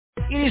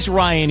It is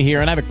Ryan here,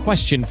 and I have a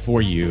question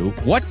for you.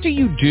 What do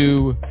you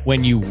do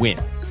when you win?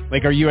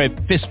 Like, are you a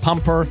fist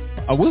pumper,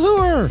 a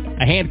woohooer,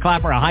 a hand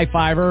clapper, a high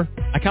fiver?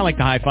 I kind of like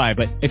the high five,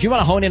 but if you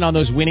want to hone in on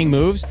those winning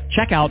moves,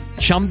 check out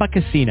Chumba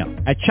Casino.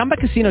 At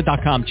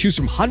ChumbaCasino.com, choose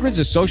from hundreds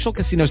of social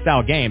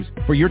casino-style games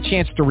for your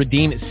chance to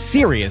redeem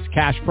serious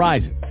cash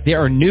prizes.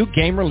 There are new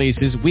game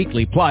releases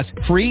weekly, plus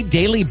free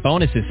daily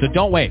bonuses, so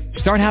don't wait.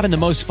 Start having the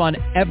most fun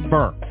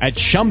ever at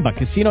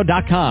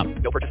ChumbaCasino.com.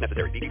 No purchase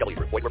necessary. VGW.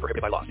 Void where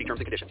prohibited by law. See terms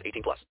and conditions.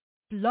 18+.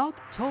 Blog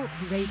Talk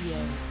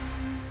Radio.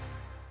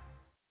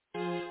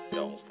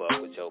 Don't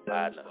fuck with your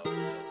partner.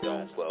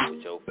 Don't fuck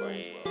with your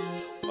friend.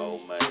 More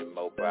money,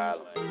 more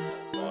problems.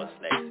 More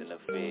snakes in the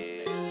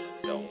field.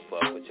 Don't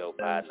fuck with your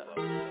partner.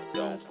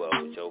 Don't fuck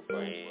with your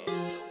friend.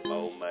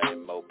 More money,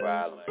 more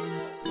problems.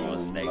 More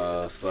snakes in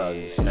the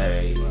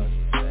field.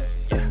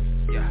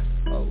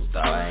 Oh,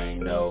 thought I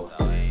ain't know.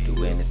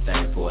 Do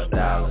anything for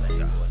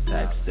 $1.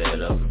 Type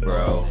set up,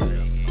 bro.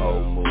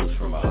 Whole moves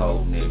from a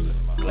whole nigga.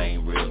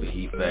 Claim real, but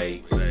he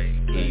fake.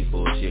 Keep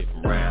bullshit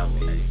from around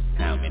me.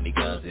 How many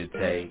guns it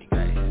take?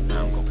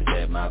 I'm gon'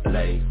 protect my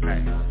plate.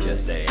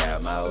 Just stay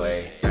out my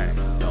way.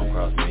 Don't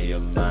cross me your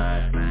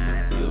mind.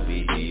 You'll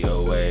be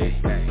DOA.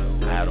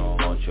 I don't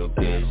want your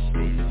bitch.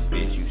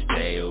 Bitch, you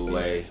stay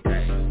away.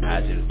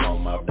 I just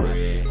want my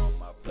bread.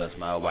 Plus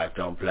my wife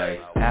don't play.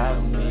 How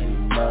many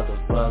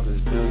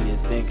motherfuckers do you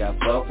think I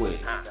fuck with?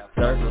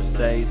 Circle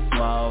stay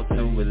small to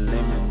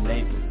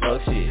eliminate the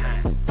fuck shit.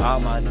 All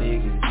my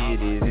niggas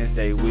get it and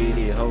stay with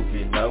it, hope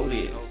you know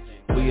this.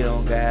 We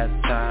don't got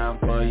time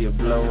for your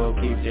blow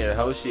up, keep that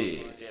whole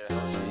shit.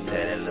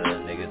 That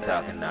little nigga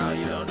talking now,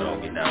 you don't know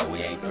me now, we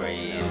ain't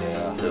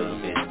friends. Little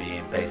bitch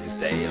being basic,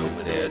 stay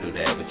over there, do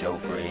that with your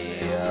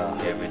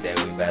friends. Every day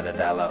we bout $1,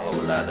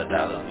 whole lot of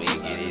dollars, we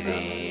get it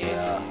in.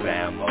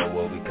 Fam more,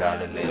 what we call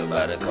it, live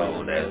by the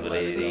code, that's what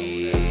it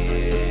is.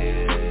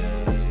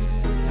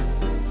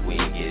 We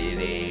get it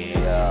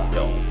in.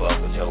 Don't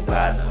fuck with your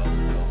partner,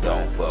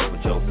 don't fuck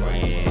with your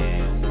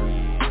friends.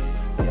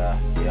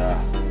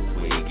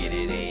 We get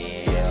it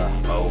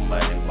in. More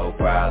money, more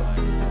problems.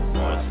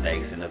 More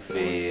snakes in the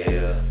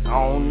field. I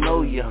don't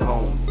know your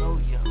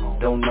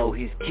homie, don't know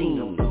his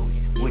king.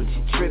 What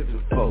you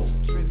tripping for?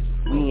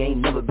 We ain't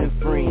never been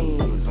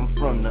friends. I'm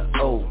from the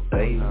O,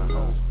 baby. I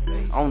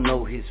don't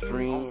know his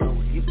friends.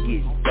 You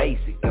get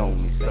basic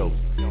on me, so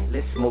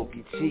let's smoke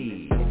your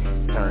cheese.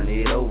 Turn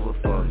it over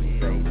for me,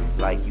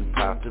 like you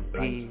popped a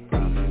pill.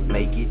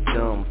 Make it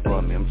dumb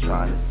for me. I'm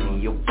trying to see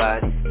your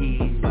body skills.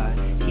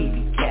 He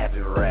be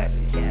capping, rapping.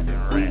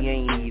 We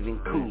ain't even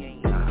cool.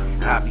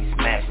 I be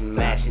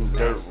smashing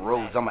dirt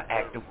roads. I'm an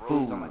active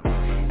fool.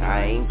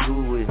 I ain't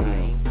cool with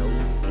him.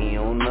 He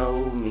don't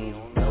know me.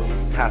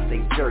 I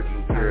stay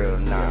jerking, girl.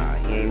 Nah,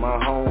 he ain't my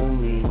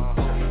homie.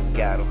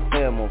 Got a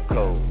famo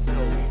code.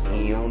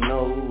 He don't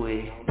know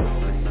it.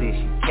 But since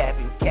you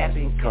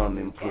capping, come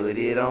and put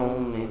it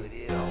on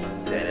me.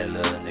 That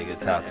little nigga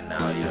talking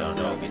now, you don't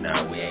know me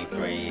now, we ain't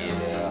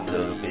friends.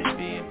 Little bitch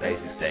being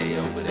basic, stay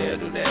over there,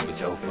 do that with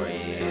your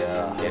friends.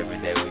 Every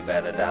day we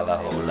bout $1,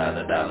 whole lot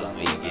of dollars,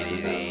 we get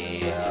it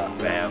in.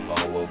 Fam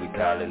more, what we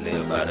call it,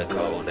 live by the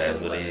code, that's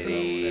what it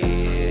is.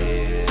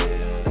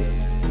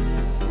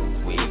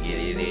 We get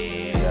it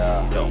in.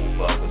 Don't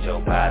fuck with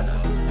your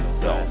partner,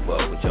 don't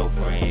fuck with your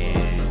friends.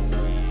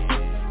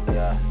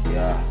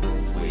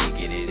 We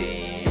get it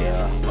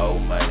in. More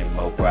money,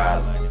 more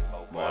problems.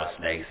 More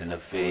snakes in the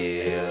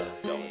field.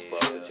 Don't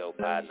fuck with your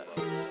partner.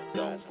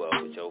 Don't fuck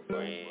with your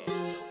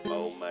friends.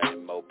 More money,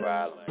 more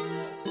problems.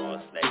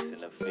 More snakes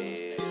in the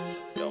field.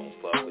 Don't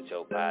fuck with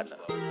your partner.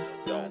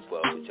 Don't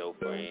fuck with your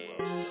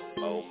friends.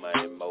 More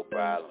money, more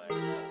problems.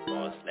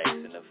 More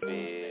snakes in the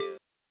field.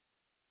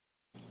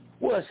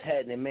 What's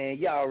happening, man?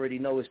 Y'all already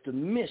know it's the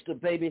Mr.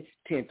 Baby,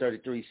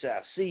 1033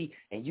 South C,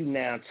 and you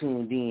now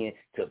tuned in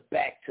to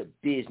Back to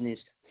Business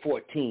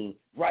 14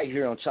 right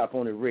here on Chop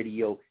On It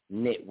Radio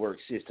Network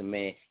System,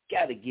 man.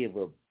 Got to give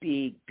a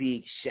big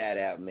shout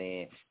out,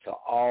 man, to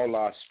all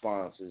our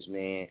sponsors,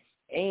 man.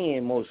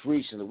 And most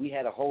recently, we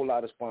had a whole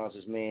lot of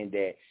sponsors, man,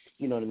 that,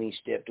 you know what I mean,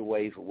 stepped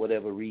away for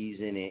whatever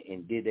reason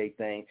and did their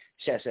thing.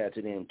 Shouts out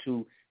to them,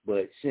 too.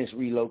 But since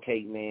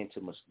relocating, man,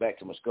 back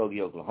to Muskogee,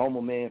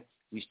 Oklahoma, man,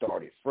 we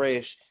started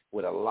fresh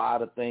with a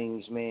lot of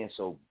things, man.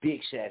 So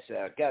big shouts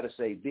out. Got to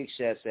say big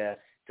shouts out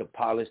to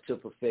Polish to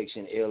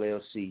Perfection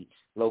LLC,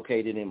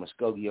 located in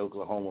Muskogee,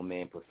 Oklahoma,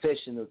 man.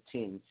 Professional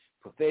tinting,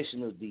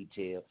 professional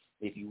detail.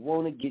 If you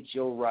want to get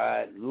your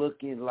ride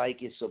looking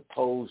like it's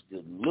supposed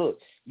to look,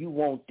 you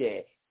want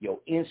that, your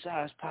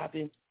insides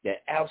popping,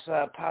 that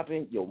outside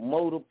popping, your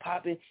motor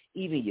popping,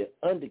 even your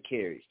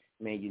undercarriage.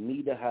 Man, you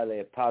need to holler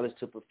at Polish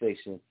to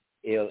Perfection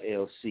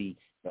LLC.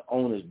 The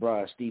owner's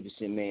Brian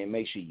Stevenson, man.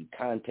 Make sure you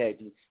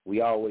contact him. We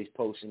always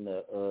posting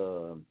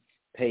the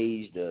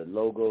page, the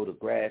logo, the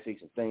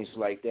graphics, and things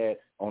like that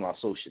on our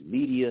social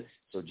media.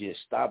 So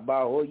just stop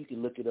by, or you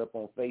can look it up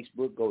on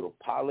Facebook. Go to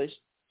Polish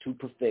to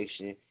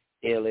Perfection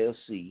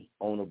LLC,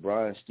 owner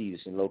Brian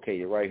Stevenson,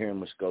 located right here in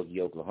Muskogee,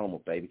 Oklahoma,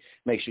 baby.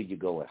 Make sure you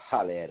go and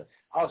holler at him.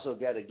 Also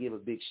got to give a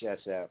big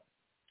shout out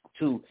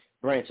to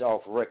Branch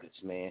Off Records,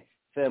 man.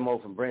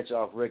 Famo from Branch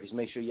Off Records.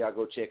 Make sure y'all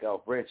go check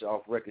out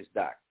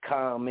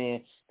branchoffrecords.com,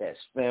 man. That's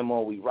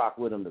Famo. We rock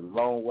with them the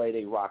long way.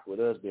 They rock with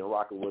us. Been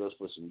rocking with us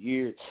for some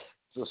years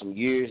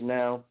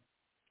now.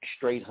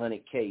 Straight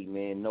 100K,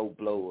 man. No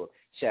blower.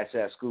 Shouts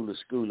out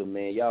Schooler,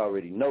 man. Y'all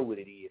already know what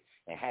it is.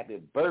 And happy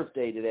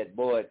birthday to that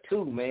boy,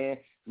 too, man.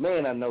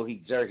 Man, I know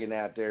he jerking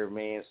out there,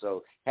 man.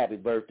 So happy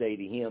birthday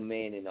to him,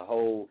 man, and the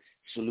whole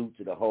salute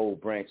to the whole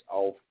Branch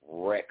Off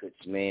Records,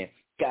 man.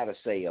 Gotta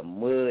say a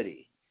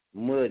muddy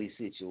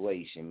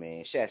situation,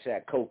 man. Shouts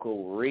out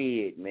Coco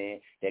Red, man.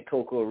 That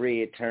Coco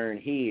Red turned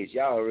heads.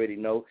 Y'all already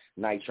know.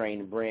 Night Train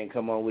and Brand,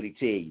 come on, what he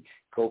tell you?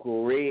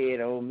 Coco Red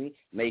on me,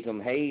 make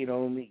them hate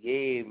on me.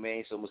 Yeah,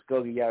 man. So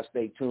Muskogee, y'all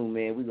stay tuned,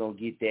 man. We're going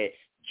to get that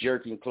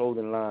jerking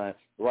clothing line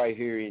right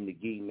here in the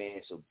Gee,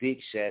 man. So big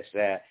shouts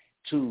out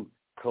to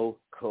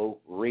Coco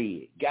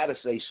Red. Gotta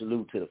say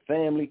salute to the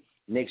family.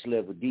 Next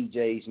Level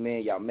DJs,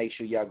 man. Y'all make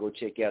sure y'all go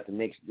check out the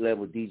Next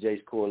Level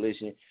DJs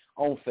Coalition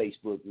on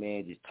Facebook,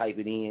 man. Just type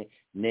it in,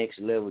 Next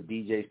Level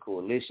DJs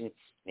Coalition,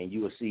 and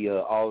you will see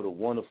all the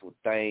wonderful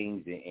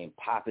things and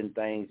popping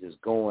things that's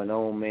going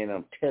on, man.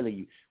 I'm telling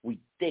you, we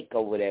thick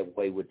over that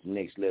way with the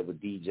Next Level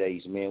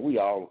DJs, man. We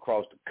all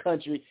across the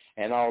country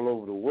and all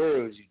over the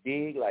world, you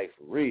dig? Like,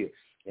 for real.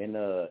 And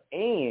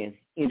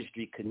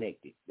industry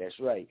connected. That's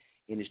right.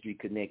 Industry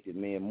connected,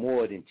 man,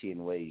 more than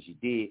 10 ways, you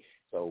dig?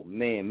 So,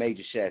 man,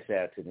 major shouts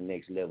out to the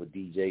Next Level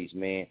DJs,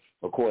 man.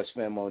 Of course,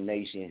 Famo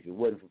Nation. If it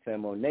wasn't for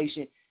Famo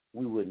Nation,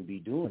 we wouldn't be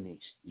doing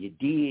this. You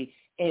dig?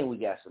 And we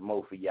got some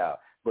more for y'all.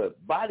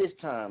 But by this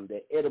time,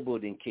 that edible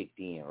done kicked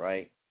in,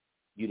 right?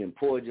 You done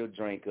poured your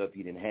drink up.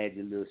 You done had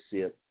your little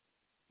sip.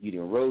 You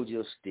done rolled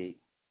your stick.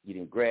 You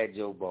done grabbed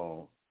your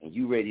bone. And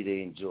you ready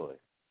to enjoy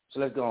it. So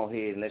let's go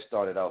ahead and let's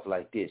start it off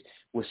like this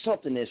with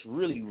something that's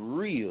really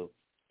real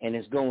and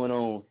it's going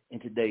on in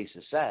today's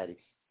society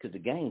because the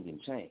game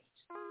didn't change.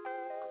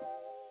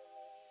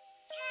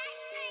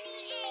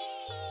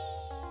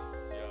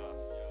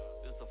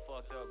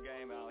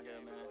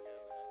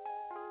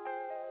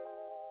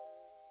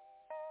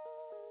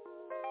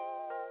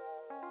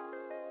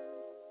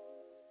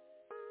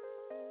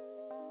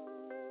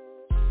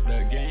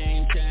 The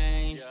game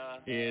changed,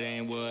 it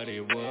ain't what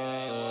it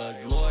was.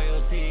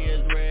 Loyalty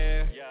is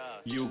rare,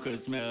 you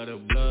could smell the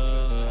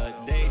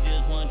blood. They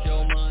just want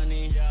your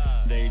money,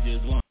 they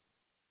just want...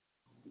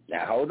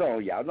 Now, hold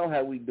on, y'all know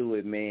how we do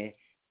it, man.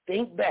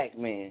 Think back,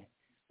 man,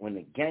 when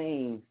the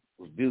game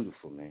was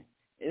beautiful, man.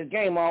 The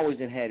game always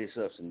done had its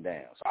ups and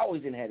downs,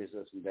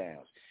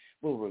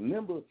 But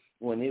remember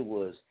when it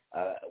was,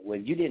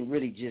 when you didn't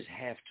really just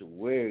have to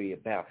worry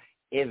about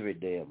every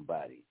damn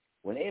body.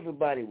 When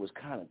everybody was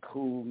kind of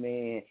cool,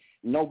 man,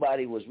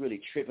 nobody was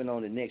really tripping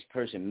on the next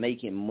person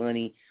making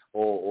money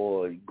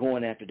or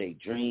going after their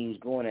dreams,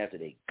 going after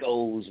their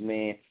goals,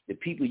 man. The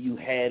people you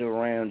had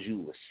around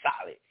you were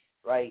solid,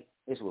 right?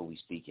 That's what we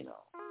speaking on.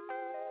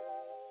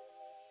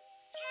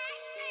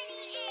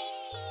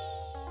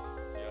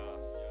 Yeah,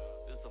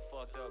 this a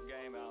fucked up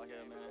game out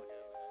here, man.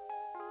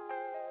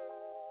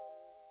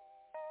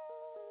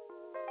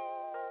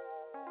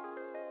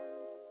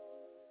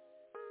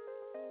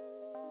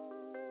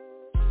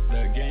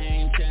 The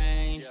game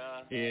changed,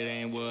 it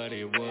ain't what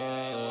it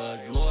was.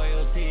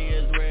 Loyalty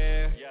is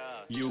rare,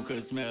 you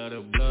could smell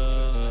the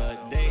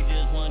blood. They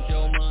just want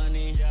your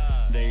money,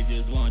 they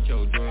just want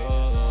your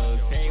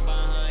drugs. Hey,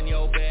 behind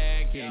your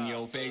back, in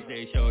your face,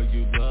 they show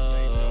you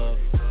love.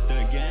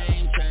 The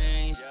game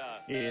changed,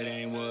 it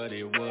ain't what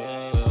it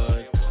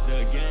was.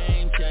 The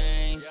game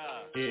changed,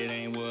 it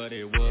ain't what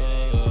it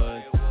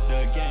was.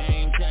 The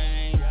game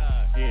changed,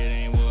 it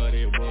ain't what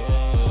it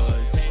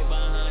was. Hey,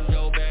 behind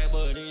your back,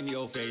 but in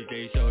your face,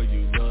 they show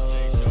you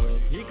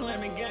love. He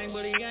claiming gang,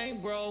 but he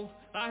ain't, bro.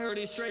 I heard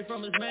it straight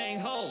from his main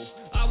hoe.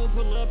 I would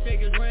pull up, take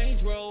his Range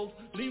Rover,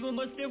 leave him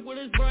a stiff with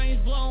his brains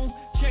blown.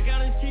 Check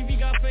out his TV,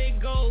 got fake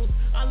goals.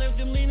 I left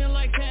him leaning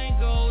like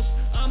tangos.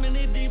 I'm in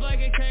it deep like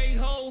a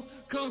K-hole.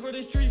 Come for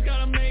the streets,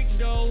 gotta make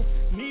dough.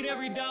 Need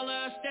every dollar,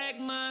 I stack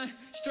mine.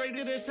 Straight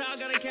to the top,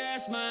 gotta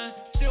cash mine.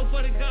 Still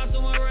for the cops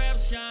on my rap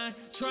shine.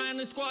 Trying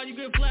to squad, you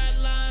get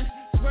flatline.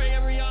 Spray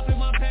every op in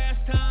my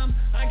pastime.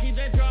 I keep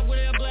that drop with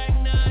that black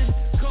 9.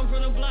 Come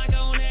from the block, I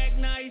don't act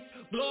nice.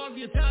 Blow off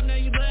your top, now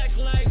you black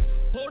light.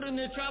 Holding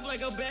the trap like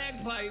a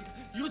bagpipe.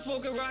 You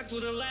smoking rocks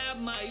with a lab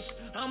mice.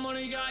 I'm on a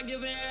yacht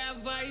giving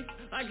advice.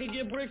 I could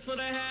get bricks for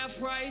the half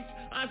price.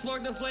 I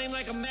spark the flame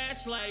like a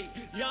matchlight.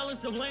 Y'all is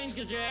to blame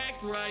cause you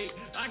act right.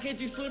 I catch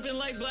you slipping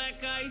like black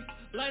ice.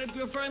 Light up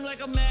your frame like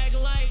a mag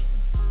light.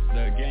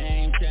 The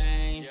game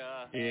changed,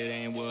 it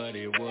ain't what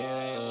it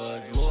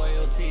was.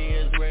 Loyalty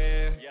is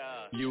rare,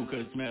 you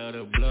could smell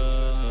the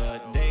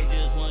blood. They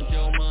just want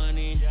your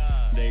money,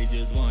 they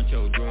just want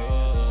your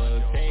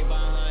drugs. Hey,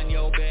 behind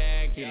your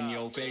back, in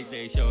your face,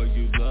 they show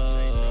you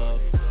love.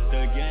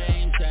 The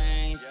game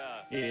changed,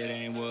 it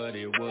ain't what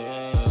it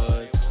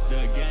was.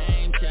 The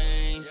game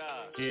changed,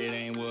 it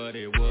ain't what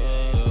it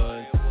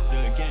was.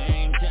 The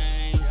game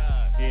changed,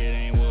 it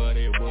ain't what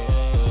it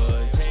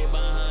was. Hey,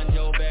 behind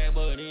your back,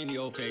 but in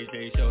your face,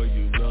 they show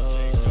you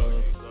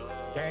love.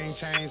 Game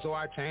change, changed, so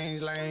I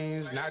changed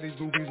lanes. Now these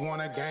groupies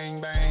wanna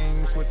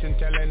gangbang. Switching,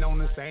 telling on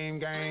the same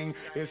gang.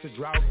 It's a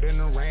drought, then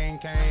the rain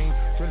came.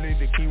 Really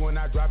the key when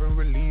I drop and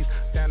release.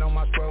 Stand on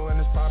my square and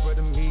it's proper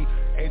to me.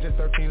 Age of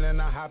 13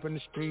 and I hop in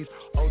the streets.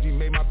 OG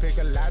made my pick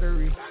a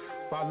lottery.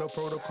 Follow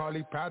protocol,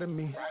 he proud of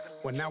me.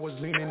 When I was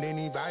leaning, then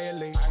he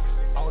violate.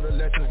 All the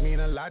lessons mean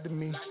a lot to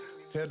me.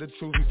 Tell the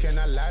truth, you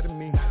cannot lie to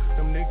me.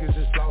 Them niggas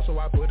is flawed, so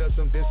I put up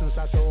some distance.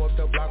 I show up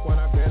the block when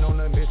I've been on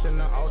a mission.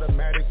 The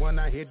automatic when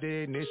I hit the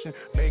ignition.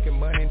 Making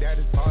money, that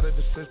is part of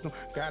the system.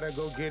 Gotta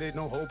go get it,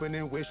 no hoping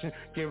and wishing.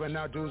 Giving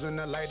out jewels in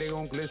the light, they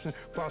gon' glisten.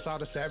 Cross out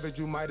the savage,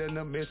 you might end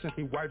up missing.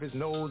 He wipe his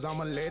nose,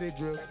 I'ma let it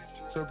drip.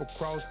 Circle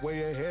cross,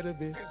 way ahead of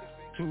it.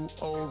 Too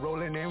old,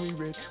 rolling and we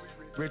rich.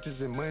 Riches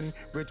and money,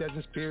 rich as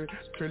in spirit.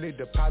 Truly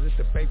deposit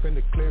the bank and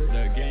the clear.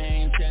 The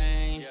game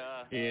changed,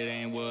 it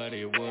ain't what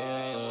it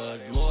was.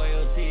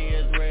 Loyalty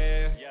is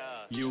rare,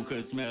 you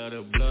could smell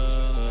the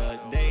blood.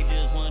 They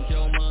just want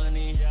your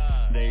money,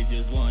 they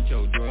just want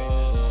your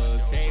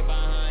drugs. Stay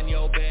behind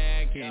your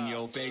back, in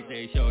your face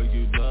they show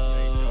you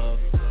love.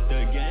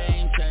 The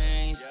game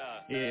changed,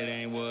 it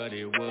ain't what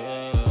it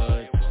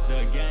was.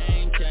 The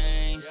game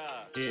changed,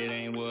 it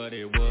ain't what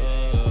it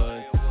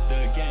was.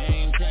 The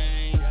game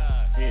changed,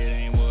 it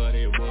ain't what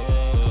it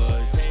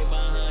was. Stay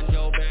behind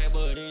your back,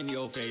 but in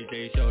your face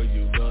they show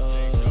you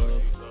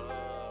love.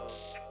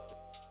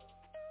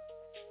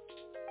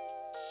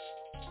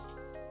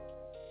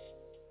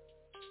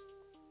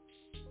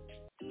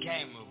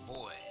 Gamer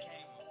boy.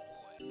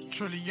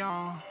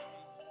 Trillion,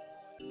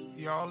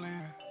 y'all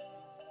in.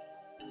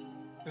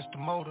 It's the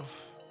motive.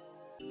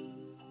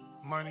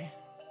 Money,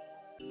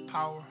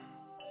 power,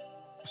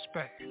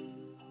 respect.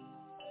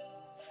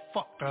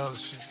 Fuck the other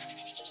shit.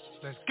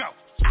 Let's go.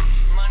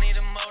 Money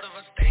the motive,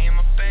 I stay in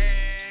my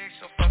bag.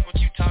 So fuck what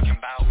you talking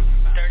about.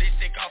 30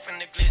 stick off in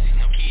the glizzy.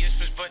 No key,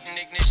 switch button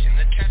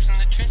ignition. The traps in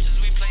the trenches,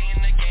 we play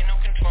in the game, no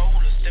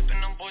controller.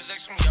 Stepping on boys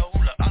like some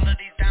Yola. All of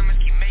these diamonds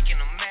keep making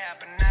them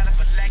mad, but out of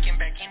a lacking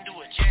back into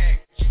a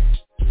jag.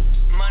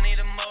 Money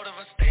the motive,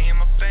 I stay in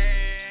my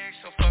bag.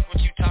 So fuck what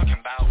you talking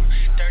about.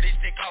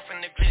 30 stick off in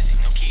the glizzy.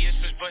 No key,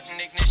 switch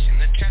button ignition.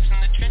 The traps in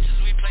the trenches,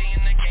 we play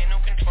in the game, no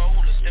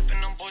controller.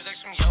 Stepping on boys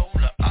like some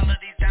Yola. All of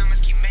these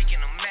diamonds keep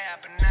making them mad,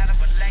 but out of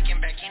a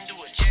lacking back into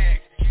a jag.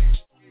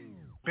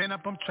 Been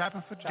up, I'm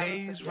trapping for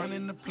days.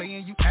 Running the play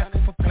and you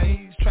asking for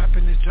plays.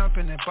 Trapping is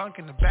jumping and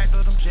bunking the back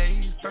of them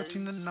J's.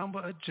 13 the number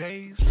of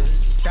J's.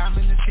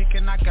 Diamond is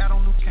kicking, I got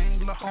on Luke Kane.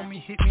 Lil'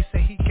 homie hit me,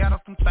 say he got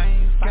off them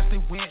things. Guess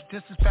they went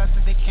just as fast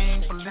as they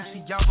came.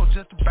 Balenciaga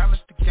just to balance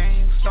the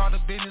game. Start a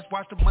business,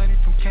 watch the money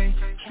from Kane.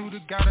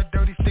 Shooter got a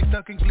dirty stick,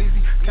 ducking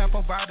glizzy.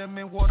 Capo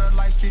vitamin, water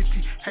like 50.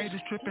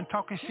 Haters tripping,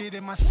 talking shit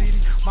in my city.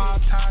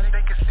 Mob tired,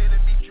 they consider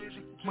me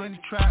drizzy. Money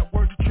trap,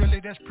 word to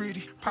Trilly, that's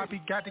pretty.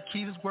 Poppy got the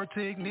keys, word to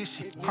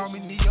ignition. Call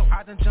me Neo,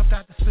 I done jumped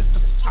out the system.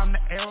 I'm the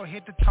arrow,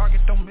 hit the target,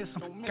 don't miss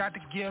him. Got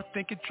the gift,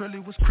 thinking Trilly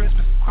was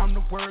Christmas. I'm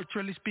the word,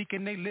 Trilly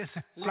speaking, they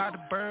listen. Fly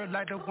the bird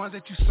like the ones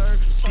that you serve.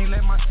 Still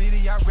in my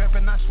city, I rep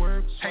and I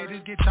swerve.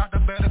 Haters get chopped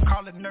up, better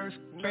call a nurse.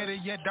 Better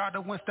yet,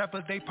 doctor, when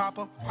steppers, they pop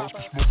up.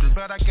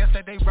 But I guess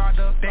that they robbed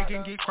up. They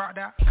can get cropped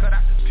out, cut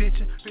out the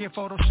picture. Get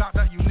photoshopped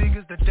out, you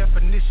niggas, the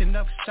definition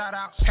of shout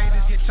out.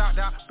 Haters get chopped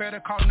out,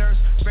 better call nurse.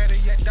 Better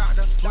yet,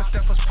 doctor. When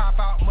steppers pop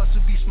out,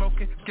 muscle be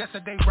smoking. Guess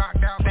that they rocked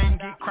out, they can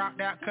get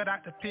cropped out, cut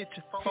out the picture.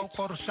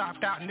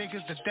 Photoshopped out,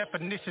 niggas, the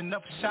definition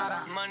of a shout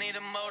out. Money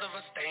the motive,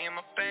 I stay in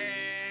my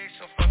bag.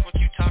 So fuck what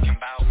you talking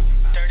about.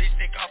 30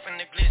 stick off in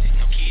the glizzy.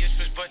 No key,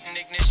 switch button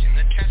ignition.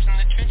 The traps in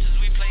the trenches,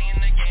 we play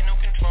in the game, no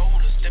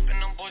controller.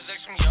 Stepping on boys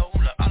like some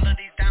Yola. All of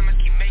these diamonds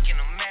keep making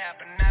them mad,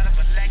 but out of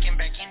a lacking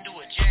back into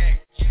a jag.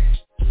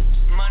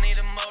 Money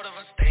the motive,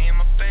 I stay in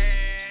my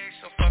bag.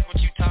 So fuck what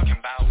you talking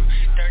about.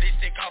 30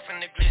 stick off in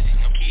the glizzy.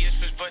 No key,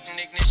 switch button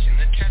ignition.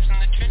 The traps in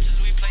the trenches,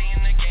 we play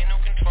in the game, no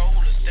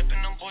controller.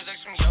 Stepping on boys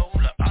like some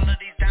Yola. All of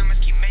these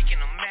diamonds keep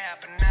making them mad,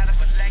 but out of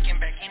a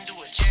lacking back into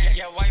a jag.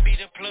 Yeah, white be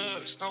the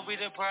plug, snow be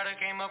the product.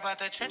 Came up out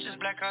the trenches,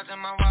 black cards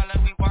in my wallet.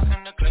 We walk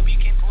in the club, you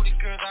can't pull these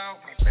girls out.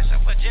 Fresh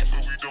up a jet,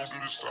 so we don't do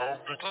this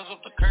often. Close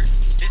up the curtain,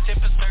 this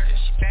tip is certain.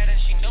 She bad and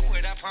she know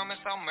it, I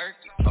promise I'll murk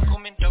it. Fuck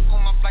 'em and duck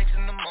on my flights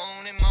in the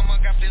morning. Mama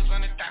got bills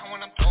on the down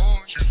when I'm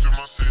torn. She's in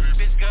my city,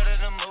 bitch gut of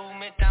the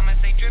movement.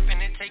 Diamonds they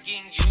dripping, it take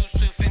getting used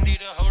to. Fendi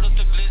to hold up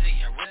the glizzy.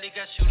 I really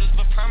got shooters,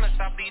 but promise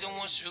I'll be the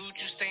one shoot.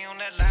 You stay on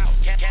that loud,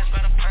 gas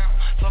by the pound.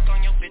 Fuck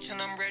on your bitch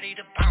and I'm ready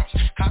to bounce.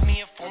 Caught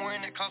me a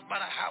foreign that cost by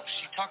the house.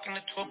 She talking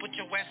to 12, put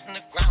your ass in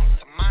the ground.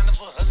 The mind of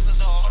a hustler,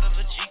 the heart of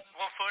a G.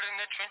 1 foot in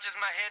the trenches,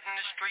 my head in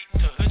the street.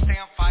 The hood stay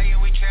on fire,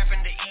 we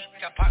trapping to eat.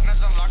 Got partners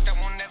unlocked that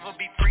won't never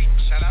be free.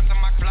 Shout out to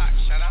my block,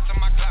 shout out to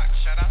my Glock.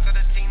 Shout out to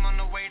the team on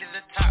the way to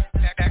the top.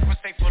 Back was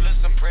stay full of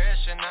some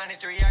pressure.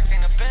 93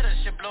 acting a better,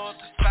 shit blow up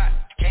the spot.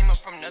 Came up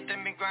from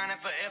nothing, been grinding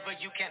forever.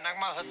 You can't knock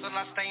my hustle,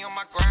 I stay on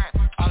my grind.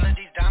 All of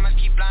these diamonds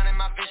keep blinding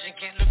my vision.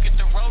 Can't look at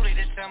the rollie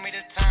to tell me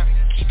the time.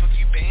 Keep a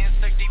few bands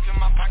stuck deep in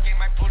my pocket.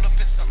 Might pull up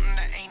in something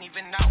that ain't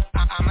even out.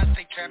 I'ma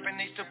stay trapping,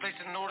 they still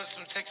placing orders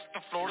from Texas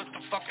to Florida.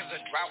 The fuck is a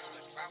drought?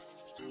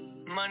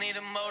 Money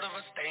the motive,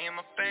 I stay in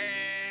my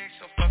bag,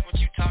 so fuck what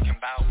you talking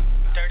about.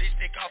 30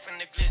 stick off in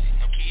the glizzy,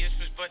 no key,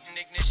 switch button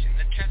ignition.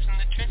 The traps in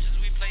the trenches,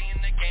 we play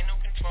in the game, no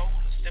controller.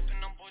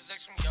 Stepping on boys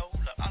like some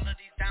Yola. All of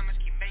these diamonds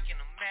keep making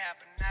them mad,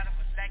 but out of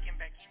a second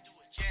back into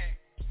a jack.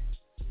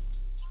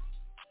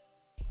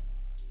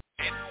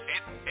 That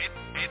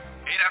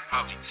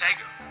probably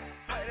take her.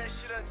 Play that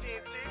shit on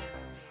TNT.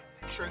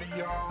 Trinity,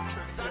 y'all.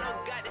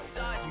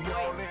 We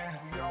all in.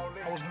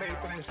 I was made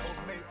for this.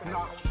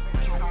 Nah.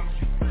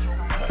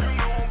 You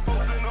know I'm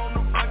posting on the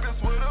block, that's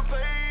where the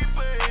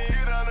paper.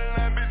 Get out of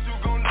line, bitch, you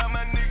gon' knock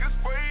my niggas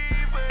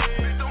spray,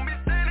 bitch. Don't be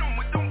standing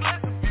with them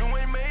blacks if you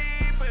ain't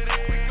made for that.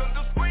 We gon'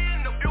 just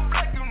spraying up your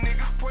black, you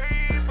niggas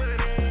pray for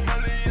that. My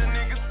little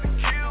niggas to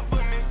kill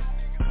for me.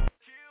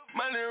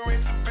 My little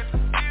rich bitch to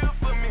steal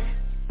for me.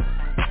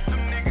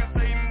 Some niggas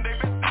hating, they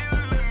been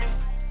stealing me.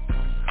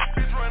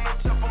 Bitch, run up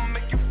top, I'll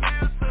make you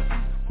feel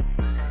something.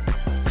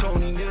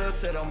 Tony Neal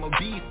said I'm a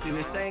beast, and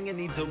this thing it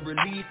needs a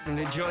release. And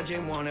the judge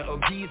ain't wanna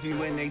appease me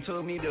when they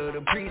took me to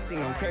the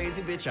precinct. I'm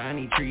crazy, bitch, I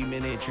need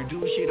treatment.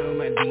 Introduce you to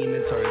my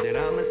demons. Heard that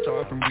I'm a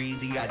star from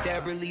Breezy. Got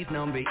that release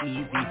number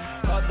easy.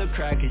 Other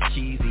crack is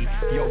cheesy.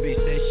 Yo, bitch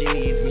says she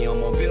needs me.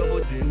 I'm on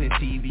billboards in the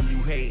TV.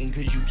 You hating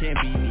cause you can't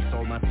beat me.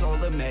 Sold my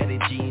soul a mad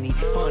genie.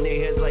 On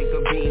their heads like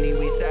a beanie.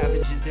 We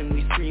savages and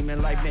we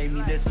screaming like made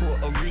me this for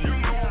a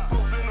reason.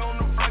 Posting on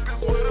the block,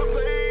 that's where the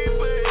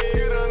paper.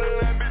 Get out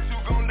of line, bitch, you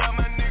gon' knock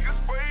my niggas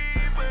spray,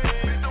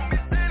 bitch. Don't be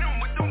standing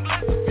with them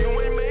blacks if you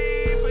ain't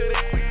made for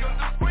that. We gon'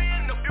 just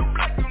spraying up your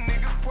black, you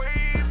niggas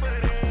pray for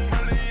that.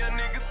 My little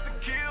niggas to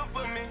kill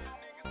for me.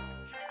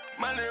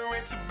 My little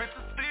rich bitch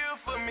to steal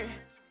for me.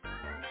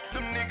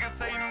 Some niggas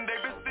hating, they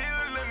been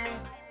stealing me.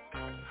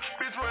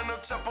 Bitch, run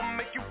up top, I'll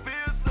make you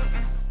feel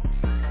something.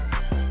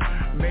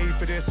 Made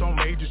for this on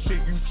major shit,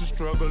 used to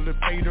struggle to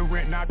pay the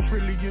rent. Now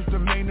Trilly is the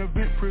main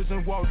event,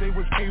 prison walls they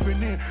was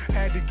caving in.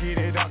 Had to get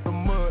it out the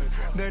mud,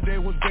 that they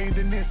was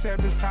bathing in,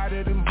 savage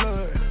tighter than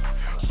blood.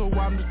 So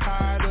I'm just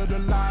tired of the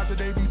lies that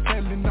they be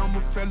telling. I'm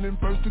a felon,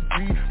 first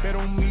degree, bet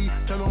on me,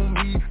 tell them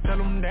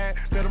that,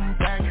 bet them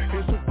back.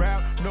 It's a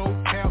rap, no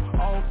cap,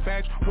 all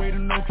facts,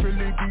 waiting on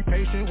Trilly, be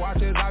patient.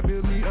 Watch as I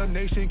build me a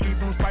nation, keep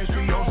them spicy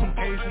on some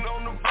Cajun.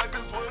 On the block,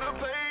 that's where the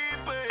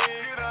paper.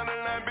 Get out of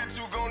line, bitch,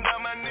 you gon'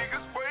 knock my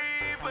niggas spray.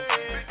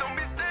 Bitch, don't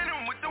be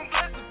standing with them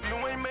blacks if you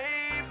ain't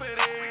made for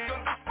that. We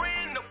gon' just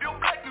spraying up your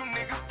black, you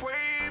niggas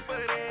pray for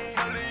that.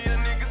 My little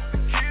niggas to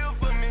kill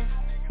for me.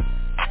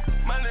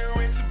 My little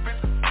rich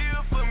bitch to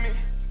steal for me.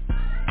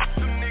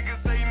 Some niggas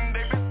hating,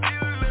 they been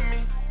stealing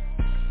me.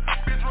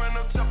 Bitch, run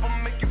up top,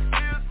 I'll make you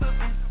feel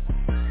something.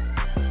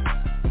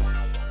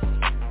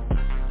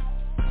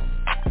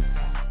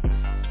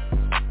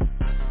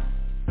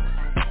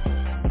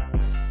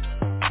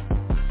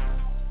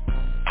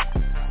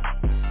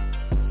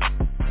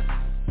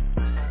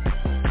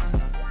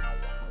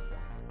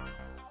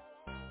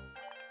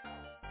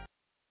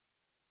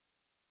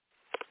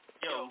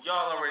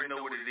 Y'all already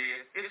know what it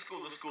is. It's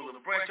School of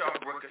branch off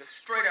Rutgers,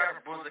 straight out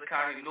of Brunswick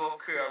County,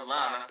 North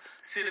Carolina.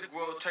 City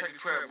Grove, Turkey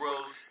Trap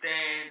Road,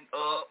 stand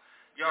up.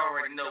 Y'all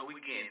already know we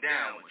getting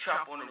down.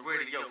 Chop on the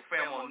radio,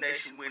 Famo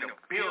Nation, we in the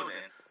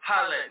building.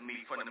 Holla at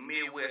me from the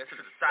Midwest to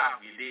the South,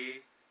 you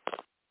dig?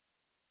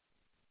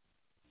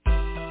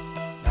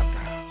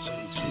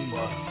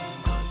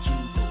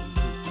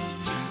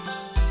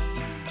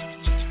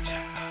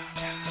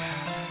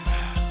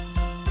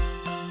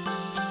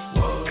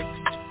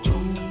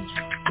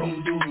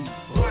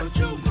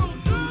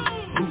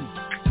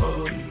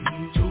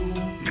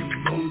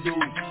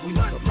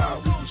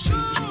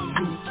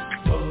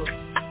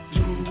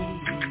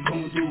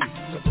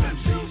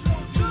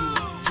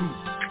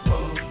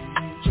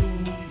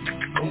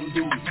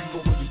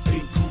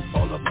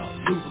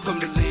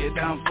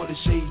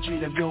 Shade tree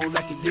that blow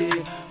like it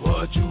did.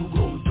 What you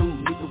gon' do,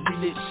 nigga?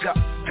 We lit shop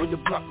on the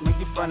block, make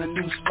you find a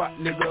new spot,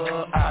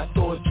 nigga. I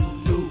thought you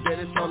knew that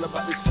it's all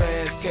about this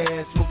fast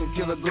cash, smoking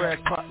killer grass,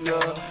 partner.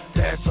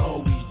 That's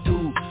all we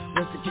do.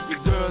 Just to keep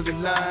your girls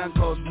in line,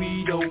 cause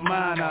we don't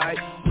mind, alright?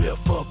 We'll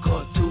fuck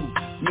her too.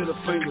 Middle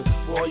finger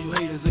for all you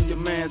haters and your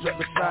mans right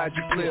beside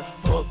you, clear.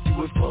 Fuck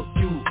you and fuck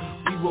you.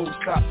 We won't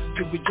stop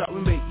till we drop,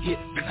 we make it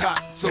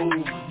hot, so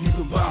you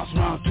can bounce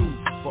around too.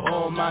 For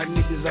all my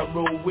niggas I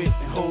roll with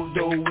and hold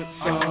on with,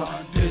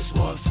 son, this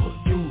one's for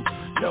you.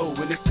 Yo,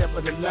 when they step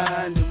on the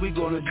line, then we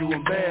gonna do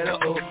them bad,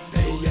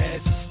 they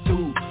asses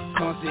too.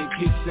 Constant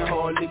kicks and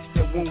hard licks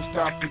that won't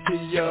stop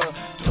until ya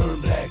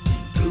turn black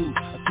and blue.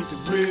 I keep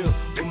it real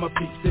with my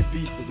peeps, that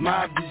beef is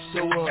my beef,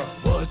 so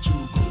what you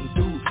gonna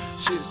do?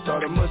 Shit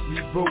starter must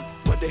be broke,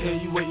 what the hell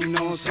you waiting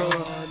on,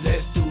 son?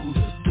 Let's do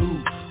the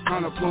do.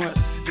 Counterpoint,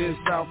 then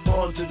South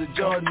Fall to the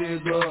jaw,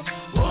 nigga.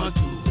 1, 2,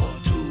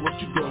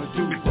 what you gonna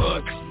do?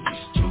 What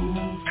you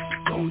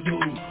gon' do?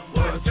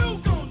 What you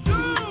gon' do?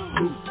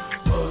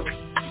 What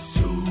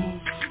you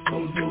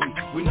gon' do?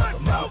 We knock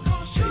 'em out, we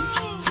shake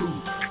you.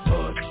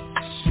 What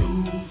you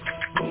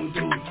gon'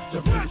 do? The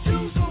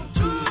Brazilians gon'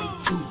 do.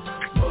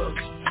 What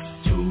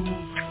you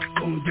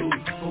gon' do?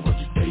 For what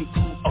you think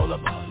cool, all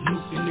about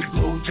Luke in the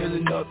grove,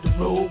 telling up the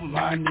road,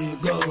 my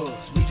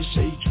niggas. We just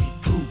shake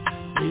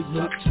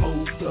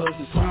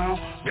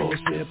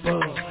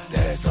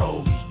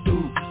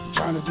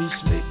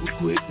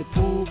to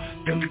pull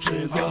them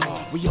triggers.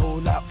 We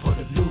all out for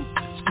the loot,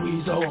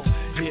 squeeze off,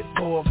 hit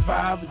 4 or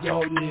 5 of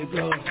y'all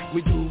niggas.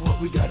 We do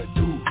what we gotta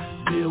do,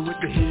 deal with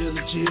the hill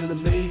and chill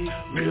and make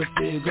real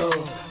figure.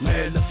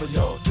 Mad enough for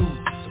y'all too,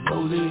 so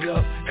roll it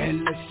up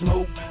and let's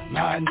smoke,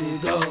 my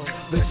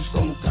nigga. Let's just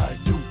smoke, I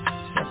do.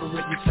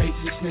 Separate your fake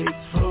and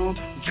snakes from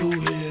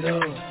true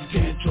hitters. You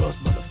can't trust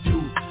but a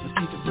few. Let's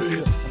keep it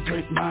real and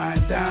break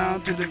mine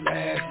down to the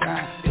last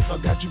time. If I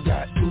got you,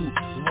 got to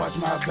watch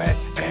my back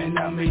and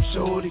I make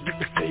sure to get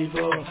the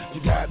favor.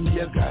 You got me,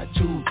 I got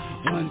you.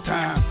 One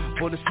time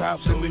for the stop,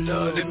 so we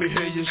love. Let me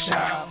hear you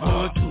shout.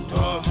 What you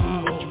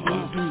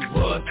gonna do?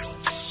 What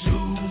you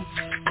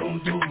gonna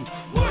do?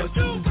 What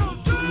you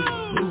gonna do?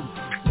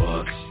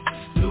 What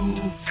you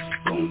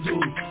gonna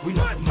do? We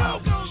knock 'em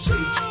out, we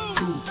shake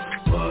you.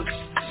 What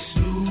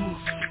you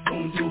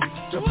gonna do?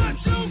 Jump in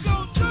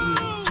season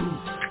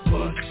 2.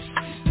 What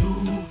you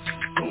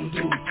gonna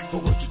do? For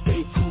what you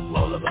think cool,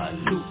 all about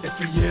loot.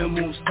 FEM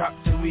won't stop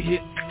till we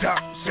hit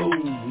top. So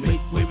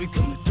make way, we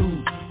coming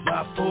through.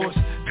 By force,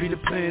 be the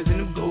plans and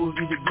them goals,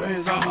 be the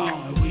grands,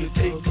 and we'll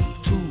take them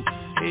too.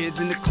 Heads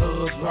in the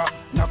clubs, rock,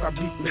 knock our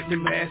beat, let the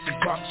masses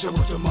rock. Show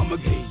what your mama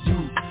gave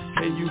you.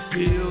 Can you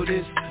feel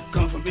this?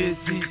 Come from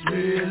NC's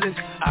realist.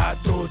 I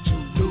thought you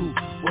knew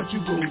what you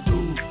gon'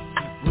 do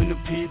when the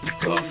people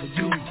come for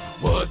you.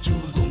 What you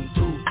gon'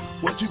 do?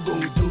 What you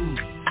gon' do?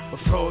 A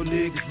fraud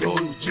niggas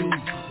going with you.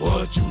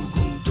 What you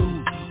gon' do?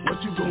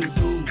 What you gon'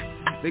 do?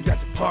 They got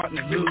the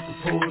partner looking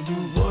for you.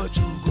 What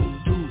you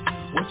gon' do?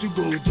 What you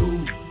gon' do?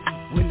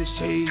 When the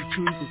shade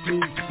truth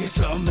concludes, get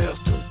something else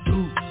to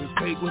do. Just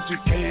take what you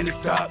can and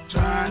stop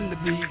trying to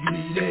be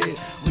greedy.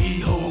 We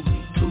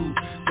hungry too,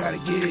 gotta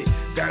get it,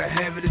 gotta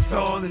have it, it's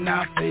all in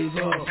our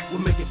favor. We'll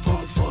make it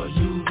fun for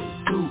you to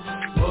do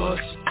what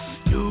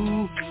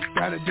you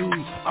gotta do.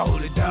 I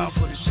hold it down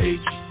for the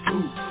shade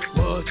truth.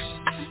 What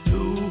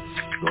you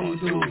gonna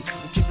do?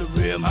 Keep it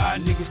real, my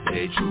niggas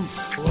stay true.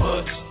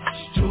 What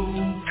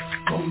you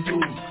gonna do?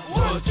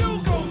 What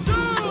you gonna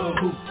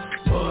do?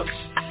 What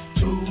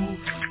you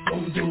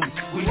gonna do?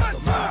 We got the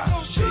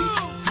mind shake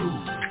through.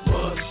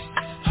 What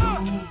you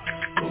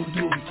gonna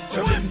do?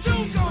 What you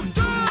gonna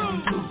do?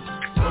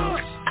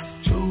 What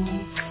you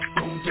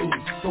gonna do?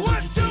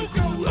 What you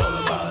gonna do? All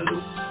about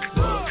it.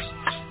 What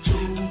you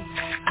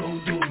gonna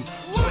do?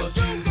 What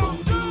you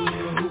gonna do?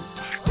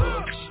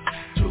 What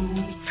you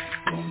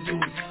gonna do?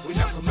 We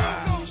got the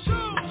mind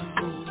shake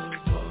through.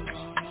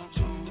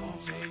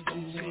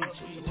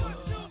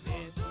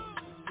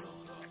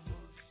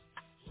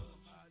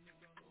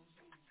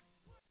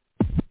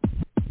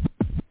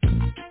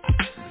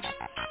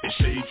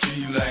 Shade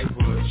tree like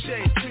what?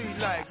 Shade tree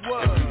like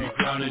what? And we be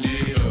crowning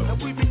it up. And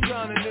we be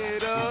crowning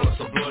it up. We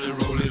bust a blunt and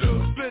roll it up.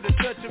 Split a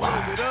touch and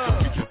roll it up.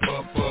 So we can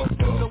puff, puff,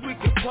 puff. So we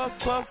can puff,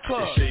 puff,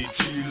 puff. Shade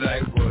tree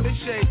like what? They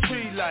shade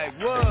tree like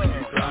what? And we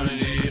be crowning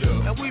it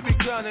up. And we be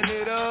crowning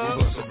it up.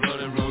 We bust a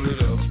blunt and roll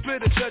it up.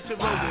 Split a touch and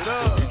roll it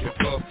up. So we can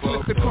puff,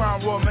 puff, Mr.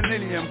 Crown Royal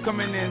Millennium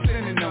coming in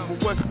sending them. But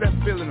what's left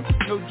filling them?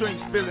 No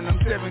drink spilling them.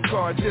 7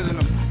 cars dealing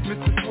them.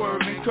 Mr.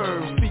 Swerve and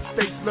Curve. Speak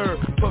state slur.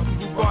 Puffin'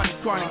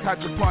 Bubonic, chronic,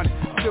 hydroponic.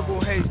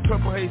 Civil haze,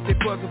 purple haze. They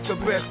buzz us the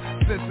best.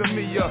 Sense of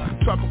me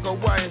tropical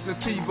wire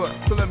sativa.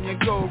 Colombian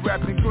gold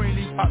wrapped in green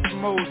leaf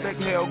oxymose.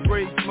 Exhale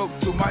gray smoke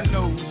through my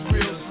nose.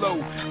 Real slow.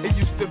 It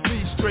used to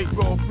be straight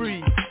raw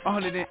breed.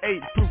 108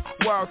 proof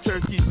wild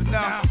turkey. But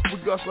now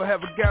we also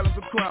have a gallon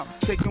of Crown.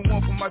 Taking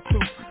one for my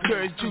tooth.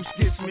 Courage juice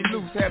gets me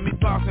loose. Had me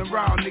bouncing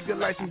round, nigga,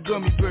 like some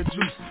gummy bear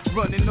juice.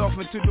 Running off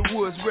into the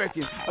woods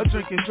wrecking. A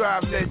drinking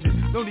drive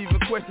legend. Don't even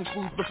question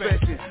food's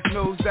profession.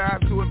 Nose dive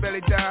to a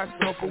belly dive.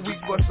 Stop a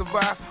week but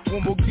survive.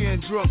 One more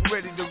getting drunk,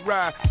 ready to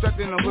ride. Stuck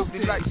in a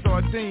hoopty like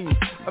sardines.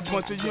 A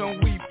bunch of young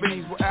weed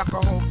fiends with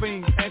alcohol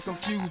fiends and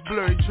confused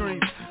blurry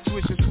dreams.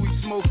 Switching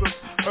sweet smokers,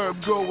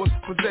 herb growers,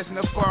 possessing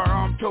a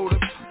firearm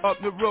toters. Up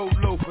the road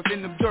loafers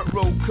in the dirt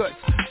road cuts.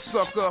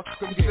 Sucker,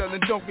 we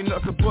selling donkey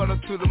nuts of butter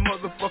to the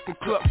motherfucking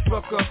club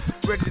sucker.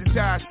 Ready to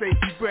die,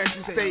 safety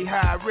branches stay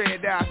high.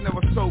 Red eyes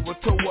never sober,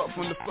 toe up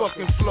from the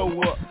fucking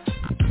flow up.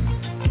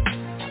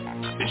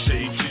 They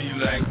shade tree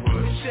like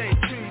what? Shade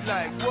tree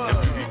like what?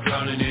 And we be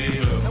crowning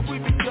it up. And we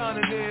be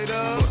crowning it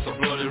up. Bust a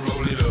blunt and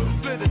roll it up.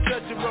 Split a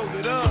touch and roll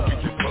it up. So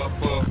we can puff,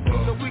 puff,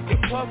 puff. So we can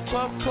puff,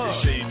 puff,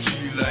 puff. They shade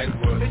tree like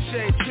what? They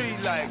shade tree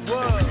like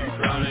what? And we be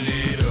crowning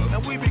it up.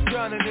 And we be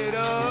crowning it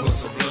up.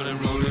 Bust a blunt and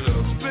roll it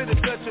up. Split a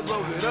touch and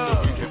roll it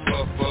up. So we can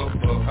puff, puff,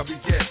 puff. I be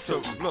gas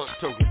toting, blunt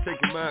toting,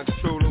 taking mind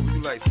control over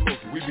you like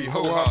smoking. We be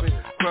ho hopping,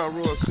 Crown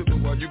Royal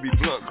sipping while you be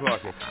blunt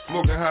clocking.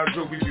 Smoking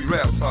hydro, we be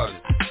rap harding.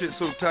 Shit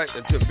so tight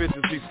until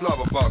bitches be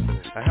slobber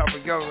boxing. A half a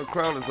gallon of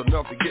Crown is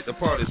enough to get the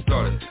party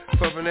started.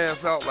 Puffin' ass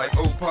out like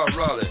old Pop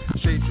Raleigh.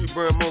 Shade tree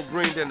burn more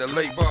green than the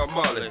late Bob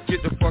Marley.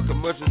 Get the fucking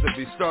munchies and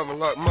be starving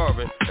like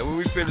Marvin. And when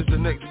we finish the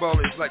next ball,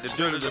 it's like the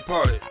dirt of the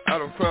party.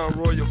 Out of Crown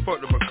Royal, fuck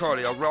the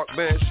Bacardi. I rock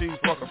band shoes,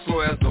 fuck a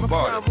slow ass the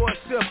body. Crown Royal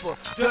sipper,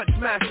 Dutch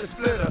master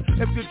splitter.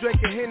 If you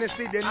drinking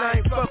Hennessy, then I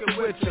ain't fucking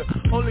with you.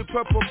 Only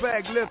purple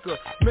bag liquor,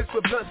 mixed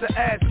with blunts of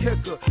ass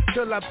kicker.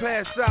 Till I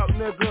pass out,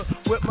 nigga.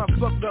 with my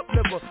fucked up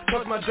liver,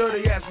 plus my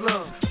dirty ass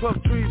lungs. Puff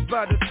trees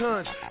by the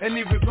tons, and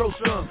even grow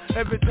some.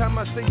 Every time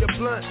I see a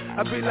blunt,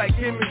 I be like,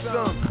 give me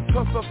some.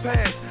 Puff a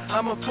pass,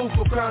 I'm a fool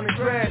for crown and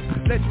grass.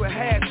 Let's with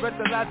hash,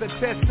 breathalyzer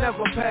test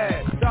never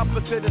pass. The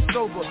opposite is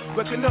sober,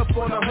 waking up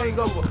on a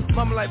hangover.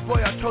 Mama like,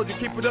 boy, I told you,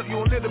 keep it up, you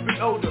won't live to be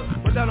older.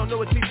 But I don't know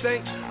what she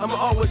think, I'ma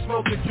always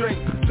smoke and drink.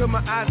 Till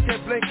my eyes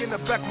can't blink, in the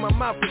back of my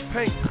mouth is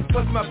pink.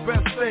 Plus my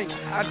breath stink,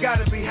 I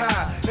gotta be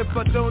high. If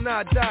I don't,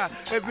 I die.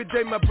 Every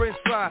day my brain's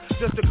fry,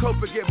 just to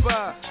cope and get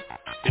by.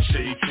 It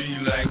shade tree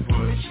like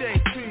what? It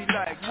shade tree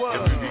like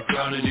what? And we be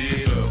crowning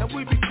it up. And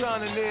we be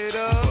crowning it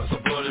up. Bust a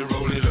blunt and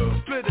roll it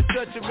up. Split a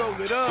Dutch and roll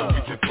it up. So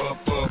we can puff,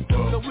 puff,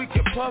 puff. So we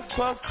can puff,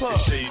 puff,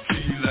 puff. It shade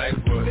tree like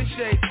what? It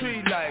shade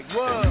tree like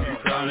what? And we be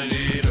crowning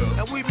it up.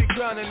 And we be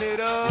crowning it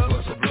up.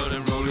 Bust a blunt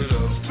and roll it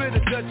up. Split a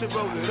Dutch and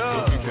roll it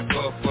up. So we can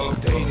puff, puff,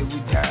 puff. The day that we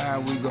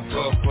die, we gon'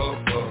 puff, puff,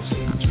 puff.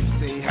 Shade tree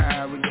stay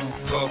high, we gon'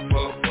 puff,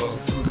 puff,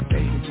 puff. The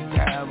day that we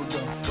die, we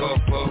gon'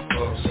 puff, puff,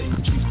 puff.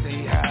 Shade tree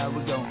stay high,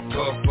 we gon'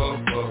 puff, puff,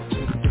 puff.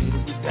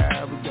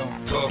 Die, we gon'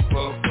 puff,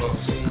 puff, puff.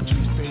 Say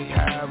you stay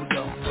high, we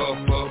gon' puff,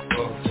 puff,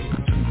 puff.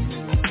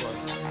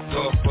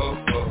 Puff, puff,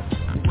 puff.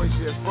 The way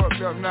she is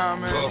fucked up now,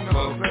 man, puff, you know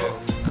what I'm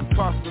saying?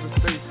 Impossible to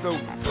stay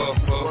sober. Puff,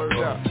 puff, word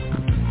puff. out.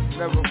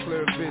 Never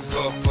clear business.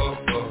 Puff, puff,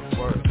 puff.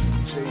 Word.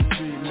 Shade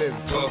tree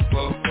living. Puff,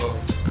 puff, puff.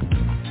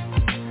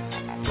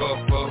 Puff,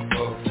 puff,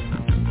 puff.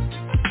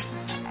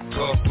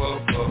 Puff, puff,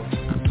 puff.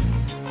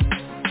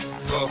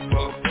 Puff,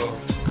 puff, puff.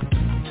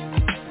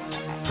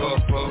 Puff,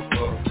 puff,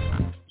 puff.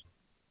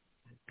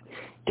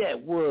 That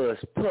was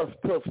Puff,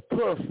 Puff,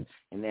 Puff.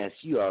 And as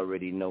you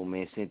already know,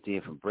 man, sent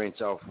in from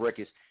Branch Off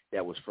Records.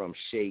 That was from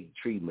Shade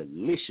Tree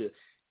Militia.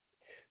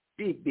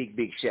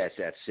 Big shouts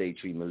out to Shade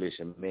Tree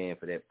Militia, man,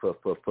 for that Puff,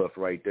 Puff, Puff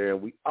right there.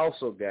 We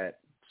also got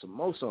some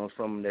more songs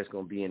from them that's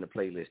going to be in the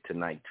playlist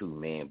tonight too,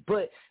 man.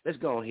 But let's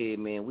go ahead,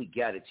 man. We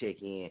got to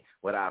check in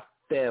with our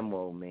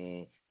Famo,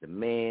 man. The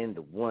man,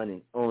 the one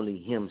and only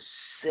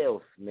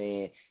himself,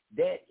 man.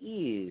 That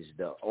is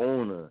the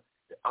owner,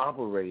 the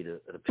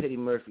operator of the Petty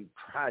Murphy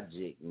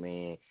Project,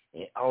 man,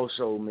 and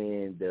also,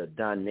 man, the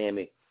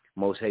dynamic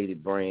Most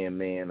Hated brand,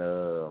 man.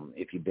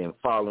 If you've been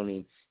following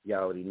him, you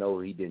already know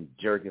he been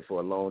jerking for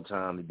a long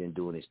time. He been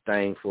doing his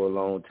thing for a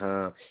long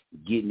time,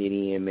 getting it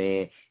in,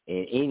 man,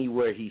 and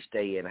anywhere he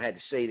stay in. I had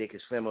to say that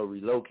because Famo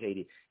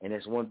relocated, and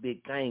that's one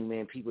big thing,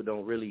 man, people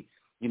don't really,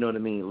 you know what I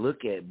mean,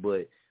 look at,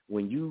 but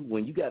when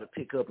you got to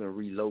pick up and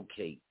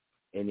relocate,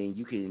 and then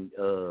you can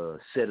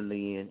settle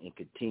in and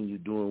continue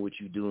doing what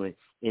you're doing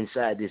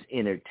inside this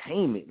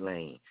entertainment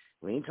lane.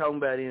 We ain't talking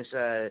about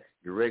inside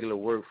the regular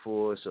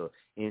workforce or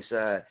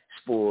inside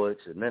sports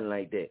or nothing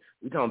like that.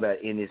 We're talking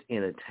about in this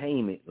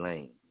entertainment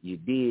lane. You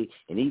did,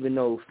 and even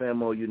though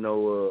Famo, you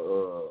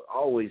know,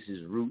 always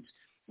his roots,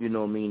 you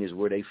know what I mean, is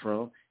where they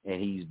from,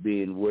 and he's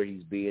been where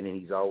he's been, and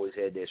he's always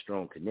had that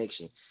strong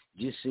connection.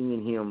 Just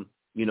seeing him,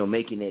 you know,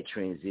 making that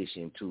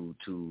transition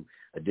to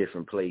a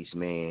different place,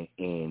 man,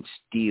 and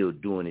still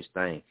doing his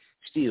thing,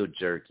 still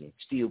jerking,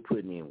 still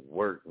putting in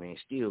work, man,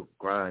 still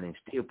grinding,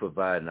 still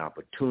providing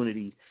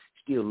opportunities,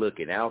 still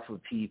looking out for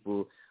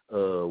people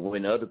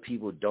when other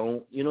people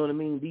don't, you know what I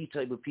mean? These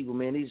type of people,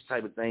 man, these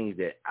type of things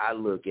that I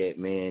look at,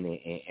 man,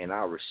 and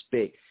I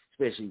respect,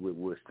 especially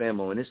with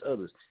Famo and there's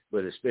others,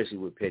 but especially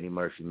with Petty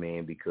Murphy,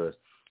 man, because,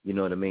 you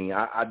know what I mean,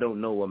 I don't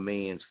know a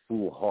man's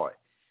full heart.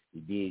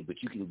 You did,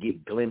 but you can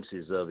get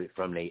glimpses of it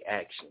from their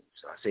actions.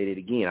 I say that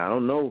again. I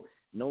don't know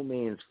no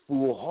man's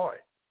full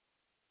heart,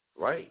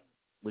 right?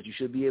 But you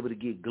should be able to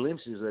get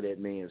glimpses of that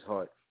man's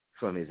heart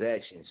from his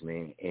actions,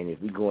 man. And if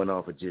we're going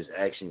off of just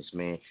actions,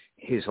 man,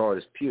 his heart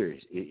is pure.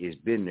 It's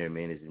been there,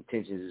 man. His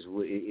intentions is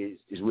what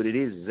it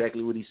is,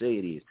 exactly what he say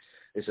it is.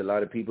 There's a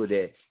lot of people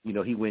that, you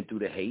know, he went through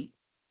the hate.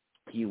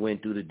 He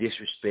went through the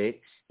disrespect.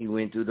 He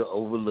went through the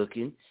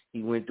overlooking.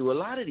 He went through a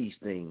lot of these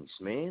things,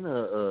 man.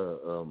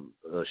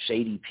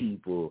 Shady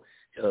people,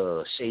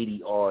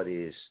 shady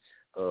artists,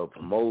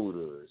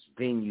 promoters,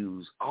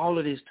 venues, all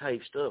of this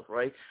type stuff,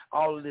 right?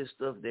 All of this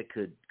stuff that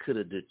could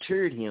have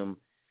deterred him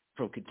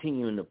from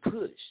continuing to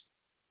push,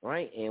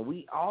 right? And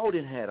we all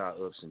didn't have our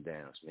ups and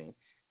downs, man.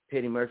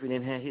 Petty Murphy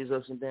didn't have his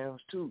ups and downs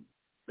too,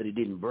 but it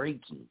didn't break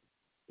him.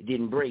 It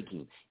didn't break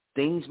him.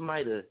 Things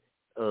might have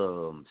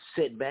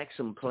set back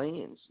some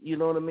plans, you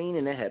know what I mean?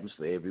 And that happens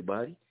for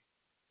everybody,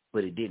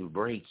 but it didn't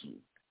break him.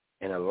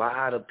 And a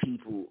lot of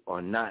people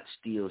are not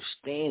still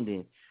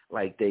standing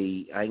like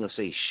they, I ain't gonna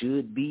say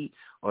should be,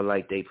 or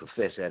like they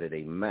profess out of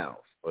their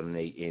mouth, or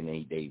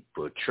they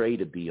portray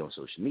to be on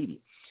social media.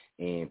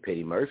 And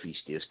Petty Murphy's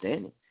still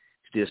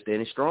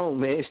standing strong,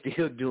 man,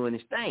 still doing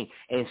his thing.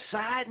 And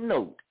side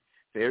note,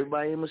 for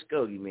everybody in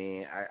Muskogee,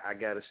 man, I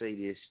gotta say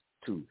this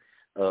too.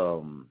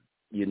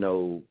 You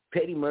know,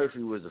 Petty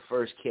Murphy was the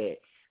first cat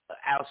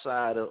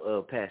outside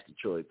of Pastor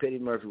Troy. Petty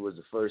Murphy was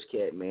the first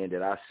cat, man,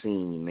 that I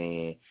seen,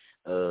 man,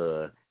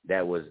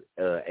 that was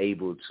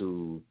able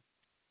to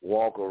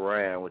walk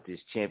around with this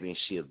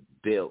championship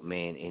belt,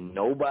 man, and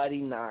nobody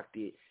knocked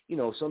it. You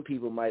know, some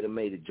people might have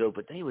made a joke,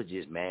 but they were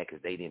just mad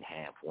because they didn't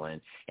have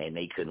one and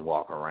they couldn't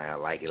walk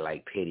around like it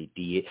like Petty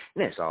did.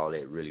 And that's all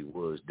that really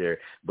was there.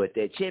 But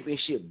that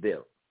championship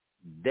belt,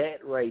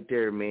 that right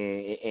there,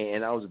 man,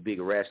 and I was a big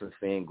wrestling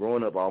fan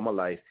growing up all my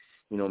life.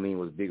 You know what I mean?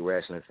 Was a big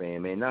wrestling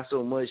fan, man. Not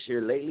so much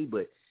here lately,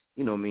 but,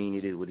 you know what I mean?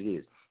 It is what it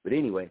is. But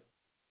anyway,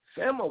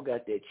 Famo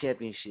got that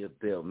championship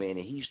belt, man,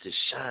 and he used to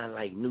shine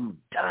like new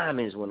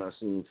diamonds when I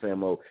seen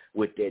Famo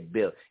with that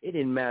belt. It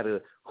didn't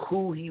matter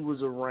who he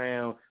was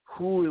around,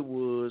 who it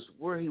was,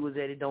 where he was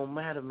at. It don't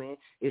matter, man.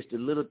 It's the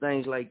little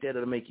things like that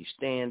that'll make you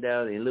stand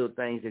out, and little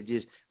things that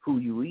just who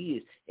you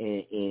is,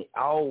 and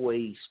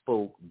always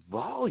spoke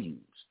volumes,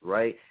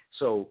 right?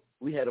 So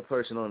we had a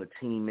person on the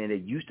team, man,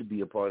 that used to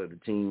be a part of the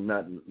team,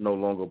 no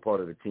longer a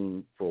part of the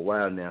team for a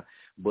while now,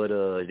 but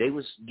they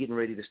was getting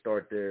ready to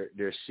start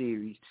their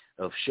series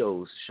of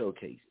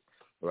showcases,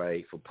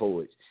 right, for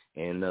poets.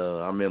 And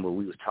I remember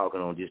we was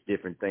talking on just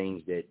different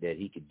things that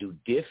he could do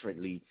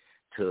differently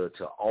to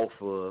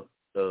offer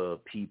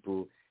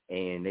people,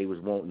 and they was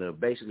wanting to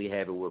basically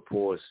have it where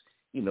poets,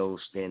 you know,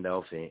 stand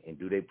off and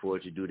do their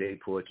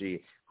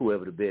poetry,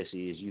 whoever the best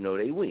is, you know,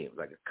 they win,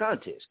 like a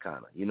contest kind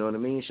of, you know what I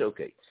mean,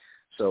 showcase.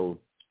 So,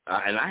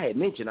 and I had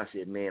mentioned, I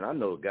said, man, I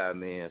know a guy,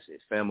 man, I said,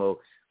 Famo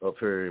up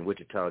here in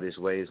Wichita this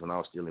way, when I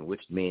was still in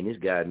Wichita, man, this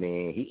guy,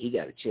 man, he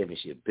got a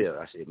championship belt.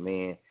 I said,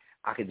 man,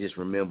 I could just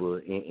remember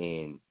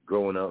in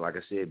growing up, like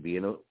I said,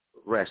 being a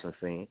wrestling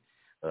fan.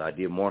 I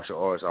did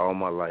martial arts all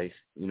my life,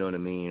 you know what I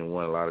mean, and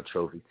won a lot of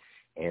trophies.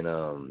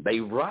 And they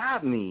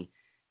robbed me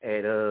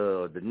at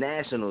the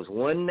Nationals,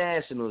 one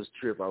Nationals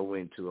trip I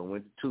went to. I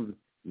went to 2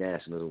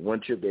 Nationals.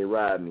 One trip they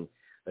robbed me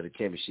of the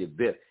championship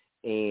belt.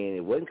 And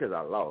it wasn't because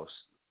I lost,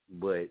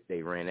 but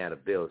they ran out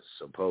of belts,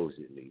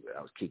 supposedly. But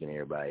I was kicking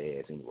everybody's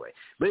ass anyway.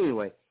 But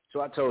anyway,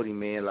 so I told him,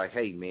 man, like,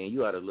 hey, man,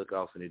 you ought to look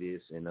off into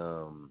this. And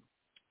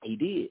he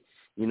did,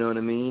 you know what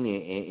I mean?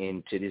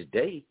 And to this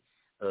day,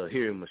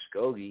 here in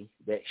Muskogee,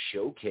 that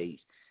showcase,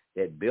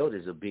 that belt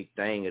is a big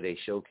thing of that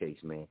showcase,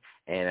 man.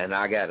 And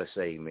I got to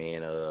say,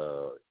 man,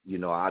 you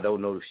know, I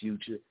don't know the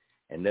future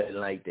and nothing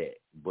like that.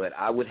 But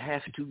I would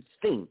have to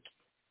think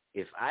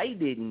if I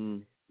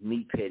didn't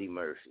meet Petty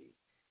Murphy,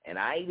 and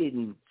I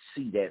didn't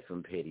see that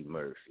from Petty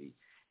Murphy,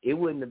 it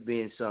wouldn't have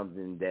been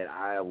something that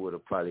I would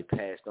have probably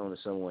passed on to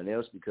someone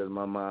else because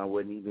my mind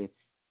wasn't even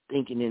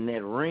thinking in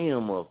that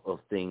realm of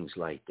things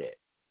like that.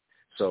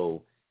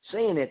 So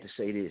saying that to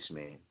say this,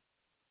 man,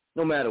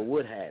 no matter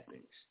what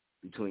happens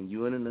between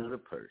you and another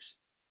person,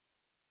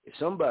 if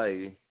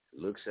somebody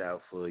looks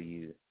out for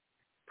you,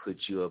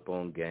 puts you up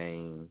on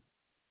game,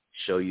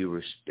 show you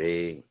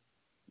respect,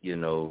 you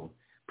know,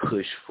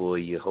 push for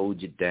you,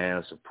 hold you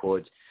down,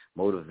 support,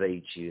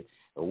 motivate you,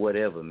 or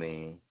whatever,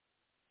 man,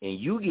 and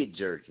you get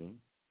jerking,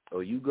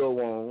 or you go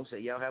on, say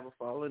y'all have a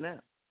falling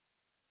out,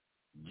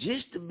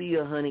 just to be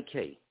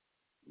 $100K,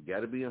 you got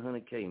to be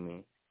 $100K,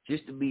 man,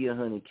 just to be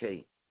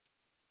 $100K,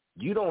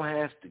 you don't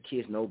have to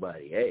kiss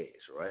nobody's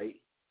ass, right?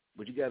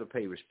 But you got to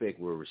pay respect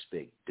where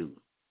respect due,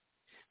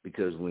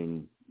 because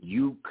when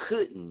you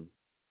couldn't,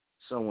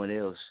 someone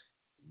else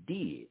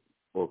did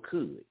or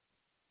could,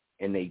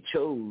 and they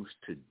chose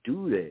to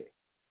do that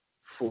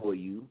for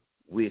you,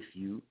 with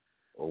you,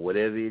 or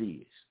whatever it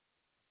is,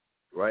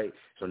 right?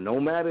 So no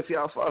matter if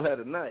y'all fall out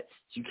or not,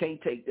 you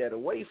can't take that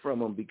away from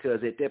them,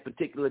 because at that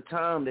particular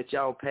time that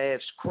y'all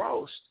paths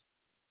crossed,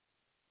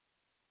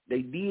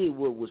 they did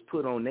what was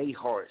put on their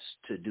hearts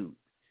to do.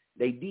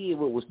 They did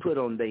what was put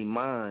on their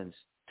minds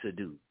to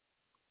do.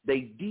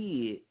 They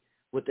did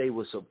what they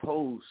were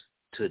supposed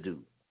to do.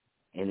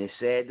 And it's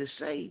sad to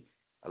say,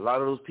 a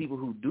lot of those people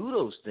who do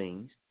those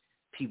things,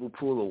 people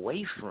pull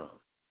away from.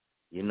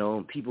 You know,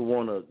 and people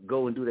want to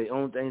go and do their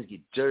own things, get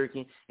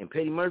jerking. And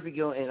Petty Murphy,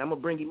 and I'm going to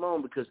bring him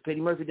on because Petty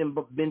Murphy done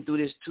been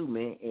through this too,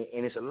 man.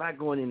 And it's a lot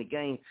going in the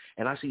game.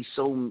 And I see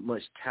so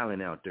much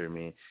talent out there,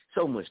 man.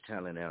 So much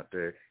talent out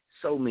there.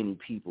 So many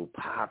people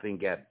popping,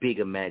 got big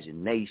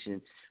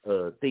imagination,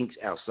 thinks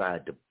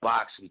outside the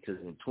box, because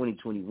in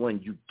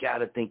 2021, you got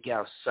to think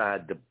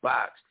outside the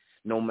box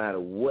no matter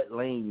what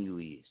lane you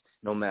is.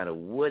 No matter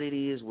what it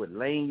is, what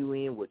lane you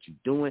in, what you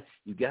doing,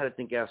 you got to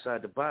think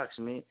outside the box,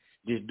 man.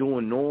 Just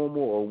doing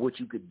normal or what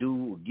you could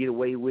do or get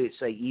away with,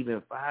 say,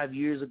 even 5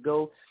 years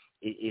ago,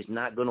 it's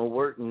not going to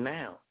work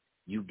now.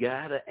 You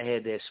got to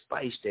add that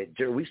spice,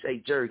 we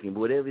say jerking,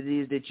 whatever it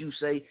is that you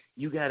say,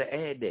 you got to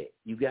add that.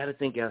 You got to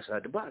think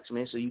outside the box,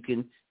 man, so you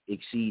can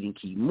exceed and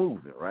keep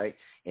moving, right?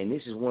 And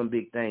this is one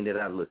big thing that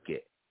I look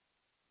at.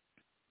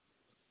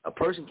 A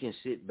person can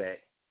sit back,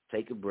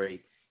 take a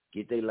break,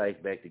 get their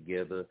life back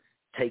together,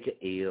 take an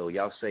L.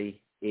 Y'all say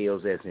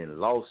L's as in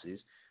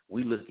losses.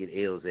 We look at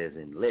L's as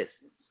in lessons.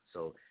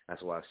 So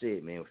that's why I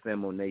said, man, with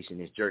Famo Nation,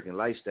 this jerking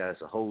lifestyle,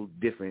 it's a whole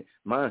different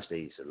mind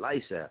state. It's a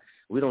lifestyle.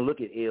 We don't look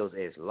at L's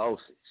as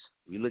losses.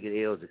 We look at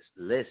L's as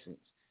lessons,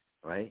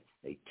 right?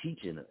 They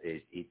teaching us.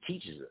 It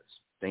teaches us.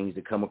 things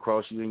that come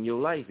across you in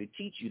your life. It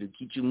teach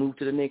you move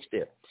to the next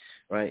step,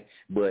 right?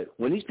 But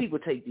when these people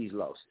take these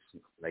losses,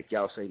 like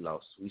y'all say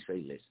losses, we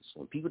say lessons.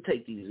 When people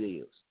take these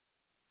L's,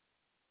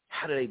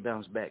 how do they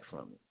bounce back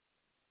from it?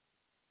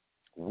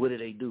 What do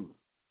they do?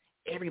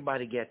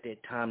 Everybody got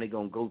that time they're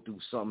going to go through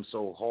something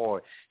so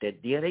hard that,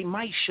 yeah, they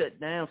might shut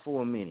down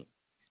for a minute.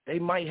 They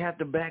might have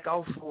to back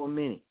off for a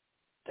minute.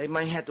 They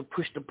might have to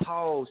push the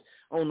pause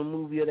on the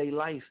movie of their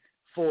life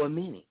for a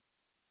minute,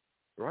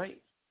 right?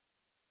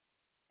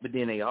 But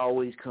then they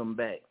always come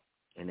back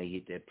and they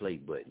hit that play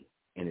button,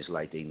 and it's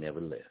like they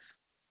never left.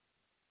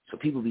 So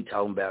people be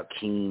talking about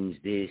kings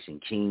this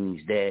and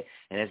kings that,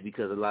 and that's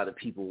because a lot of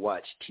people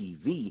watch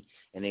TV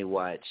and they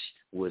watch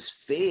what's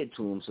fed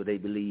to them, so they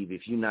believe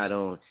if you're not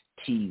on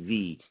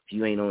TV, if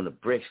you ain't on the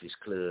Breakfast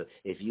Club,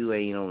 if you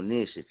ain't on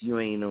this, if you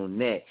ain't on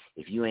that,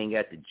 if you ain't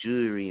got the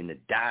jewelry and the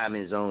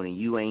diamonds on and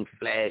you ain't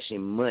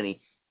flashing money,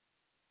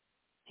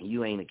 and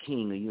you ain't a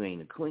king or you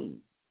ain't a queen.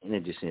 And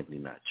it's just simply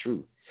not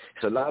true.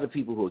 So a lot of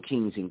people who are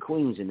kings and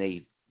queens and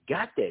they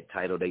got that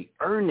title, they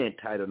earned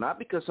that title, not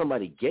because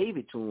somebody gave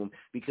it to them,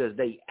 because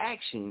they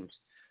actions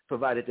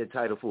provided that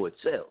title for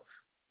itself.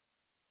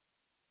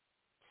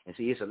 And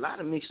see, it's a lot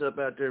of mix up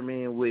out there,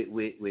 man, with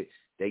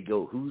they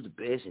go, who's the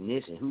best and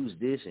this and who's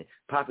this and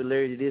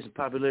popularity this and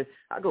popularity.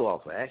 I go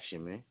off of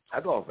action, man. I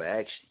go off of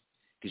action.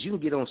 Because you can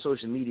get on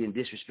social media and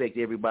disrespect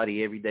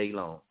everybody every day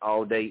long,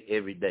 all day,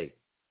 every day.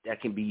 That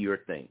can be your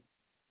thing,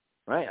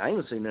 right? I ain't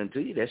going to say nothing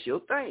to you. That's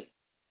your thing.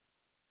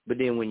 But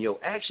then when your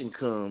action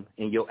comes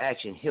and your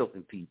action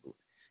helping people,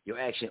 your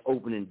action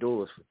opening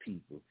doors for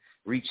people,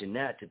 reaching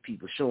out to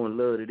people, showing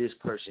love to this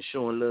person,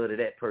 showing love to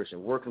that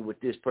person, working with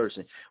this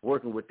person,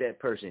 working with that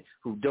person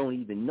who don't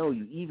even know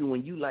you, even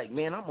when you like,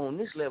 man, I'm on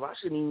this level, I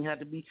shouldn't even have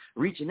to be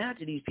reaching out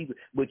to these people.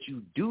 But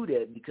you do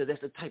that because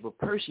that's the type of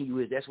person you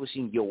is. That's what's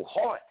in your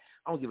heart.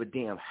 I don't give a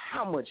damn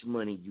how much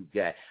money you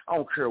got. I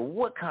don't care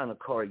what kind of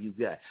car you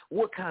got,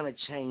 what kind of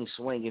chain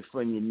swinging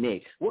from your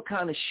neck, what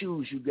kind of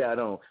shoes you got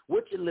on,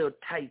 what your little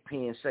tight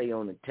pants say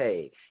on the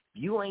tag. If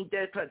you ain't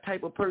that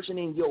type of person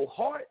in your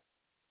heart,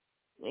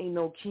 ain't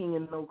no king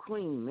and no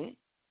queen, man.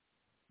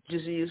 It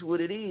just is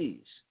what it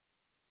is.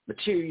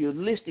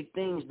 Materialistic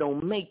things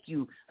don't make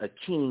you a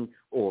king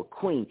or a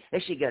queen.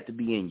 That shit got to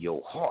be in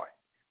your heart.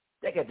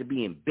 That got to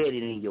be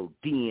embedded in your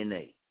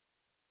DNA.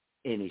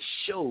 And it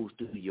shows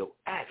through your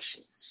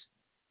actions.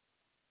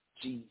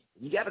 See,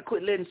 you got to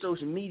quit letting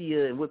social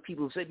media and what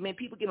people say. Man,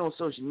 people get on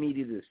social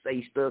media to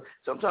say stuff.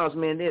 Sometimes,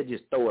 man, they'll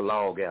just throw a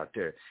log out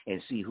there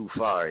and see who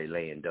fire they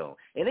land on.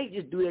 And they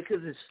just do that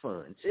because it's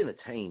fun. It's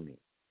entertainment.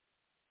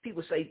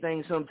 People say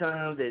things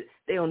sometimes that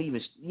they don't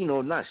even,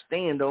 not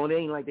stand on. They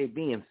ain't like they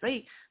being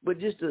fake, but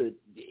just to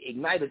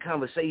ignite a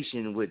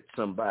conversation with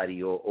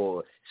somebody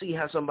or see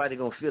how somebody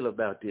going to feel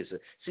about this or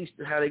see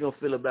how they going to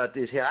feel about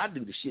this. Hell, I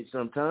do the shit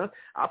sometimes.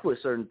 I put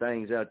certain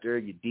things out there,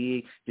 you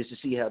dig, just to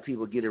see how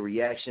people get a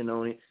reaction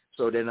on it.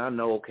 So then I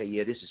know, okay,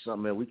 yeah, this is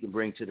something that we can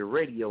bring to the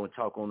radio and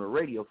talk on the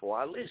radio for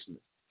our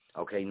listeners.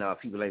 Okay, now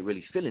people ain't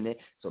really feeling it,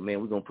 so,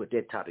 man, we're going to put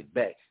that topic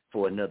back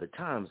for another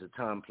time. It's a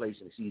time, place,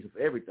 and a season for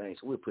everything.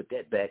 So we'll put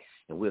that back,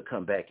 and we'll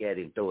come back at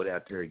it and throw it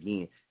out there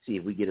again, see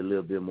if we get a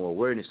little bit more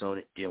awareness on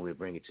it, then we'll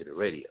bring it to the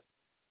radio.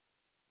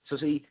 So,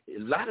 see, a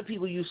lot of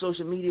people use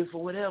social media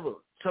for whatever,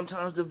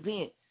 sometimes to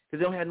vent, because they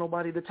don't have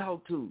nobody to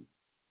talk to.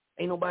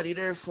 Ain't nobody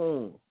there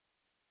for them.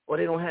 Or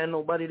they don't have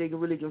nobody they can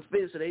really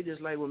confess, so they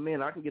just like, well,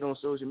 man, I can get on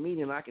social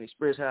media and I can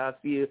express how I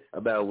feel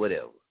about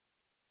whatever.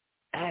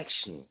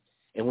 Action.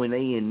 And when they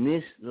in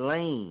this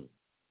lane,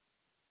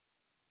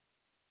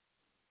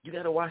 you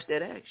got to watch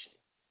that action.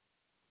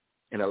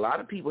 And a lot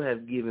of people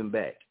have given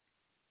back,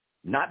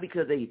 not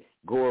because they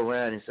go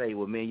around and say,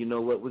 well, man, you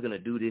know what, we're going to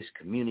do this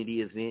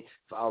community event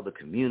for all the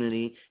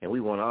community, and we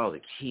want all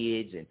the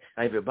kids and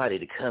everybody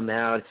to come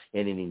out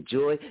and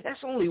enjoy. That's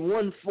only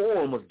one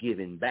form of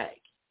giving back,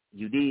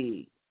 you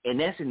dig? And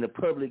that's in the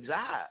public's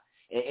eye.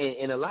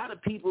 And a lot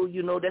of people,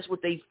 that's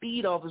what they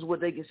feed off is what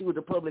they can see with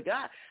the public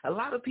eye. A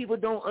lot of people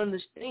don't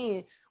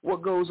understand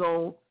what goes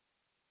on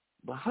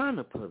behind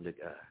the public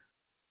eye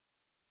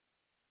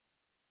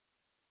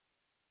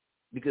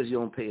because you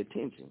don't pay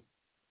attention.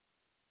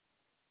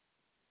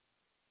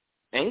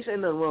 I ain't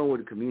saying nothing wrong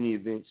with the community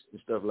events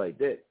and stuff like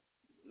that.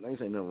 I ain't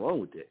saying nothing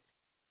wrong with that.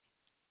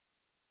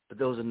 But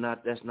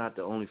that's not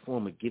the only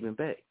form of giving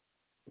back.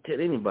 Tell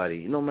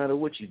anybody, no matter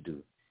what you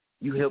do,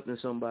 you helping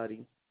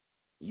somebody,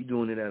 you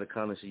doing it out of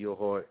kindness of your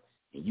heart,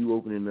 and you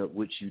opening up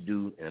what you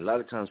do. And a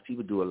lot of times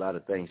people do a lot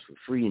of things for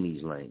free in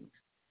these lanes.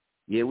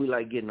 Yeah, we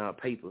like getting our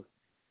paper,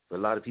 but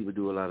a lot of people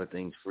do a lot of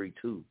things free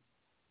too.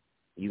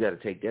 You got to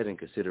take that in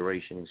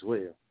consideration as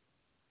well.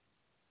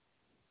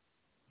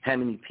 How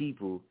many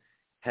people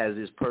has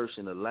this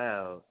person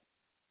allowed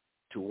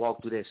to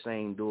walk through that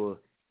same door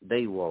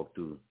they walk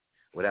through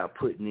without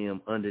putting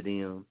them under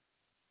them,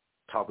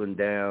 talking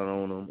down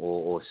on them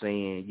or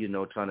saying,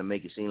 trying to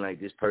make it seem like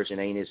this person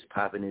ain't as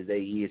popping as they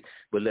is,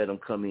 but let them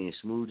come in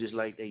smooth just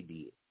like they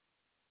did.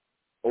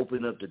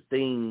 Open up the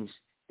things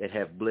that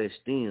have blessed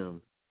them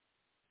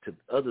to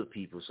other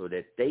people so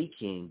that they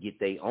can get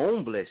their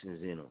own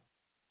blessings in them.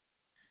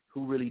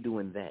 Who really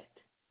doing that?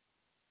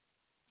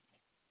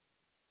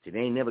 See, they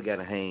ain't never got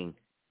to hang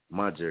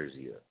my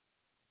jersey up.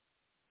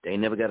 They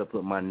ain't never got to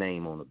put my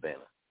name on the banner.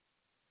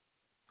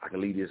 I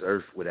can leave this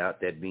earth without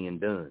that being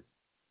done.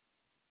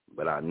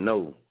 But I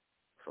know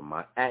from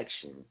my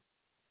action,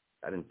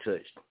 I done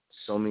touched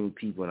so many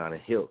people and I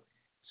done helped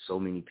so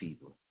many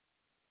people.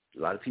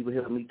 A lot of people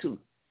helped me too.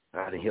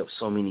 I done helped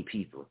so many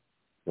people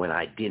when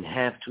I didn't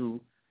have to,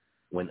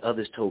 when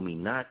others told me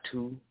not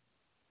to,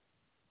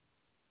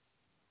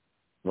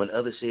 when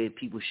others said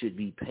people should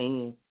be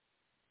paying.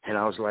 And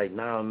I was like,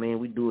 nah, man,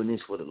 we doing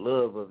this for the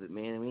love of it,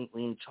 man.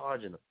 We ain't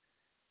charging them.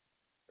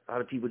 A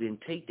lot of people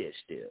didn't take that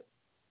step,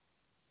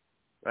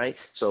 right?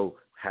 So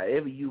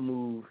however you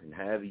move and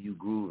however you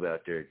groove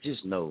out there,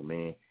 just know,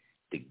 man,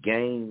 the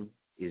game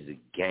is a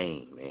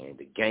game, man.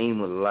 The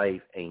game of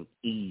life ain't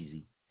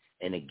easy.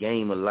 And the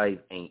game of life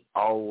ain't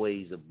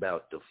always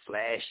about the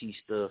flashy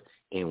stuff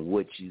and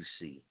what you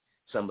see.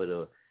 Some of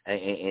the,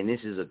 and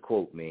this is a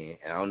quote, man.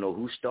 I don't know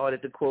who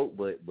started the quote,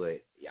 but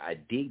I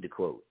dig the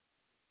quote.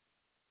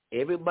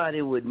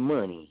 Everybody with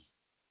money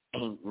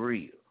ain't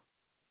real.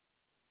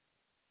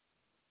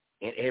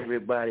 And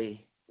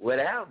everybody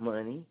without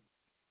money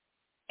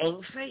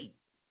ain't fake.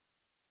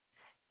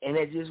 And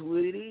that's just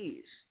what it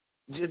is.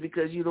 Just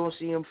because you don't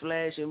see them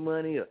flashing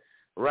money or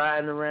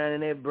riding around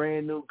in that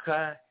brand new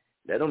car,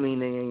 that don't mean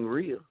they ain't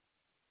real.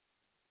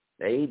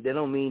 That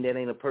don't mean that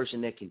ain't a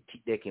person that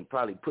can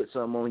probably put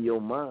something on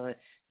your mind,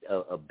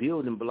 a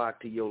building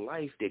block to your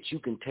life that you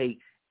can take,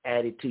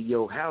 add it to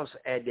your house,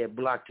 add that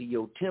block to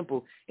your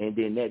temple, and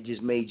then that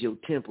just made your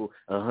temple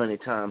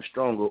 100 times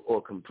stronger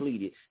or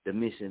completed the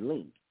missing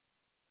link.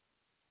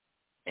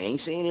 I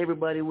ain't saying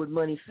everybody with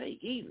money fake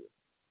either.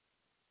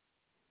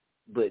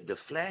 But the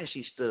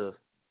flashy stuff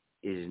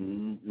is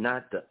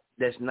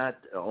that's not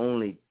the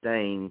only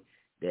thing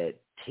that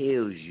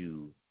tells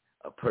you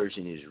a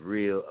person is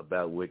real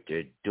about what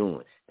they're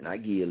doing. And I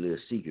give you a little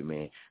secret,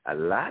 man. A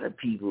lot of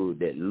people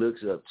that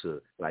looks up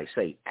to, like,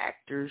 say,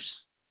 actors,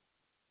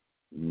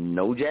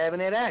 no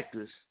jabbing at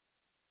actors,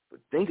 but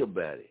think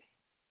about it.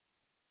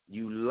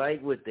 You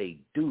like what they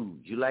do.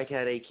 You like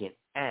how they can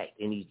act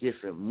in these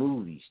different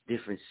movies,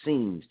 different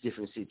scenes,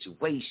 different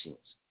situations.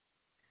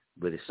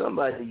 But if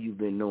somebody you've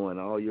been knowing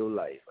all your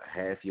life, or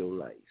half your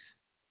life,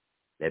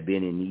 that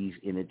been in these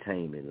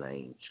entertainment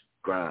lanes,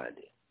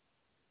 grinding,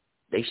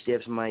 they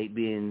steps might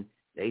be in,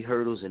 they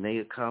hurdles and they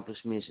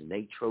accomplishments and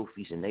they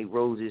trophies and they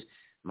roses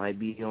might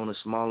be on a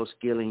smaller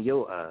scale in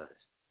your eyes,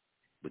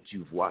 but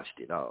you've watched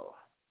it all.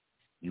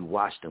 You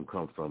watched them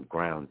come from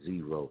ground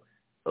zero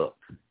up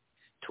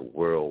to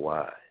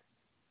worldwide.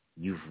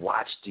 You've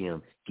watched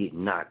them get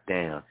knocked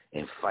down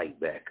and fight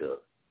back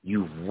up.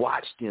 You've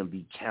watched them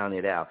be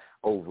counted out,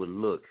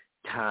 overlooked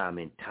time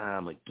and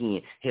time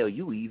again. Hell,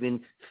 you even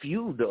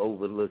fueled the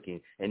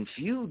overlooking and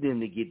fueled them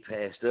to get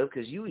passed up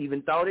because you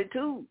even thought it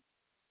too.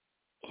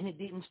 And it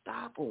didn't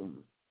stop them.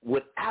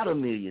 Without $1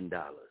 million,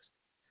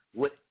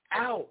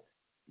 without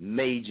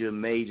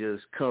major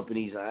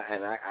companies,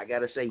 and I got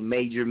to say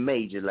major,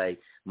 like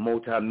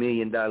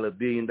multi-million-dollar,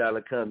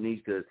 billion-dollar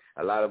companies, because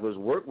a lot of us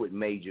work with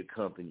major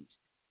companies,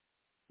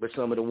 but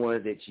some of the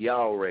ones that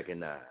y'all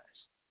recognize.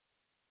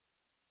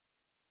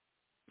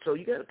 So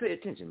you got to pay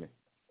attention, man.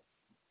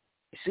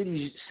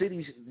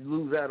 Cities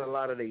lose out a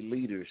lot of their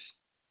leaders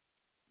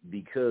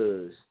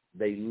because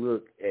they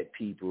look at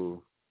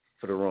people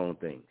for the wrong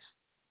things.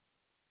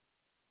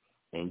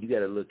 And you got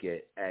to look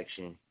at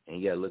action,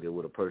 and you got to look at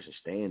what a person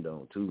stand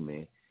on too,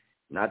 man.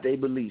 Not their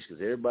beliefs,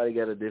 because everybody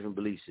got a different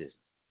belief system.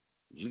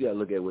 You got to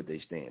look at what they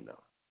stand on.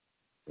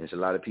 And there's a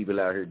lot of people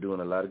out here doing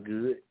a lot of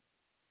good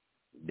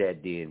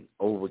that then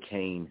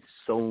overcame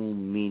so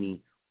many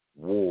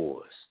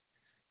wars,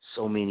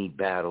 so many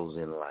battles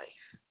in life.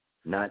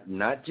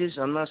 Not just,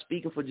 I'm not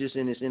speaking for just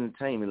in this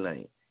entertainment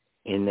lane,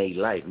 in their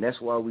life. And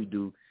that's why we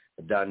do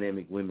a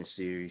Dynamic Women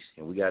series,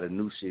 and we got a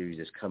new series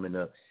that's coming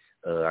up.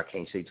 I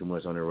can't say too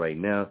much on it right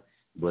now,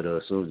 but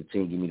as soon as the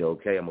team give me the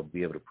okay, I'm going to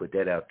be able to put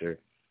that out there.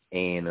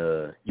 And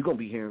you're going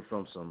to be hearing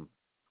from some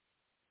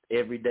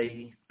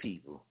everyday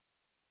people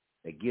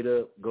that get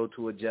up, go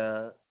to a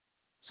job.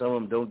 Some of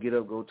them don't get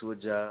up, go to a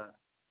job.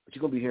 But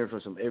you're going to be hearing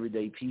from some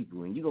everyday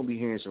people, and you're going to be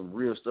hearing some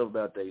real stuff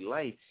about their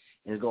life,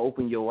 and it's going to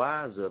open your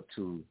eyes up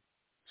to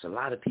it's a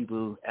lot of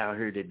people out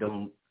here that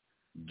don't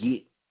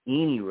get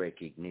any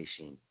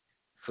recognition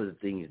for the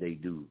things they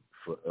do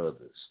for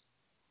others.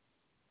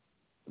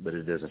 But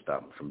it doesn't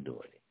stop them from doing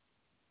it.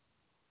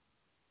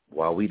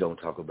 Why we don't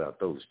talk about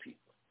those people?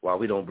 Why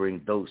we don't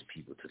bring those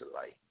people to the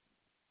light?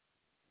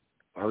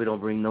 Why we don't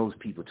bring those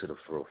people to the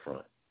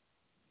forefront?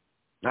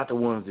 Not the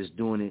ones that's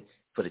doing it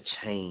for the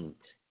change,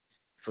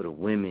 for the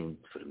women,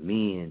 for the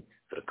men,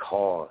 for the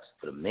cars,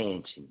 for the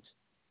mansions.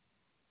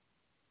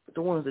 But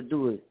the ones that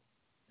do it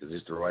because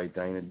it's the right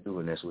thing to do,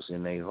 and that's what's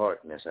in their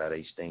heart, and that's how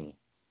they stand.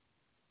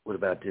 What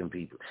about them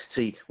people?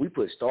 See, we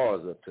put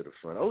stars up to the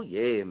front. Oh,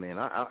 yeah, man,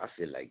 I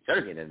feel like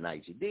jerking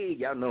tonight. You dig?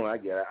 Y'all know I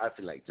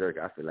feel like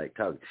jerking. I feel like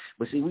talking.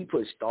 But, see, we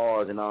put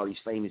stars and all these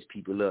famous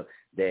people up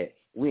that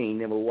we ain't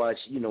never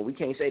watched. You know, we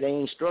can't say they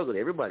ain't struggled.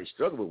 Everybody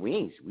struggled, but we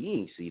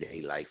ain't see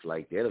their life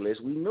like that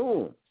unless we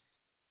knew them.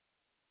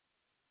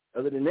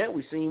 Other than that,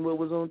 we seen what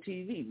was on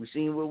TV. We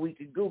seen what we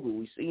could Google.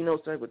 We seen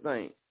those type of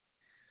things.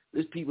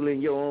 There's people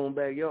in your own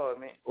backyard,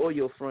 man, or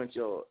your front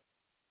yard,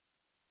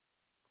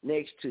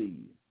 next to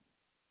you,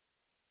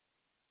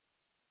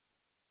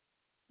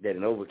 that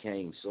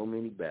overcame so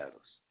many battles,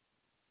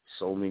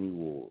 so many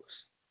wars,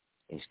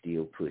 and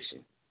still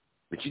pushing.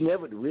 But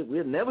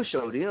we'll never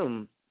show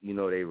them, you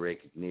know, their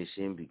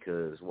recognition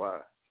because why?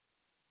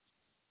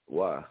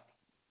 Why?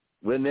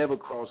 We'll never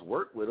cross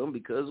work with them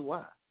because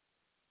why?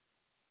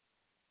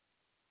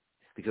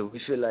 Because we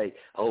feel like,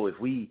 oh, if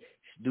we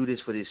do this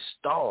for this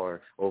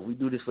star or if we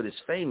do this for this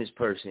famous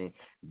person,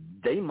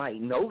 they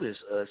might notice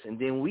us and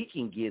then we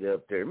can get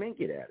up there. Man,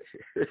 get out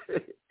of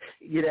here.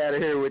 Get out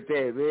of here with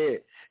that, man.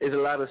 There's a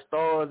lot of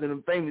stars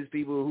and famous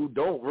people who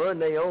don't run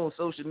their own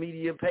social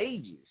media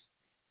pages.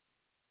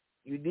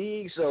 You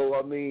dig? So,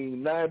 I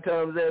mean, 9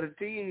 times out of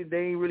 10, they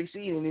ain't really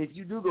seeing it. And if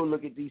you do go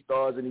look at these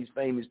stars and these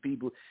famous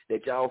people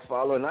that y'all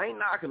follow, and I ain't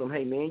knocking them,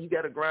 hey, man, you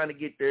got to grind to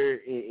get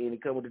there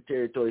and come with the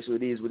territory, so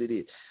it is what it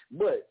is.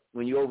 But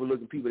when you're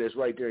overlooking people that's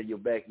right there in your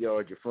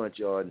backyard, your front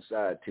yard, and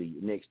side to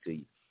you, next to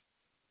you,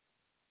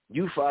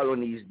 you following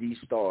these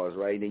stars,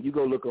 right? And then you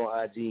go look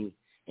on IG,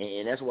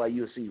 and that's why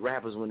you'll see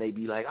rappers when they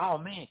be like, oh,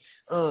 man,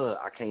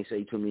 I can't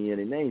say too many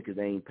other names because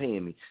they ain't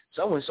paying me.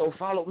 So-and-so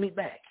followed me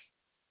back.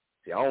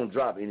 See, I don't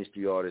drop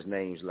industry artists'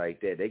 names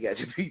like that. They got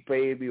to be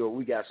paying me or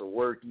we got some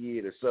work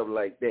yet or something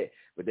like that.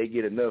 But they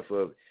get enough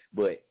of it.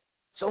 But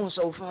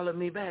so-and-so followed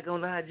me back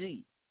on IG.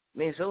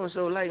 Man,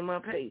 so-and-so liked my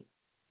page.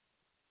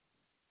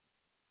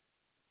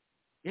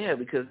 Yeah,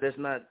 because that's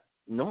not,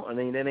 no, I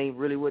mean, that ain't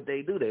really what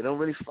they do. They don't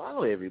really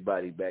follow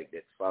everybody back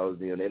that follows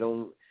them. They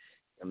don't,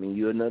 I mean,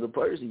 you're another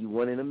person. You're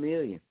 1 in a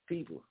million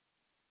people.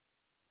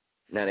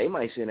 Now, they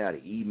might send out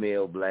an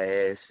email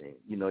blast and,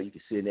 you know, you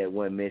can send that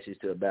one message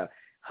to about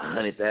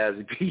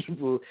 100,000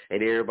 people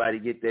and everybody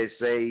get that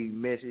same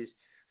message,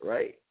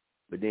 right?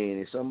 But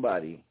then if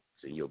somebody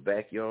is in your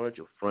backyard,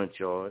 your front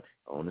yard,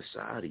 on the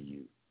side of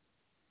you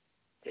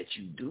that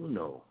you do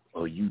know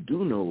or you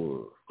do know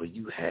of or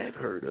you have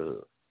heard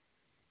of,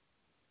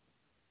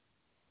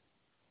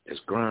 that's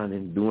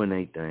grinding, doing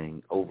their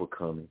thing,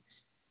 overcoming,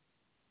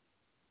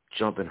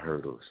 jumping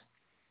hurdles,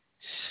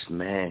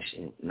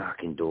 smashing,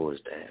 knocking doors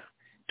down,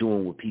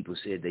 doing what people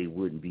said they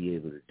wouldn't be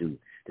able to do.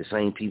 The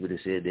same people that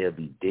said they'll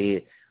be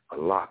dead are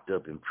locked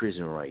up in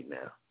prison right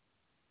now.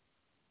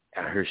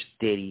 Out here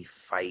steady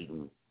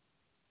fighting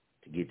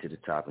to get to the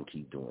top and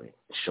keep doing it,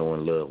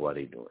 showing love while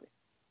they're doing it.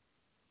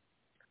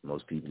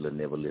 Most people will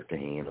never lift a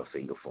hand or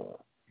finger for them.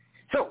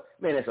 So,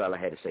 man, that's all I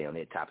had to say on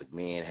that topic,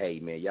 man. Hey,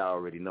 man, y'all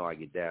already know I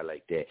get down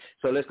like that.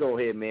 So let's go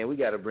ahead, man. We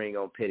got to bring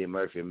on Petty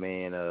Murphy,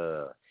 man,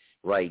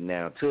 right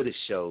now to the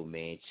show,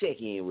 man.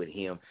 Check in with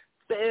him.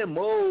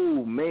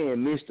 Femo, man,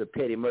 Mr.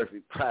 Petty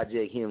Murphy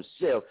Project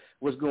himself.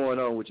 What's going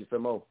on with you,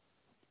 Femo?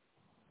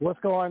 What's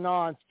going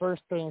on?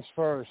 First things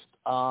first.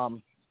 That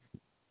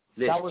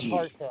was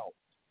heartfelt.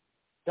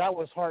 That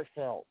was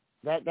heartfelt.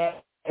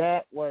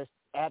 That was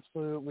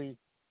absolutely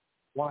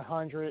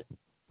 100.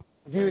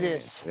 Do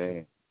this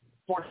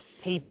for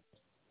people.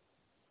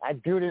 I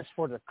do this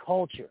for the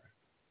culture.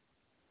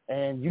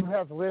 And you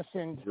have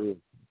listened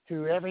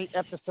to every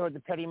episode of the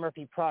Petty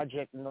Murphy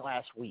Project in the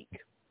last week.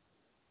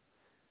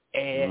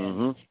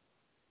 And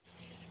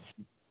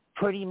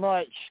pretty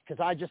much,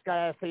 because I just got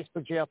out of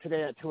Facebook jail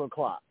today at 2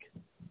 o'clock.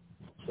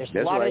 There's a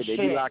lot of shit.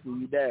 They be locking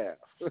you down.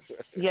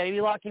 Yeah, they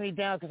be locking me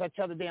down because I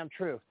tell the damn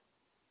truth.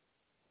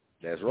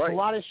 That's right. There's a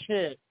lot of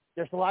shit.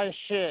 There's a lot of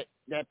shit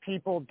that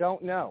people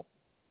don't know.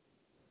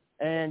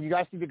 And you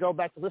guys need to go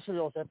back to listen to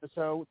those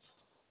episodes.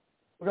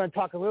 We're going to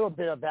talk a little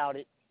bit about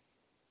it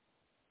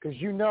because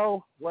you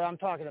know what I'm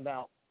talking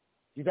about.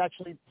 You've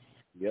actually,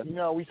 you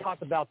know, we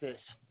talked about this.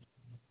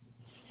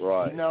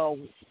 Right. You know,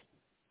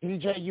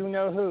 DJ You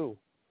Know Who,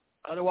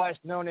 otherwise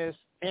known as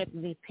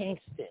Anthony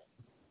Pinkston.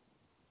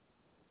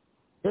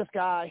 This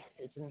guy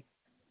is,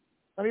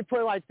 let me put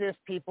it like this,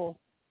 people.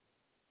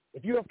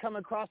 If you have come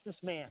across this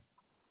man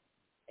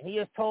and he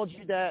has told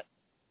you that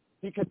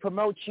he could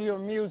promote your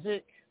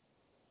music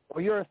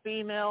or you're a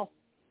female,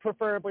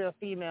 preferably a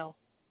female,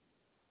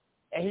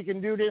 and he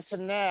can do this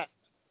and that,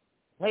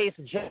 ladies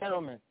and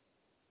gentlemen,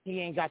 he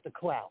ain't got the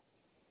clout.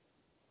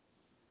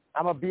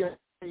 I'm going to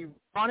be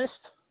honest.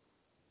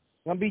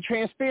 I'm going to be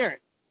transparent.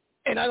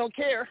 And I don't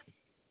care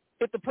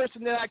if the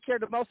person that I care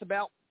the most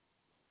about,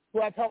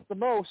 who I've helped the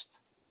most,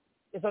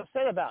 is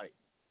upset about it.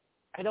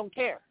 I don't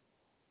care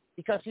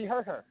because he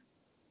hurt her.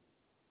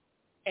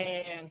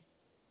 And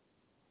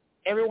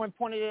everyone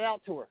pointed it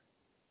out to her.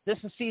 This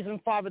is season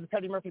 5 of the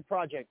Petty Murphy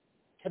Project.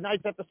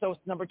 Tonight's episode is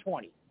number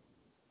 20.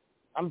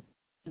 I'm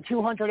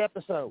 200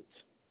 episodes.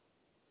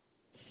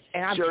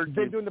 And I've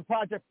been doing the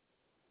project.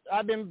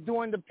 I've been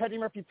doing the Petty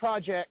Murphy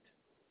Project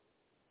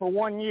for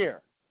 1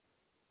 year.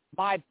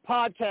 My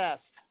podcast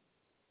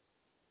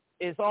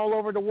is all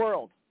over the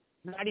world.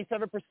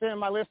 97% of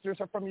my listeners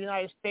are from the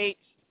United States,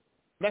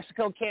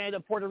 Mexico, Canada,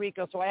 Puerto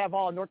Rico, so I have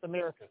all of North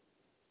America.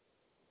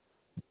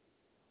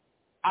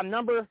 I'm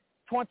number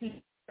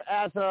 20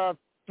 as of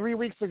 3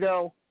 weeks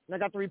ago, and I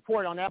got the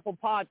report on Apple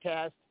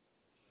Podcasts.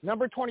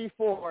 Number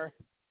 24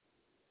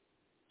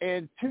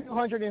 and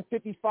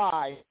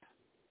 255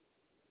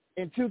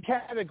 in 2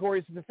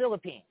 categories in the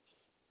Philippines.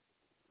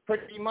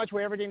 Pretty much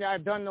with everything that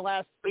I've done in the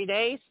last 3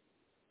 days,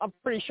 I'm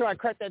pretty sure I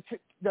cracked that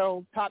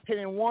top 10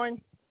 in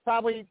one,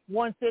 probably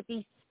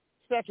 150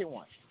 second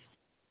one.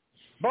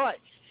 But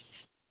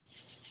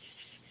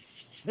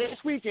this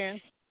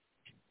weekend,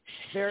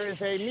 there is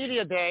a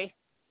media day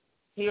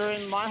here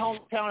in my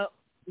hometown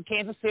in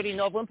Kansas City,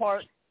 Noveland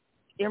Park,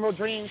 Emerald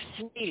Dreams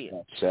Media.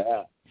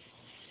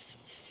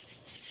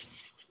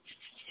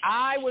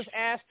 I was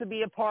asked to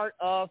be a part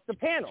of the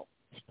panel,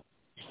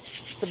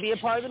 to be a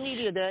part of the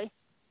media day,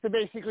 to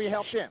basically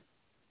help them.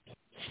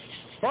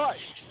 But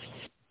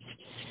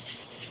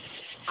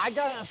I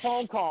got a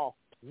phone call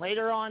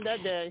later on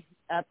that day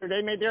after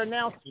they made their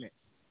announcement,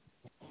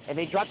 and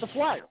they dropped the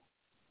flyer.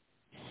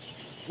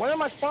 One of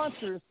my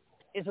sponsors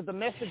is a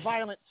domestic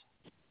violence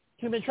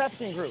human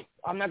trafficking group.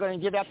 I'm not going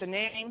to give out the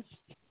names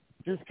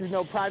due to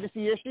no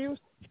privacy issues,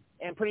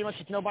 and pretty much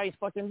it's nobody's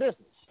fucking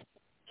business.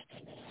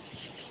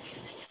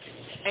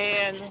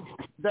 And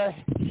the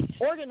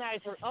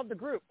organizer of the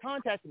group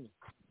contacted me.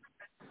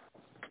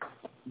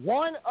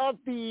 One of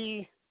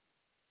the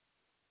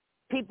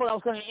people I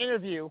was going to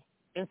interview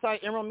inside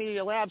Emerald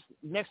Media Labs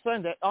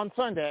on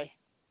Sunday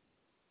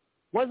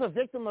was a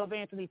victim of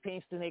Anthony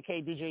Pinkston,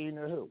 a.k.a. DJ You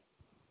Know Who.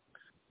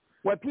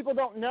 What people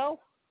don't know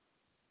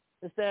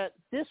is that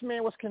this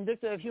man was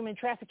convicted of human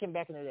trafficking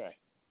back in the day.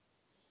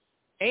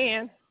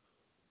 And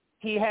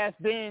he has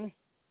been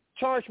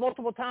charged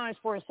multiple times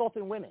for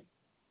assaulting women.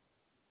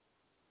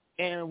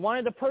 And one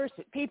of the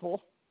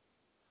people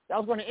that I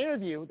was going to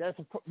interview that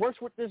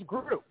works with this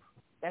group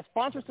that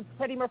sponsors the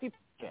Petty Murphy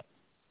Project,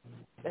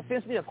 that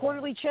sends me a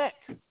quarterly check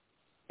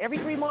every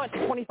 3 months,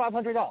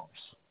 $2,500,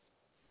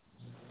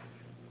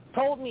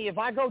 told me if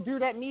I go do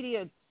that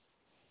media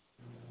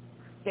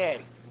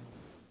day,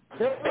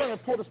 they're going to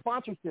pull the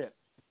sponsorship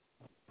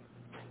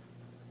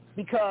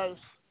because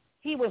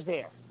he was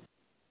there.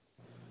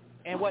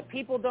 And what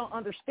people don't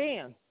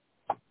understand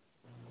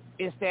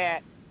is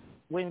that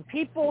when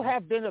people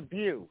have been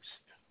abused,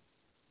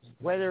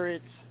 whether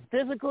it's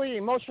physically,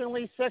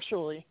 emotionally,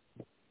 sexually,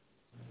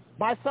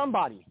 by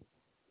somebody,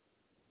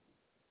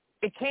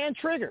 it can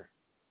trigger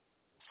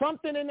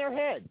something in their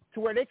head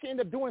to where they can end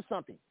up doing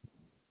something.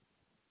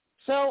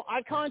 So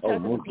I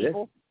contacted the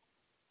people.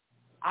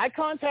 I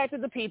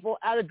contacted the people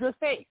out of good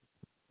faith.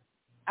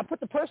 I put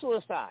the personal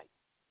aside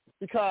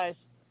because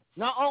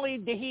not only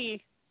did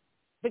he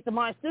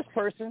victimize this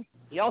person,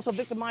 he also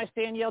victimized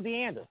Danielle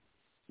DeAnda.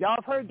 Y'all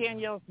have heard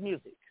Danielle's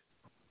music.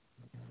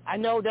 I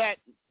know that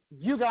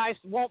you guys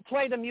won't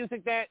play the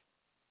music that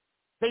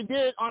they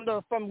did on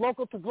the From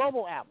Local to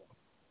Global album.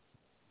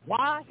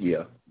 Why?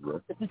 Yeah.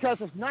 It's because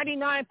it's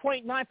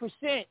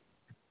 99.9%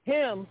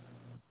 him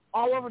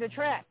all over the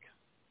track.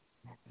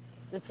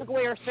 They took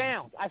away our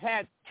sound. I've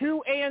had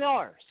 2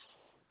 A&Rs.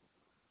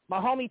 My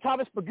homie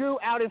Thomas Bagoo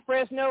out in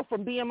Fresno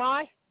from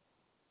BMI.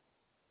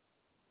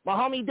 My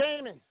homie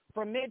Damon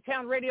from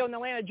Midtown Radio in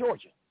Atlanta,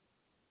 Georgia.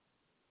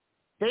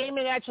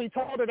 Damon actually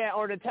told her that,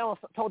 or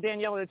told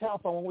Danielle on the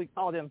telephone when we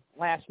called him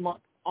last month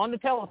on the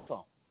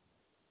telephone.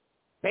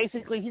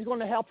 Basically, he's going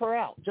to help her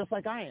out, just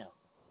like I am,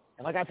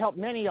 and like I've helped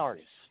many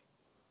artists.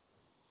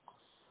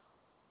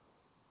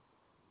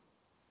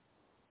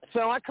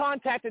 So I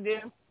contacted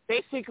him.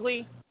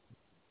 Basically,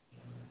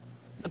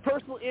 the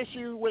personal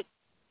issue with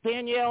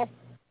Danielle,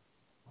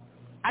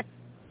 I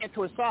get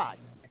to his side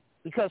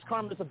because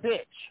Karma's a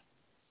bitch.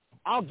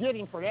 I'll get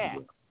him for that.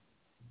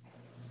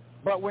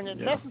 But when it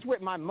messes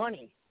with my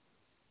money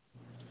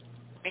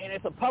and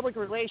it's a public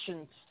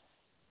relations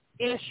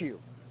issue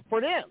for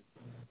them,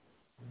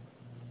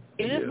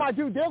 it is my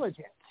due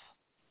diligence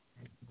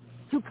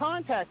to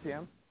contact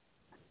them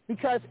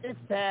because it's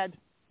bad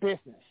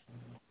business,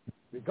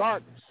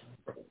 regardless.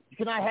 You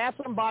cannot have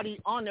somebody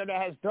on there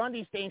that has done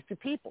these things to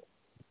people.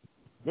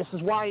 This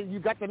is why you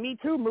got the Me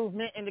Too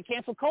movement and the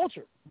cancel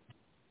culture,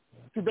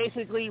 to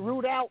basically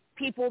root out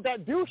people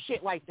that do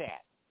shit like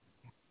that.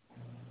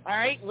 All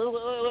right,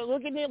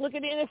 look at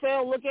the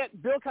NFL, look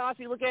at Bill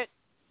Cosby, look at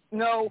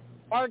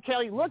R.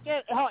 Kelly, look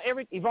at how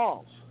everything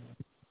evolves,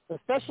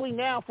 especially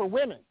now for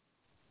women.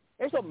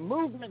 There's a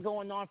movement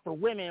going on for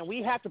women, and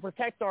we have to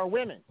protect our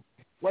women,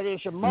 whether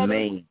it's your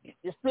mother,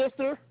 your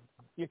sister,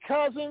 your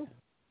cousin,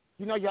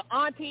 your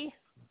auntie,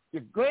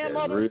 your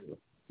grandmother,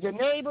 your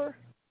neighbor.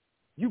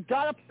 You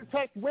got to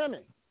protect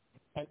women.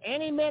 And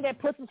any man that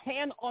puts his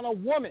hand on a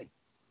woman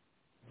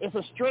is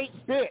a straight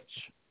bitch.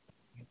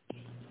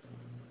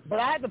 But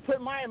I had to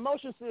put my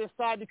emotions to the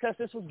side because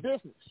this was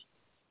business.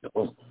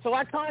 So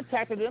I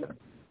contacted him,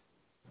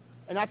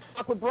 and I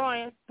talked with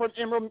Brian for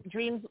Emerald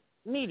Dreams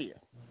Media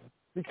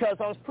because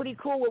I was pretty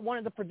cool with one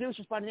of the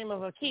producers by the name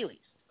of Achilles.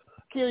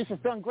 Achilles has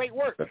done great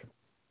work.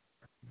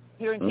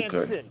 here in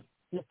Kansas City.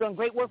 He's done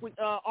great work with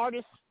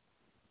artists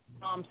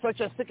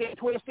such as Sick and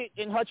Twisted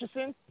in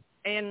Hutchinson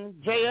and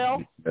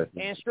JL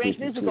and Strange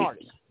Music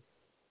artists.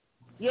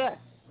 Yes.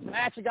 I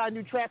actually got a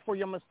new track for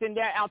you. I'm going to send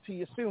that out to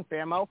you soon,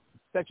 famo.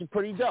 That's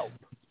pretty dope.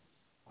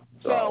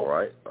 So, all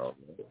right.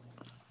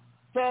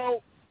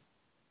 So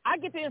I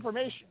get the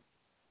information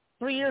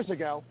 3 years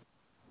ago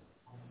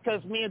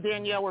because me and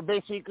Danielle were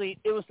basically,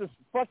 it was this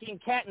fucking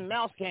cat and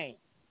mouse game.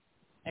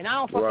 And I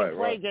don't fucking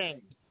play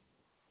games.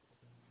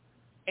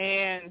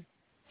 And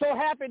so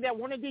happened that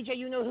one of DJ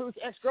You-Know-Who's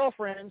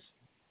ex-girlfriends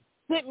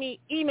sent me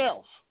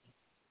emails.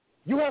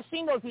 You have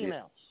seen those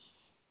emails.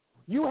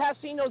 You have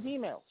seen those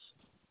emails.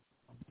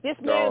 This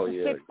man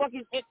is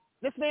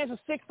this man's a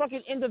sick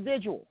fucking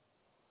individual.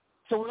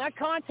 So when I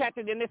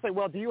contacted them, they said,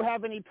 well, do you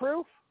have any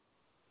proof?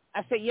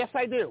 I said, yes,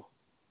 I do.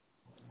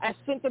 I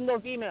sent them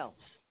those emails.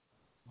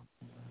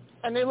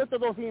 And they looked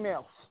at those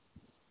emails.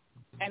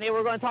 And they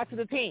were going to talk to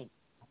the team.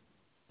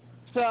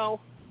 So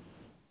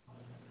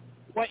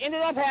what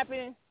ended up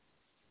happening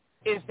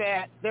is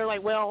that they're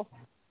like, well,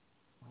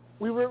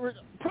 we were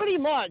pretty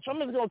much, I'm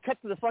going to go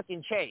cut to the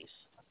fucking chase.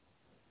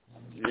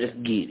 Let's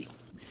get it.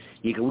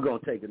 Yeah, we're going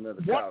to take another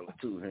call or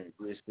two here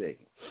in a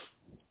second.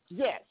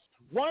 Yes.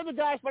 One of the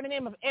guys by the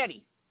name of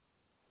Eddie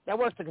that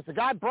works there, because the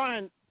guy,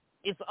 Brian,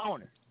 is the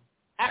owner.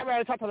 I'd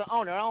rather talk to the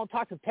owner. I don't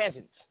talk to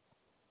peasants.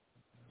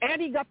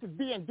 Eddie got to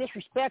being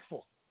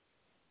disrespectful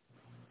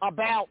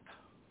about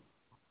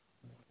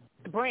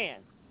the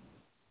brand.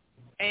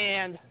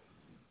 And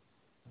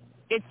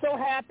it so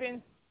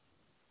happened,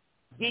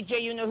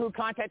 DJ You-Know-Who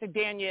contacted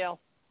Danielle,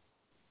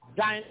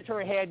 got into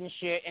her head and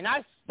shit, and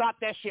I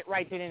stopped that shit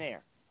right then and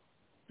there.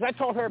 Because I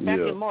told her back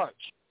in March,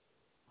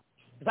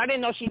 because I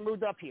didn't know she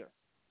moved up here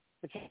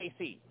to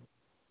KC.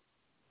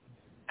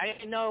 I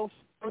didn't know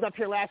she moved up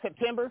here last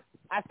September.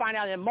 I found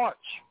out in March,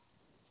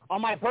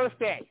 on my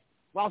birthday,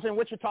 while I was in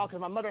Wichita,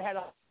 because my mother had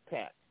a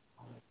cat.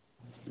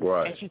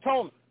 Right. And she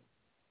told me.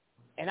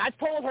 And I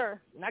told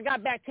her, and I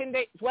got back 10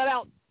 days, flat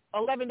out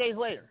 11 days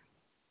later.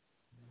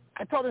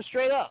 I told her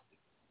straight up,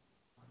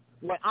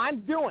 what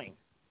I'm doing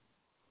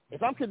is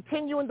I'm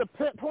continuing the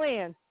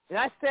plan that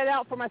I set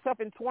out for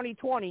myself in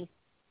 2020,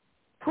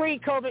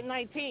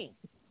 pre-COVID-19.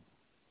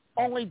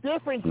 Only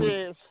difference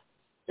is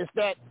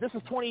that this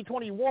is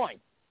 2021.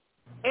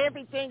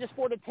 Everything is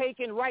for the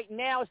taking right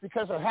now is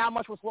because of how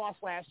much was lost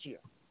last year.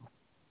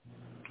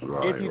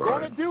 Right, if you're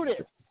going to do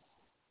this,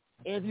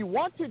 and if you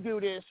want to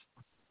do this,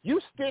 you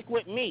stick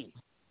with me.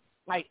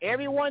 Like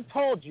everyone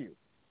told you,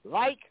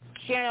 like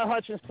Shannon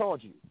Hutchins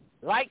told you,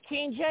 like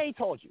King J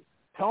told you,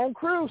 Tone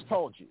Cruz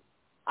told you,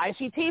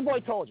 ICT Boy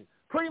told you.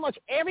 Pretty much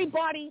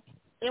everybody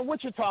in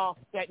Wichita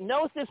that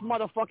knows this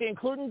motherfucker,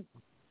 including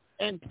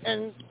and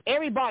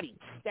everybody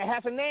that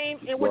has a name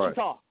in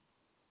Wichita,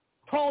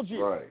 told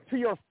you to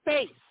your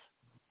face.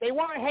 They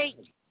weren't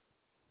hating.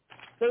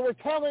 They were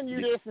telling you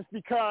this is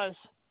because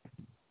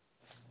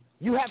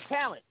you have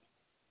talent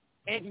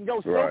and can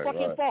go so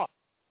fucking far.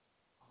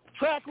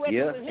 Track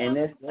record with him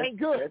ain't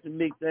good. That's a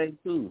big thing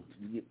too.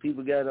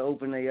 People got to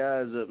open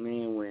their eyes up,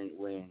 man,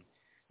 when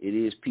it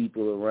is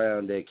people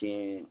around that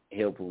can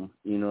help them,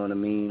 you know what I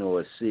mean,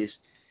 or assist,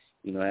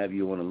 you know, however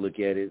you want to look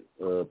at it,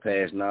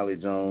 pass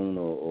knowledge on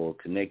or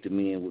connect them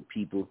in with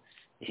people,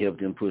 help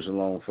them push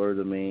along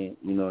further, man,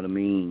 you know what I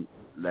mean.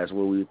 That's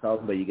what we were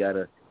talking about. You got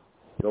to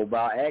go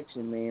by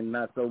action, man,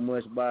 not so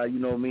much by, you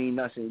know what I mean,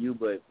 not saying you,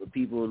 but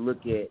people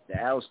look at the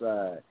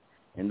outside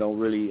and don't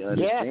really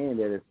understand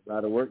that it's a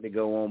lot of work that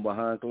go on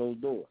behind closed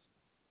doors.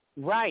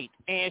 Right.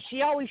 And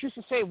she always used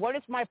to say, what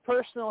does my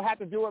personal have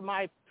to do with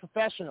my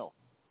professional?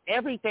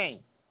 Everything.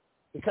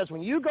 Because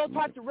when you go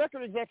talk to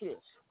record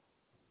executives,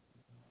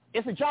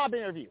 it's a job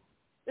interview.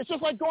 It's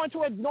just like going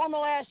to a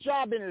normal-ass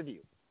job interview.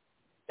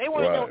 They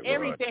want to know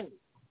everything.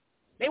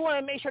 They want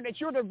to make sure that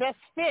you're their best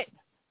fit.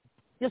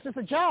 This is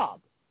a job.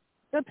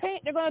 They're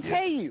going to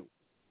pay you.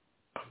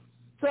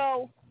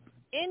 So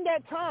in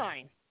that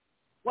time,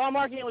 while I'm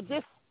arguing with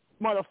this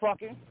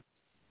motherfucker,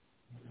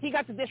 he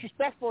got the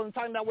disrespectful and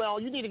talking about, well,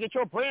 you need to get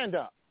your brand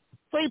up.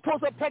 So he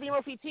pulls up Teddy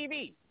Murphy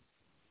TV.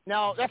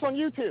 Now, that's on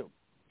YouTube.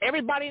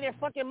 Everybody and their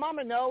fucking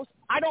mama knows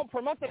I don't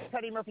promote the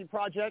Teddy Murphy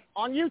project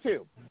on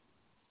YouTube.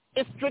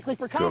 It's strictly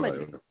for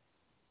comedy.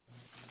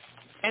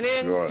 And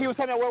then he was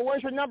telling me, well,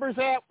 where's your numbers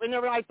at? And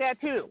everything like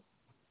that, too.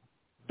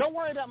 Don't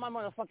worry about my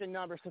motherfucking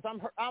numbers because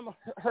I'm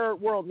her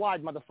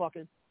worldwide,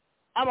 motherfucker.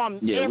 I'm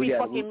on every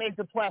fucking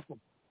major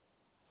platform.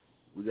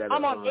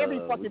 I'm on every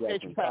fucking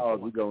major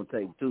platform. We're going to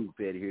take two,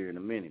 Petty, here in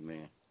a minute,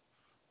 man.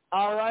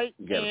 All right.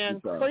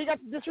 And so you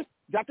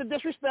got the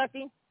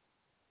disrespecting.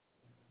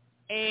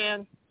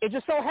 And it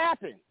just so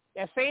happened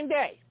that same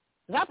day,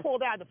 because I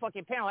pulled out the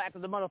fucking panel after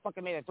the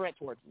motherfucker made a threat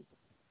towards me.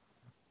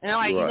 And I'm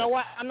like, you know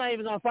what? I'm not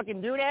even going to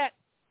fucking do that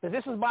because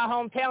this is my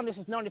hometown. This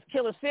is known as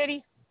Killer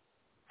City.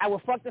 I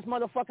will fuck this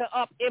motherfucker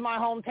up in my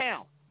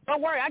hometown.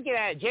 Don't worry, I get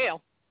out of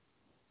jail.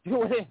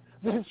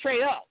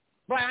 Straight up.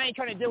 But I ain't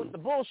trying to deal with the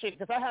bullshit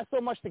because I have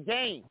so much to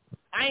gain.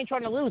 I ain't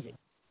trying to lose it.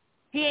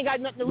 He ain't got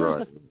nothing to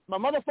lose. My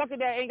motherfucker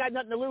that ain't got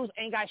nothing to lose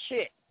ain't got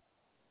shit.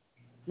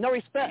 No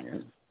respect.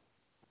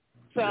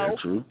 So,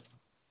 true.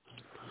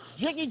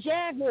 Jiggy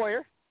Jag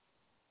Warrior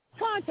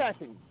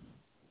contacted me.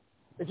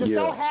 It just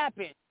so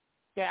happened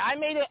that I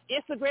made an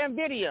Instagram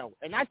video,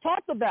 and I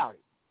talked about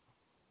it.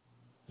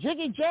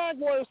 Jiggy Jag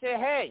Warrior said,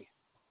 hey,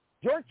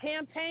 your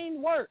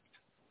campaign worked.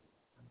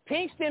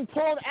 Pinkston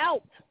pulled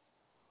out.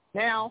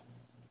 Now,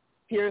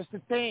 here's the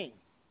thing.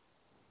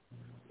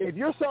 If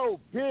you're so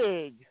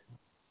big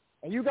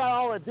and you got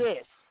all of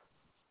this,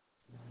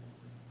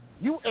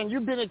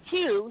 you've been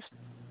accused,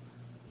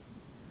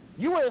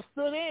 you would have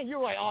stood in. You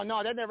were like, oh,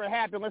 no, that never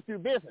happened. Let's do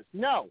business.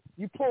 No,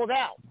 you pulled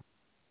out.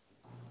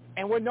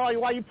 And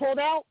why you pulled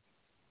out?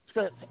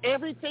 Because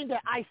everything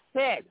that I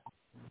said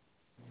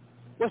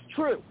was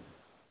true.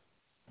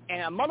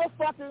 And a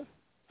motherfucker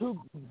who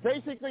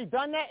basically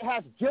done that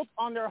has guilt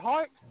on their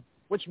heart,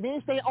 which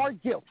means they are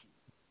guilty.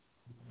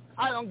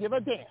 I don't give a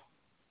damn.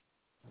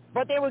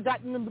 But they were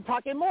gotten them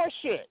talking more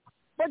shit.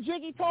 But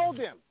Jiggy told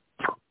them,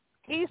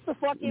 he's the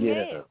fucking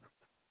man.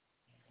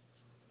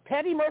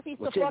 Petty Murphy's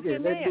the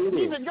fucking man.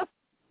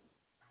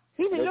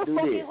 He's in your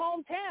fucking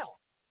hometown.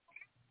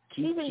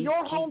 He's in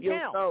your hometown. Keep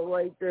your thought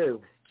right there.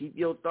 Keep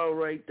your thought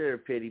right there,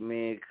 Petty,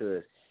 man,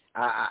 because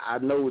I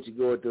know what you're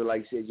going through.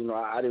 Like you said,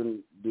 I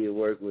did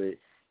work with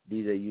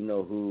these you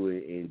know who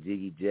and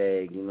Jiggy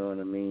Jag, you know what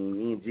I mean?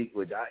 Me and Jiggy,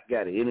 I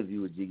got an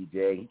interview with Jiggy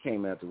Jag. He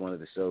came out to one of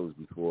the shows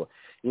before.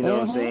 You know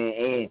what I'm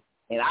saying?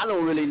 And I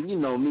don't really, you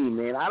know me,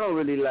 man, I don't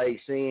really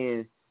like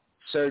saying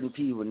certain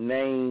people's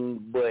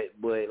names, but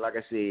like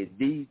I said,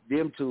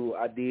 them two,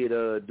 I did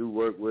do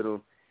work with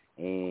them.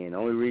 And the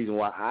only reason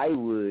why I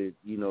would,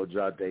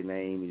 drop their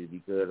name is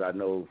because I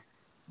know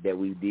that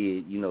we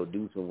did,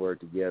 do some work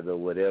together or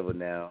whatever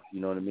now, you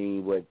know what I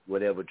mean?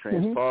 Whatever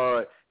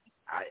transpired,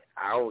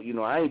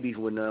 I ain't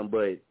beefing with none,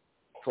 but as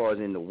far as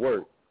in the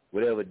work,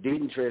 whatever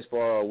didn't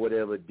transpire or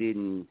whatever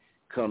didn't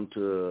come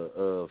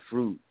to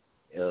fruit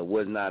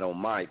was not on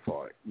my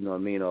part, you know what I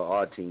mean, or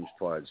our team's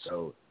part.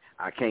 So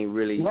I can't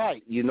really,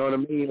 you know what I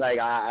mean? Like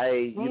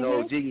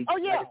Jiggy,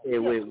 like I said,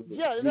 with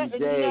Jiggy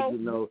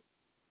Jag,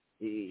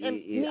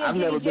 I've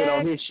never been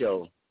on his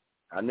show.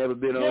 I've never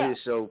been on his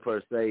show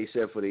per se,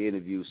 except for the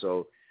interview.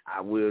 So I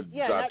will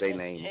drop their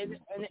name.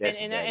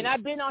 And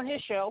I've been on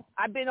his show.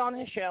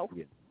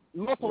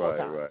 Multiple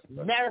times.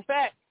 Right. Matter of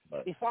fact,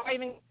 before I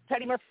even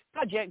Petty Murphy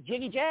Project,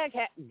 Jiggy Jag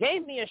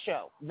gave me a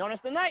show known as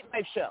the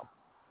Nightlife Show.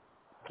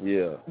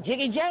 Yeah.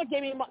 Jiggy Jag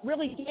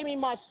really gave me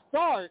my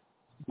start,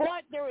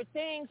 but there were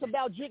things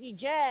about Jiggy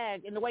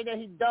Jag and the way that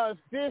he does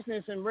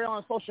business and real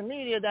on social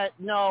media that,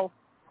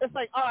 it's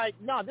like, all right,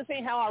 no, this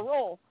ain't how I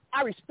roll.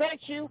 I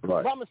respect you, but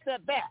I'm going to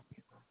step back.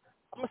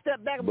 I'm going to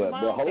step back and do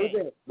my own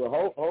thing.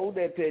 Hold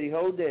that, Petty.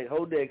 Hold that,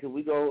 because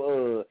we're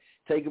going to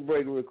take a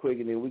break real quick,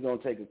 and then we're going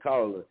to take a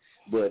caller.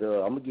 But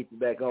I'm going to get you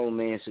back on,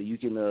 man, so you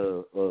can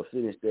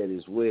finish that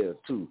as well,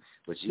 too.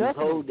 But you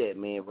hold that,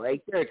 man,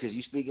 right there, because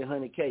you're speaking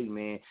 100K,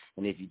 man.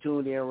 And if you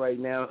tuned in right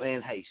now,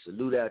 man, hey,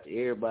 salute out to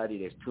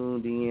everybody that's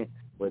tuned in,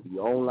 whether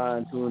you're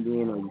online tuned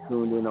in or you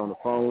tuned in on the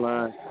phone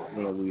line.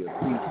 Man, we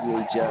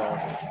appreciate y'all.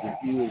 This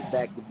is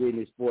Back to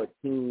Business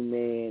 14,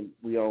 man.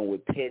 We on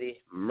with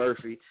Petty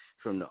Murphy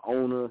from the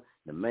owner,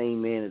 the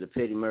main man of the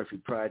Petty Murphy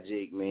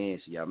Project, man.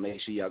 So y'all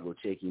make sure y'all go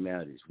check him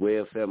out. His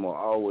welfare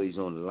always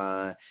on the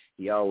line.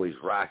 He always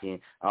rocking,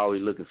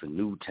 always looking for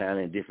new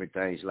talent, different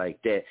things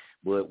like that.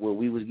 But what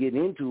we was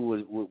getting into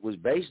was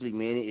basically,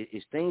 man,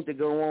 it's things that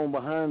go on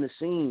behind the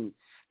scenes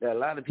that a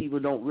lot of people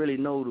don't really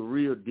know the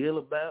real deal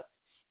about.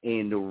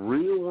 And the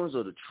real ones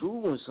or the true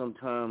ones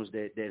sometimes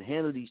that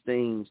handle these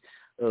things,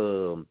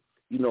 I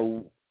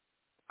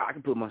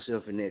can put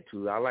myself in that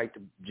too. I like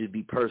to just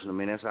be personal,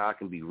 man. That's how I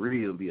can be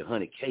real and be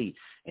 100K.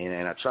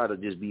 And I try to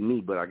just be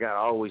me, but I got to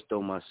always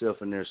throw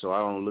myself in there so I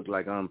don't look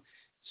like I'm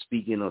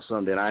speaking on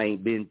something that I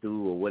ain't been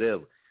through or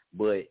whatever.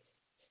 But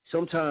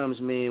sometimes,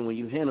 man, when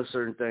you handle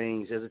certain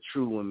things as a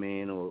true one,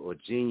 man, or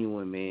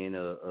genuine, man,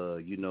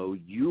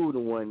 you're the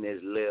one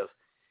that's left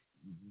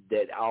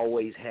that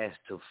always has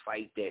to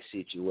fight that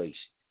situation,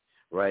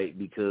 right?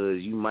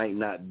 Because you might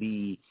not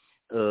be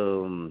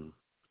in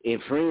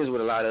friends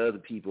with a lot of other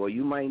people, or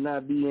you might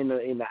not be in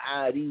the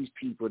eye of these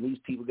people, and these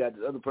people got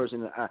this other person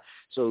in the eye.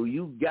 So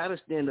you got to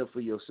stand up for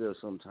yourself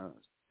sometimes,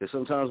 because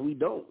sometimes we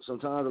don't.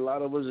 Sometimes a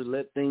lot of us just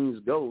let things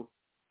go,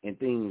 and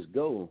things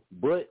go.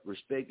 But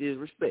respect is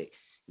respect.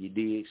 You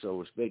dig? So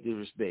respect is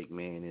respect,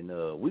 man. And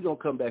we're going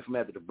to come back from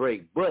after the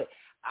break, but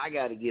I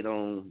got to get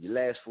on your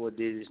last 4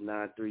 digits,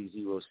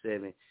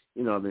 9307.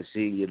 I've been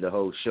seeing you the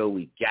whole show.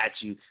 We got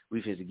you.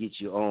 We finna get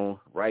you on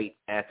right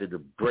after the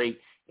break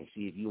and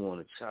see if you want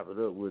to chop it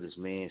up with us,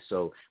 man.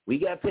 So we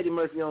got Petty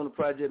Murphy on the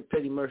project,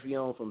 Petty Murphy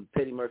on from the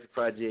Petty Murphy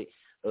Project.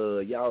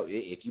 Y'all,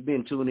 if you've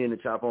been tuning in to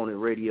Chop On It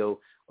Radio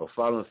or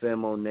following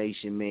Famo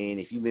Nation, man,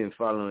 if you've been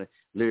following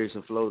Lyrics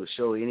and Flow, the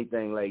show,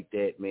 anything like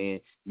that, man,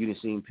 you done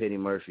seen Petty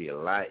Murphy a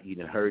lot. You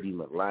done heard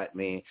him a lot,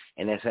 man,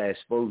 and that's how it's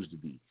supposed to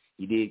be.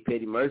 You dig?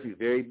 Petty Murphy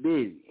very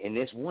busy, and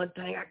that's one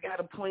thing I got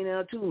to point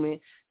out too, man.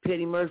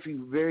 Petty Murphy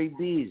very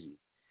busy.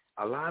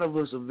 A lot of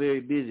us are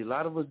very busy. A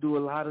lot of us do a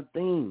lot of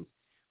things.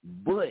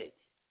 But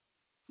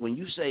when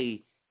you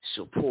say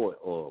support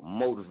or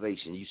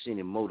motivation. You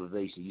sending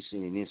motivation. You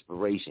sending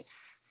inspiration.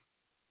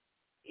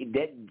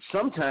 That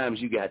sometimes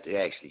you got to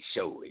actually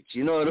show it.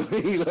 You know what I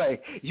mean?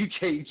 Like, you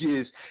can't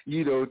just,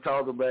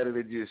 talk about it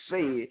and just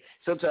say it.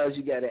 Sometimes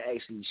you got to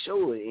actually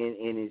show it.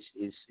 And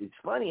it's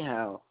funny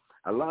how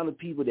a lot of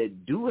people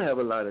that do have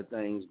a lot of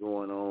things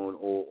going on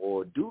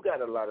or do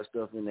got a lot of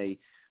stuff in their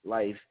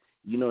life,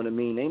 you know what I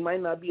mean? They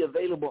might not be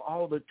available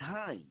all the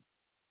time,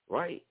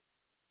 right?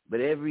 But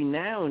every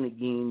now and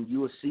again,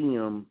 you'll see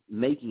them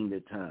making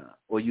the time,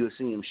 or you'll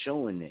see them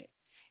showing that.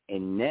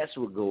 And that's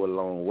what go a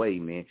long way,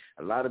 man.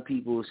 A lot of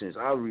people, since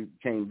I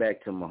came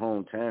back to my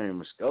hometown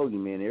in Muskogee,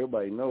 man,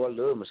 everybody know I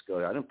love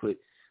Muskogee. I done put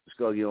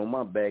Muskogee on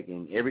my back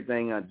in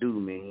everything I do,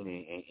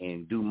 man,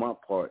 and do my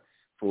part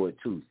for it,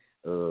 too.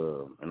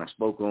 And I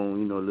spoke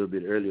on, a little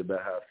bit earlier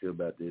about how I feel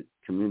about the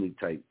community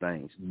type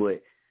things.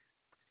 But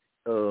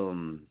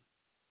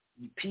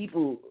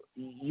people,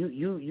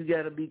 you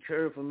got to be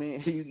careful,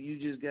 man. You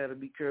just got to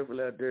be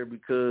careful out there,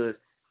 because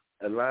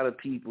a lot of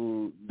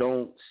people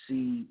don't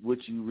see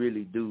what you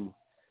really do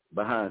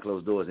behind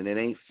closed doors, and it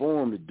ain't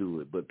for them to do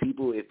it. But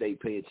people, if they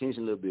pay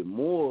attention a little bit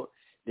more,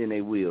 then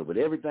they will. But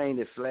everything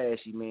that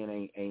flashy,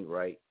 man, ain't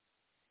right,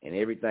 and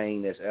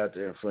everything that's out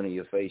there in front of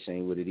your face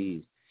ain't what it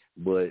is.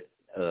 But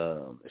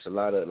it's a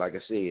lot of, like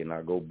I said, and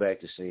I'll go back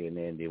to saying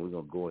that, and then we're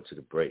going to go into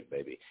the break,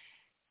 baby.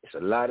 It's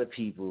a lot of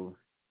people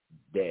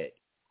that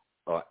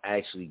are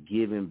actually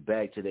giving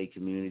back to their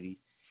community,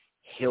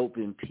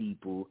 helping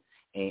people.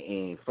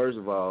 And first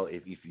of all,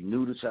 if you're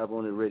new to Chop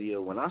on the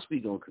Radio, when I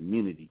speak on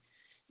community,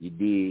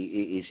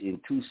 it's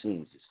in two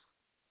senses.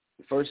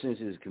 The first sense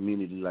is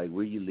community, like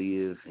where you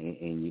live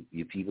and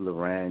your people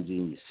around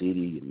you, your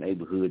city, your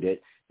neighborhood,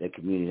 that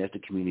community. That's the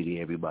community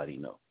everybody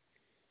know.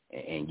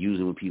 And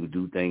usually when people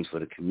do things for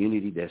the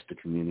community, that's the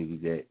community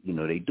that,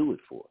 they do it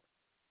for.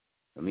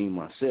 I mean,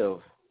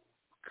 myself,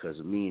 because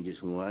of me and just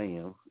who I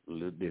am, a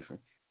little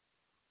different.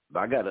 But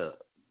I got a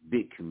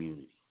big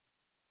community.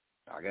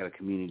 I got a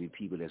community of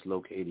people that's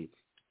located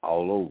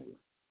all over.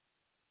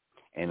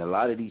 And a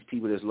lot of these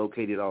people that's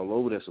located all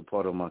over that's a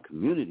part of my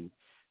community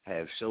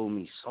have shown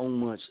me so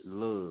much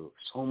love,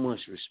 so much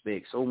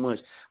respect, so much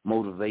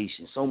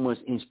motivation, so much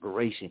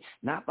inspiration,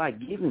 not by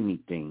giving me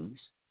things,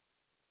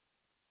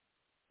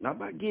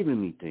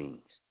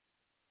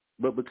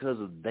 but because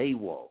of they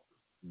walk,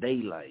 they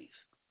life,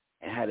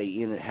 and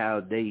how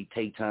they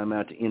take time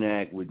out to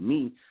interact with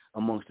me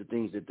amongst the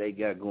things that they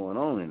got going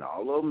on. And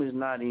all of them is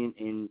not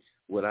in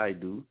what I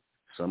do.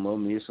 Some of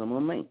them is, some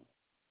of them ain't.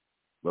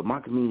 But my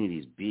community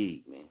is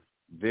big, man,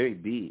 very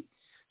big.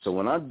 So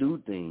when I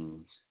do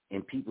things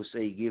and people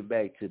say give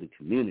back to the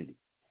community,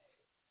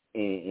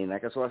 and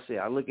like that's what I say,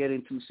 I look at it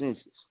in two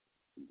senses.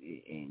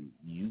 And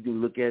you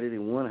can look at it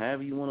in one,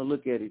 however you want to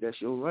look at it,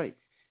 that's your right.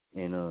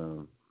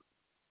 And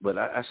but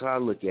that's how I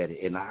look at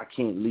it. And I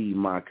can't leave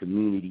my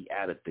community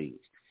out of things.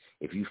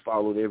 If you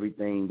followed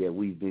everything that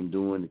we've been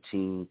doing, the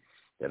team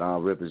that I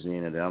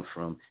represent and that I'm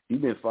from,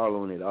 you've been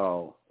following it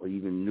all, or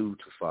even new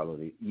to follow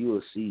it, you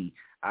will see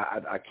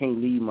I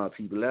can't leave my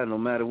people out no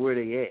matter where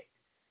they at.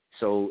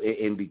 So,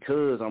 and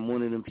because I'm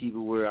one of them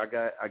people where I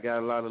got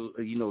a lot of,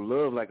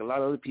 love, like a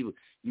lot of other people,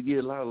 you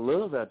get a lot of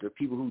love out there,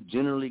 people who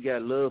generally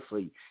got love for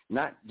you,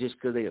 not just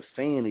because they're a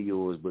fan of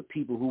yours, but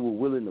people who were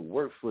willing to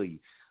work for you,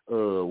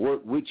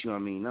 work with you,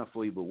 not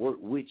for you, but work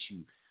with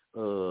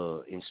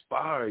you,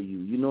 inspire you,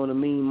 you know what I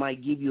mean,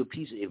 might give you a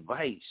piece of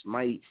advice,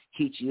 might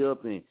hit you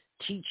up and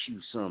teach you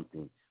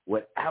something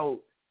without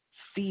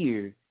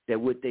fear that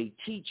what they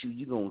teach you,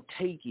 you're going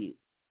to take it,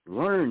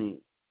 learn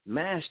it,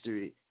 master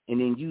it, and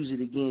then use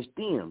it against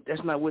them.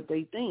 That's not what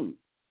they think.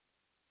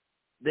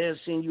 They'll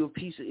send you a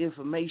piece of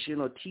information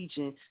or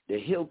teaching to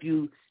help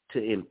you,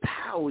 to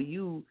empower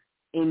you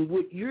in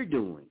what you're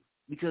doing,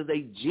 because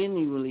they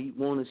genuinely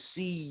want to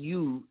see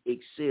you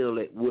excel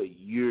at what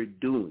you're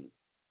doing,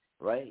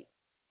 right?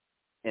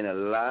 And a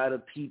lot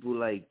of people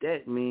like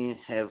that, man,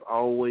 have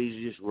always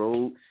just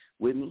rolled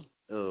with me,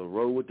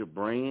 rolled with the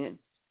brand.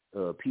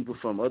 People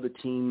from other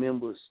team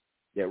members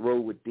that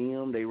roll with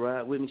them, they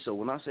ride with me. So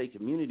when I say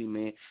community,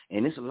 man,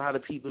 and there's a lot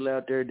of people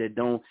out there that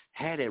don't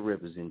have that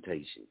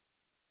representation.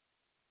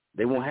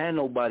 They won't have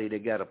nobody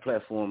that got a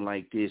platform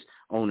like this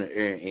on the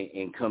air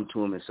and come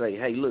to them and say,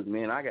 hey, look,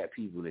 man, I got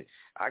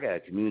a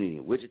community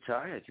in Wichita,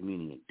 I got a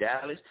community in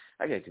Dallas,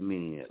 I got a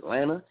community in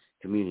Atlanta,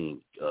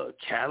 community in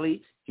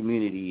Cali,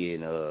 community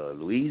in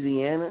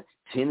Louisiana,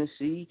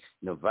 Tennessee,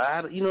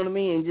 Nevada, you know what I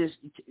mean? And just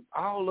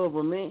all of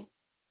them, man.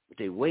 But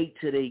they wait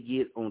till they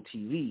get on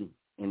TV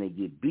and they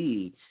get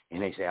big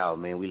and they say, oh,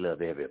 man, we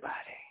love everybody.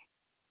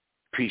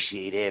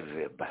 Appreciate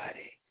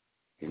everybody.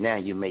 And now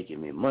you're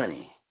making me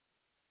money.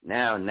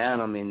 Now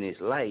I'm in this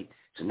light,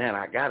 so now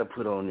I got to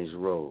put on this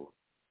role.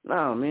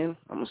 No, man,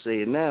 I'm going to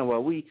say it now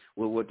while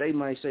what they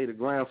might say the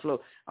ground floor,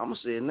 I'm going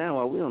to say it now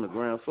while we on the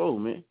ground floor,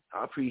 man.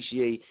 I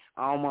appreciate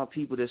all my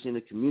people that's in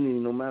the community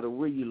no matter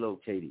where you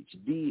located. You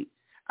did.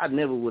 I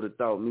never would have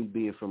thought me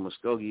being from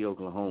Muskogee,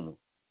 Oklahoma,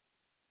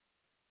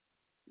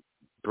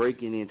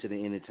 breaking into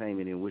the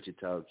entertainment in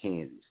Wichita,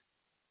 Kansas,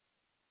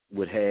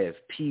 would have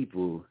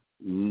people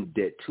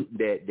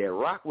that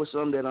rock was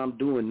something that I'm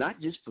doing not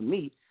just for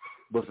me,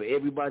 but for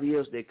everybody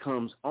else that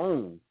comes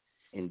on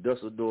in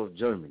Dusseldorf,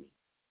 Germany.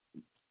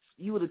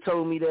 You would have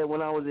told me that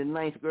when I was in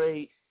 9th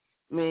grade,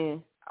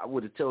 man, I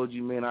would have told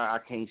you, man, I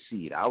can't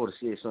see it. I would have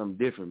said something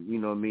different, you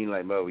know what I mean?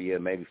 Like, oh, yeah,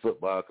 maybe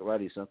football,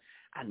 karate, something.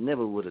 I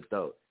never would have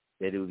thought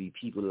that it would be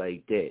people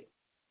like that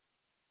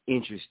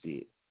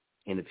interested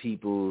in the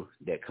people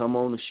that come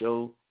on the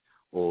show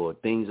or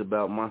things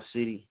about my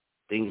city,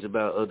 things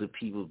about other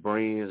people's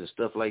brands and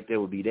stuff like that,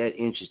 would be that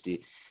interested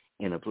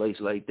in a place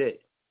like that.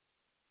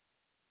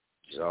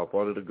 It's all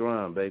part of the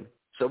grind, baby.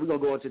 So we're going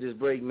to go into this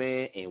break,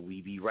 man, and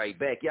we be right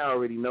back. Y'all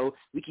already know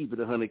we keep it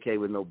 100K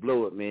with no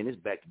blow-up, man. It's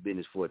back to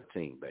Business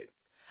 14, baby.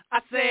 I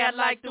say I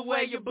like the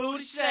way your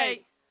booty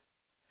shake.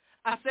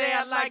 I say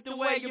I like the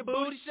way your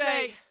booty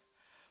shake.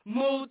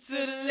 Move to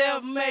the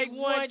left, make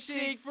one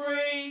cheek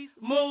freeze.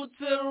 Move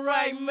to the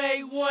right,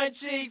 make one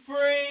cheek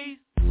freeze.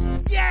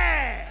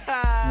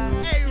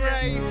 Yeah! Hey,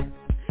 Ray.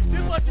 This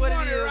is what you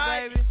wanted,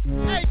 right? Baby.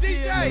 Hey,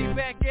 DJ.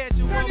 Back at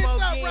you turn one more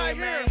this up game, right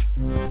man.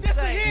 Here. This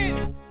a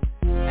hit.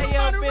 Hey,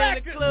 yo, been in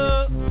the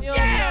club, you don't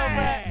know,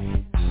 right?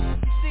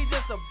 You see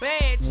just a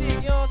bad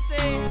chick, you know what I'm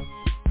saying?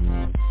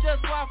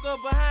 Just walk up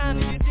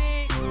behind her, you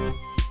dig?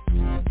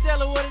 Tell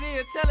her what it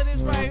is, tell her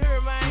this right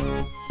here,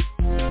 man.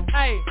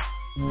 Hey.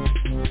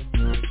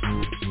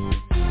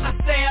 I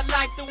say I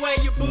like the way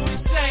your booty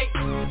shake.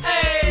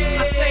 Hey.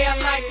 I say I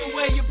like the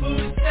way your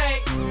booty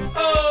shake.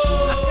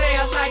 Oh. I say I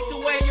like the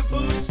way your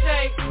booty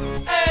shake.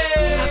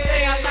 Hey. I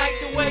say I like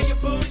the way your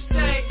booty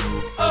shake.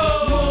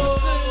 Oh. Move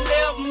to the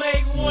left,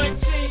 make one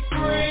cheek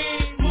free.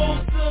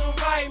 Move to the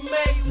right,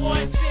 make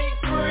one cheek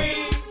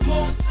free.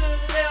 Move to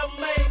the left,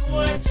 make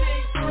one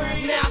cheek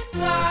free. Now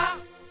stop,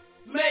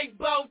 make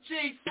both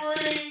cheeks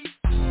free.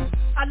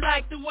 I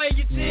like the way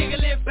you jiggle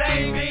it,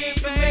 baby.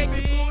 You make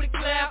me booty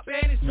clap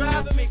and it's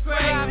driving me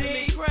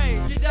crazy.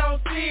 You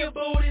don't see a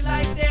booty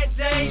like that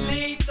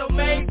daily, so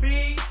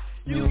maybe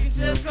you can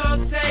just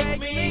come take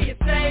me and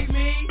save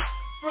me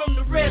from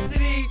the rest of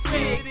these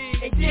chicks.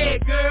 And yeah,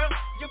 girl,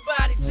 your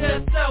body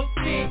just so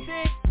thick.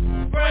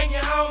 Bring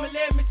it home and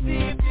let me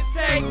see if you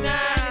take 9.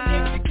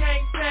 And if you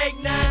can't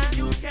take 9,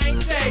 you can't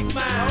take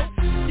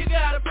mine. You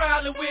got a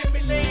problem with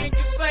me laying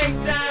your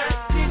face down.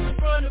 Hit you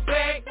from the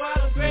back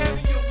while I'm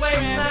grabbing your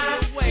waistline.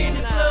 In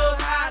the club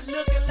hot,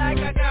 looking like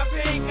I got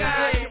pink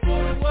eye. Your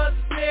booty was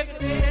a nigga,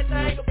 then that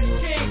thing will be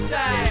king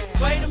size.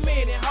 Wait a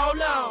minute,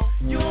 hold on,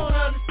 you don't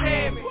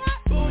understand me.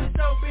 Booty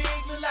so big,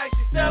 look like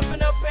she's stuffing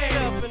her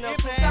pants. If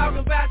I'm talking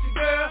about you,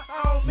 girl,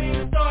 I don't mean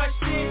to start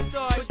shit,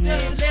 but just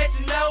to let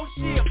you know,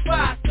 she a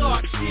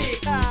 5-star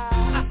chick.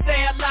 I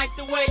say I like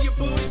the way your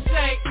booty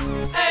shake.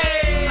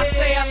 Hey, I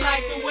say I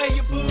like the way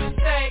your booty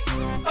shake.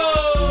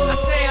 Oh, I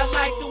say I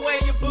like the way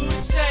your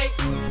booty shake.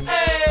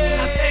 Hey,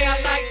 I say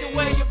I like the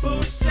way your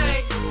booty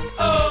shake.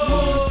 Oh,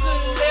 move to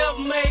the left,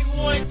 make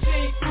one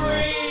cheek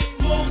free.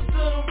 Move to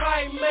the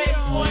right, make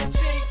one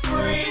cheek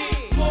free.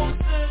 Move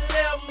to the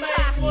left,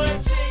 make one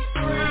cheek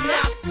free.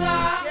 Now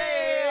stop,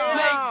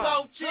 make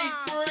both cheeks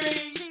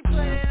free. Keep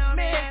playing on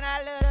man, I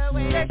love the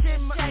way that shit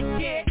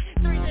shake it.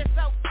 3 just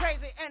so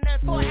crazy and then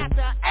 4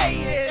 after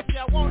 8. If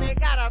you want it,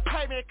 gotta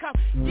pay me, come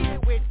get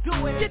it with do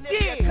it. And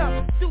if you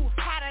come through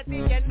hotter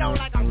than you know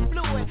like I'm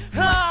fluid.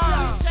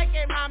 Shake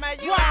it, mama,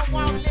 you don't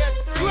want live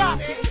 3.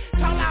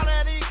 Call out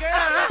of these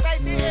girls if they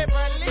did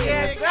believe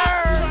it.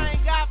 Girl,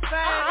 ain't got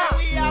fame and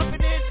we off in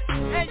this.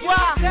 And you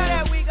can tell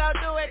that we gon'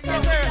 do it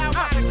cause we out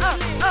how to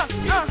click.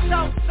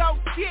 So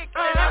thick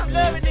and I'm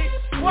loving it.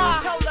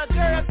 Told a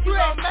girl if you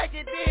gon' make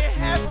it then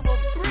half of a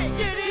brick.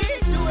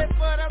 Do it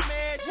for the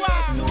man,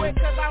 do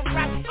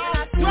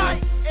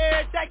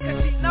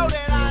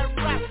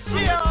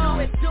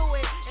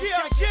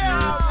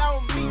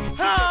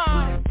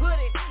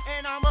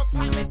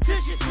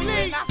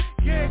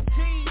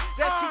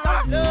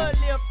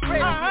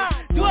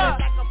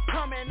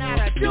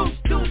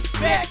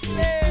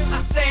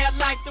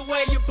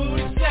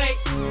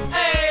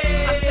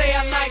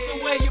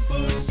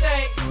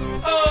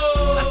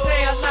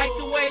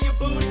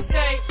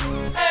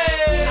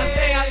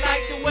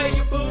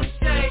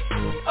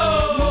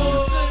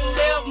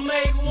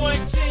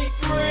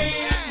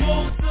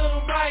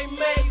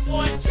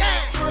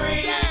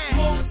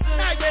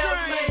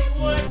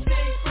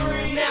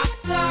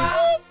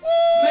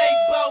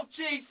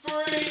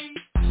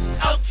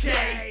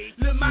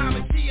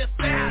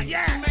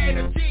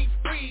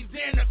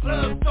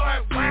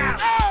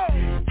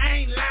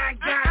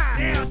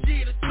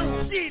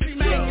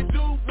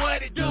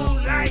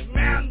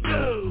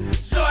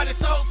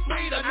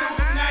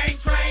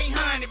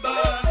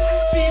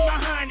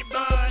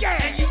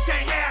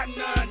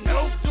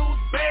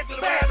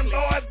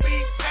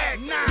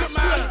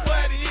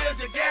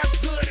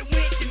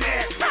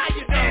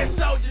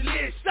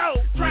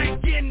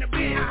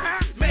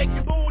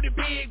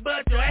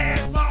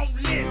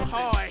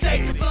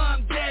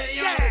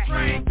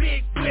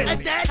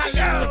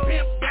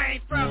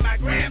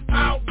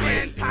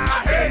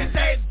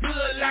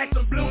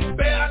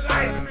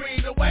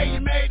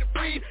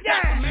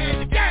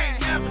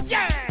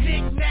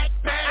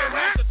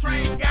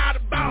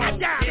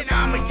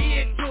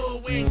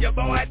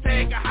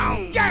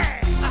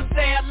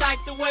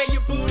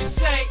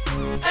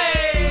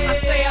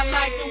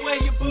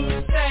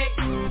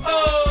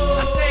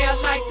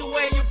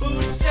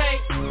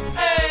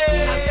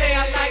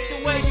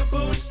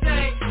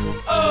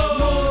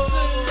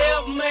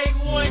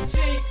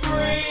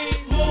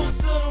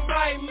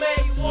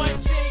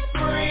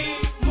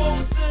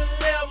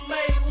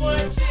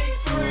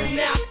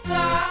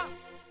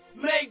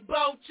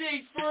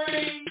she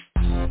free.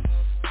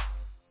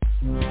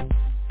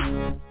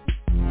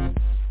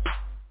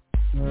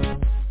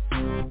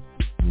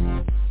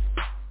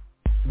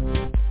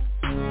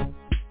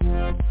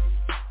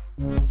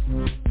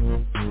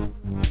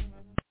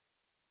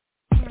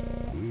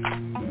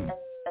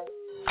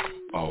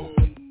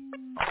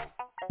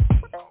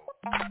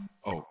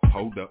 Oh,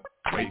 hold up,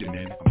 wait a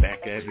minute, I'm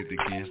back at it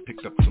again.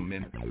 Picked up some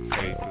pen,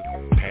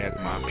 paper, pad,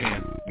 my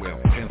pen, well,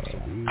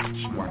 pencil,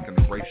 so I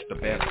can erase the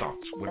bad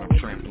thoughts when I'm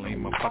trampling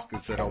my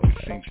pockets. That always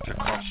seems to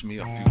cost me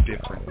a few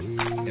different,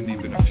 and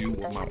even a few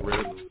of my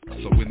brothers.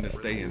 So in this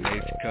day and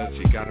age, cuz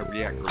you gotta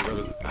react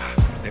guerrilla,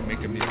 they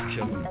making me a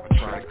killer. I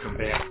try to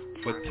combat,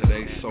 but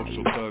today's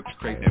social thugs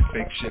creating that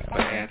fake shit for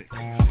addicts.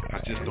 I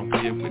just don't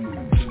get with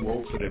it, too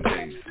old for them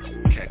days.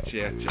 Catch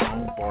you at your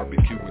own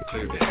barbecue and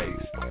clear the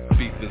haze.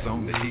 Beef is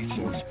on the heat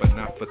source, but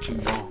not for too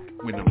long.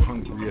 When I'm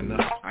hungry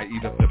enough, I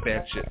eat up the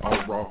bad shit all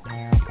raw.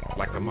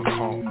 Like I'm a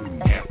call,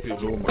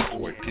 Hatfield or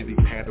McCoy. Titty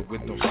padded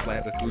with no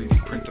splatter,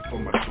 3D printer for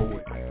my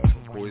toy.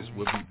 Boys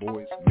will be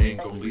boys, men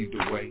gon' lead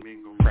the way.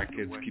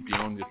 Crackheads keep you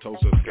on your toes,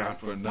 so it's God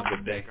for another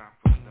day.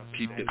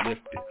 Keep it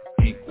lifted,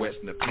 ink wet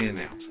in the pen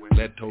ounce.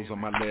 Lead toes on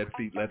my lead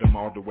feet, let them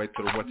all the way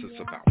to the what's it's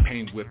about.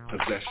 Pain with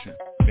possession,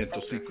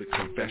 mental secret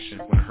confession.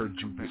 When I heard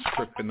you was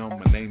tripping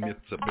on my name, it's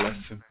a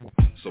blessing.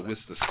 So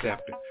it's the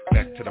stepping,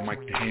 back to the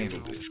mic to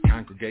handle this.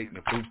 Congregating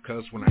the booth,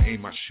 cuz when I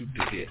aim I shoot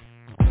to hit.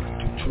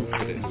 Too true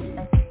for this,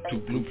 too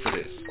blue for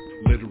this.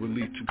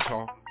 Literally too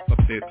tall, up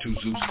there too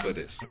Zeus for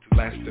this.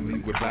 Blasting me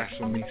with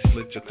blasphemy,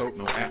 slit your throat,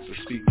 no after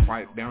speak.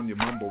 Quiet down your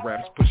mumble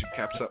raps, push your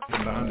caps up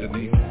from the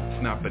underneath.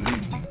 It's not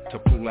beneath me to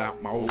pull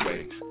out my old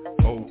ways.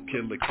 Old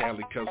killer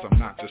Cali, cause I'm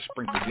not just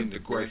sprinkled in the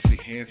gray. See,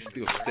 hands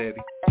still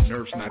steady,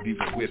 nerves not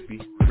even with me.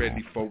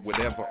 Ready for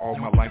whatever, all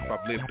my life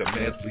I've lived a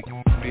medley.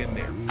 Been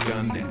there,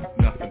 done that,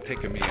 nothing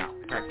taking me out.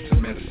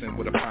 Practicing medicine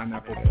with a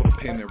pineapple, pull a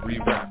pin and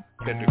reroute.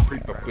 Better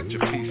creep up with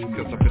your piece,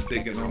 cause I've been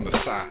digging on the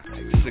side.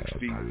 6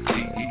 feet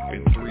deep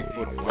and 3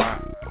 foot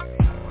wide.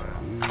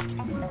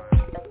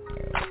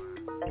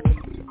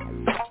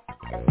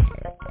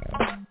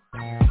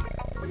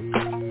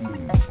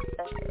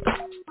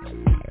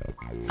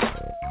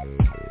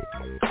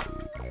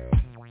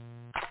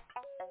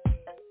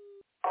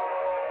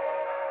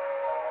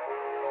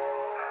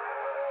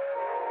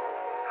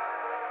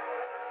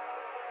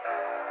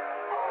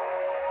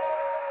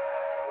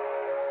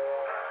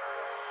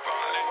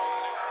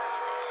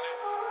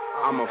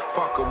 I'm a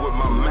fucker with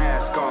my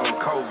mask on,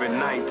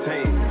 COVID-19.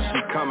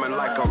 She coming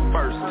like her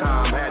first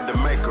time, had to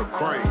make her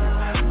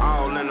cream.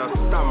 All in her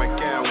stomach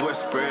and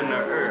whisper in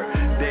her ear.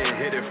 Then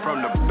hit it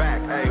from the back,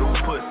 hey, who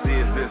pussy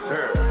is this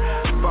her?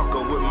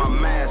 Fucker with my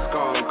mask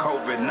on,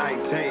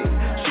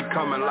 COVID-19. She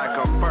coming like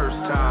her first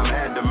time,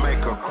 had to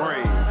make her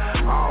cream.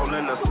 All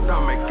in her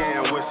stomach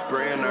and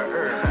whisper in her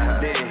ear.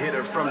 Then hit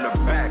her from the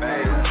back,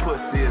 hey, who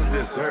pussy is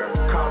this her?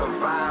 Caught a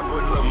vibe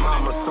with lil'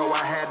 mama, so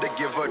I had to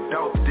give her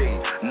dope D.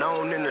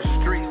 Known in the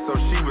streets, so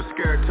she was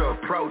scared to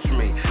approach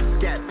me.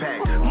 Scat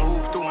pack,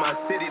 move through my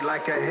city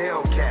like a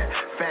Hellcat.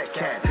 Fat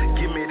cat,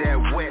 give me that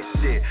wet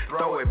shit,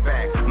 throw it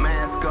back.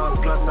 Mask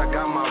up, plus I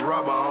got my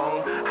rubber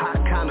on.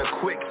 Hot kinda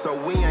quick, so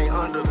we ain't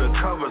under the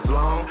covers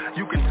long.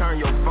 You can turn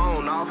your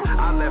phone off,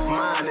 I left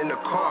mine in the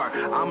car.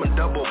 I'ma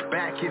double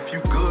back if you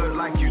good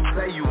like you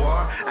say you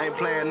are. Ain't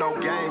playing no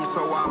games,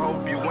 so I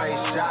hope you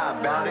ain't shy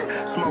about it.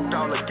 Smoked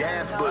all the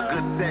gas, but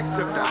good sex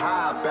took the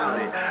high about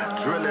it.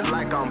 Drilling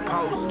like I'm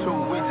supposed to,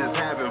 we just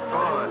having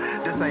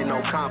fun. This ain't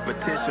no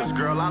competitions,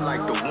 girl, I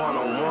like the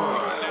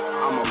one-on-one.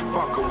 I'm a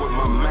fucker with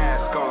my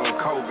mask on,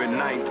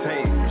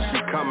 COVID-19.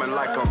 She coming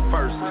like her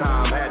first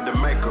time, had to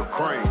make her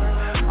cream.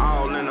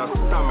 All in her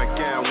stomach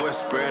and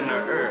whisper in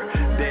her ear.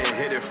 Then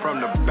hit it from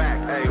the back,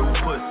 hey, who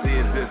pussy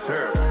is this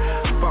her?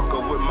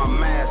 Fucker with my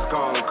mask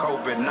on,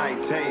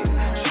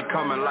 COVID-19. She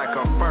coming like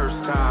her first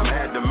time,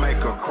 had to make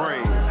her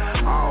cream.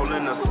 All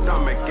in her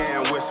stomach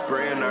and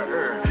whisper in her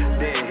ear.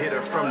 Then hit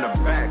her from the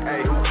back,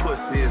 hey, who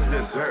pussy is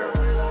this her?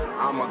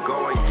 I'ma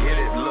go and get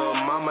it, lil'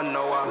 mama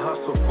know I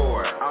hustle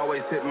for it.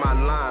 Always hit my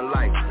line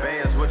like,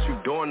 bands, what you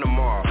doing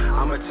tomorrow?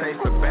 I'ma chase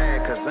the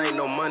bag, cause ain't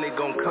no money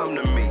gon' come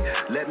to me.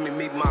 Let me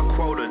meet my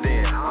quota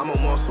then, I'ma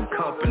want some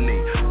company.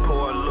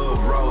 Pour a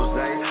little rose,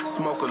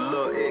 smoke a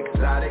little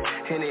exotic.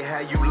 Henny, how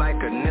you like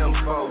a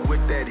nympho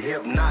with that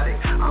hypnotic?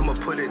 I'ma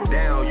put it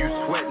down, you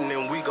sweating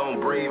and we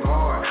gon' breathe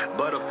hard.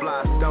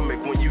 Butterfly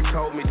stomach when you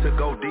told me to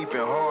go deep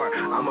and hard.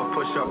 I'ma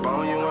push up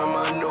on you in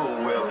my new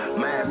whip,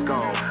 mask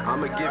on.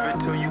 I'ma give it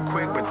to you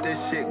quick, but this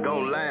shit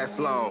gon' last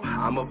long.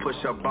 I'ma push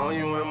up on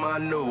you in my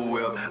new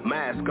whip,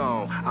 mask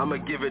on. I'ma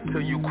give it to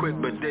you quick,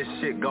 but this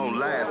shit gon'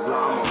 last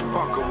long. I'm a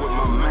fucker with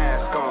my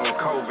mask on,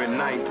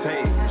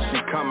 COVID-19.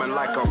 She coming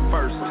like her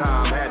first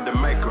time, had to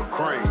make her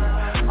cream.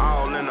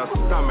 All in her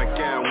stomach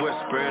and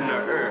whisper in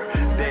her ear.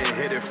 Then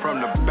hit it from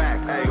the back,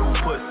 hey, who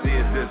pussy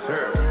is this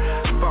her?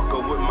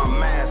 Fucker with my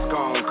mask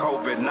on,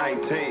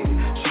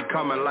 COVID-19. She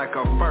coming like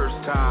her first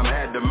time,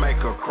 had to make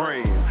her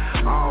cream.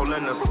 All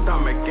in her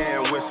stomach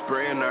and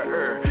whisper in her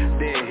ear.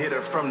 Then hit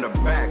her from the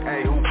back,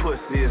 hey, who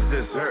pussy is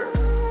this her?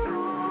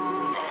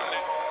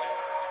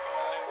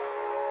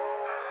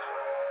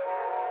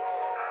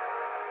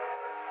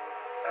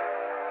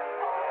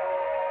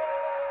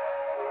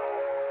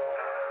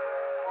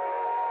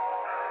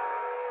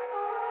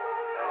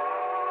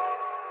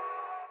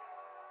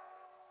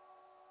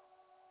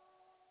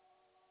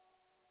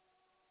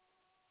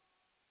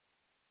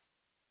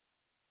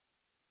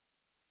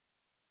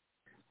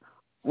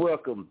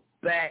 Welcome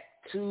back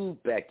to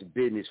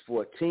Business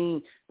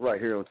 14, right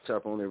here on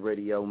Top on the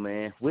Radio,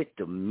 man, with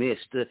the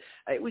Mister.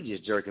 Hey, we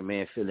just jerking,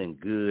 man, feeling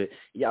good.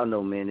 Y'all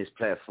know, man, this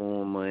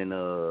platform, and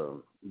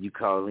you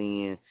call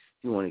in, if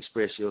you want to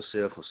express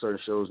yourself on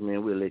certain shows,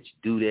 man, we'll let you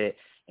do that.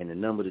 And the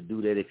number to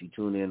do that, if you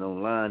tune in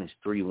online, is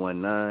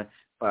 319-527-6057.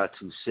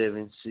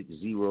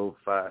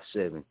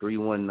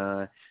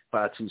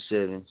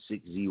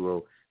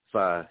 319-527-6057.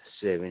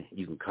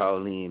 You can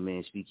call in,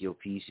 man, speak your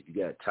piece. If you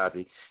got a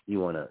topic, you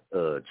want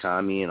to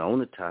chime in on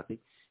the topic,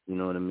 you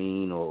know what I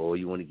mean, or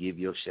you want to give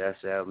your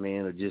shouts out,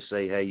 man, or just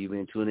say, hey, you've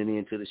been tuning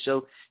in to the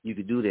show, you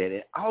can do that.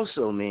 And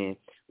also, man,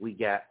 we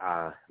got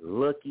our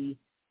Lucky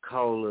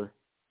Caller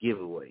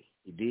giveaway.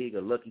 You dig?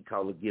 A Lucky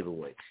Caller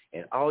giveaway.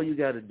 And all you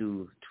got to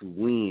do to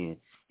win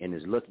in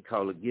this Lucky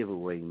Caller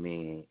giveaway,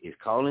 man, is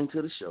call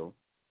into the show,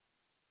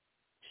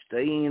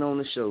 stay in on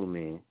the show,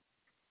 man.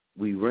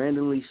 We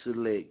randomly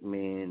select,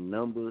 man,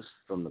 numbers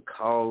from the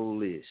call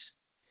list.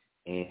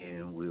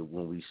 And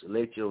when we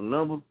select your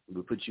number,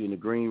 we'll put you in the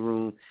green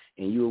room,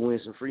 and you'll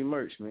win some free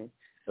merch, man.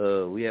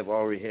 We have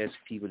already had some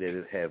people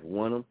that have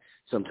won them.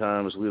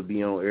 Sometimes we'll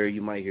be on air.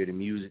 You might hear the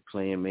music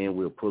playing, man.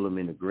 We'll pull them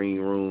in the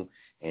green room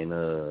and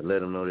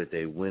let them know that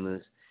they're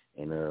winners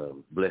and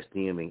bless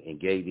them and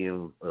gave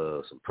them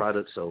some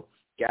products. So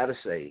got to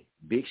say,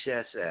 big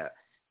shouts out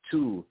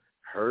to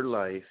Her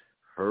Life,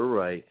 Her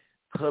Right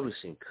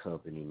Publishing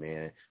Company,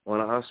 man.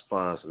 One of our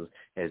sponsors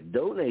has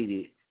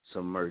donated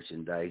some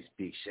merchandise.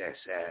 Big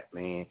shouts out,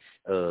 man,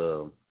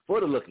 for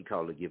the Lucky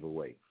Caller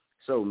giveaway.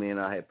 So, man,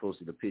 I had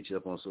posted a picture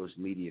up on social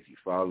media. If you're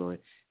following,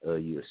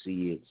 you'll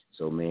see it.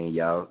 So, man,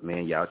 y'all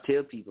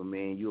tell people,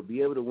 man, you'll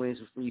be able to win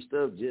some free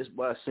stuff just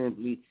by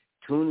simply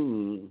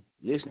tuning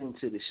in, listening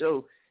to the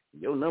show.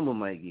 Your number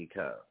might get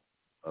called.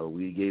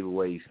 We gave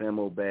away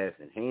Famo Bath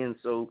and Hand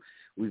Soap.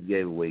 We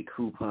gave away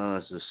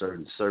coupons to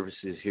certain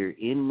services here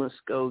in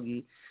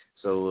Muskogee.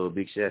 So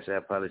big shout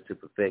out, Polish to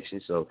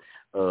Perfection. So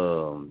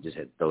just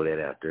had to throw that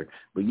out there.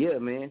 But, yeah,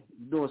 man,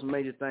 doing some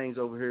major things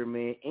over here,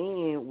 man.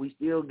 And we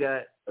still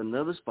got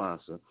another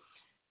sponsor.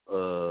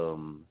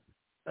 Well,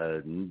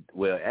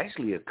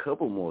 actually a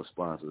couple more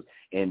sponsors.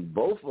 And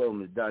both of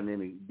them is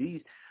dynamic.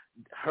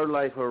 Her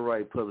Life, Her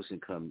Right Publishing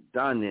Company,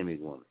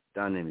 dynamic woman.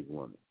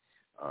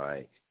 All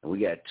right. And we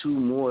got two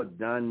more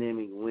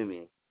dynamic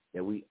women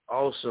that we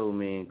also,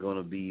 man, going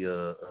to be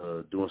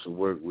doing some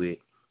work with.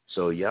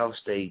 So y'all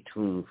stay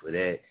tuned for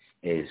that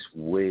as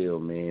well,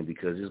 man,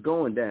 because it's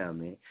going down,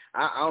 man.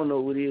 I don't know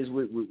what it is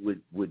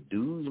with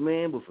dudes,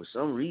 man, but for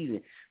some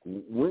reason,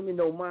 women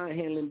don't mind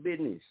handling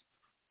business.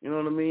 You know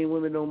what I mean?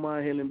 Women don't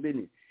mind handling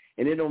business.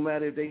 And it don't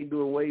matter if they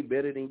doing way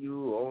better than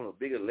you or on a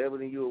bigger level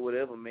than you or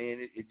whatever,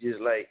 man. It's just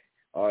like,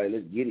 all right,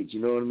 let's get it. You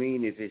know what I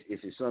mean? If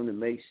it's something that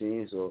makes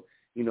sense, or,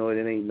 you know,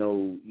 there ain't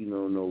no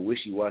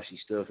wishy-washy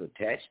stuff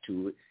attached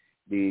to it,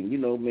 then, you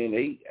know,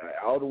 man,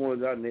 all the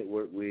ones I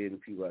network with and the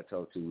people I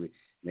talk to,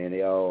 man,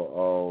 they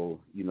all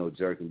you know,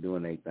 jerking,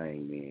 doing their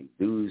thing, man.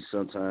 Dudes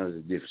sometimes is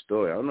a different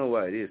story. I don't know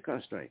why it is. Kind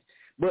of strange.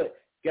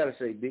 But got to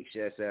say big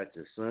shouts out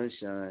to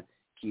Sunshine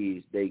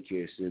Kids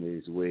Daycare Center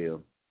as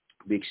well.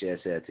 Big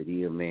shouts out to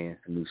them, man.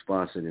 A new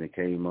sponsor that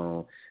came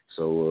on.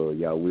 So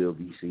y'all will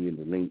be seeing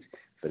the links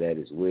for that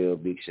as well.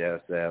 Big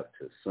shouts out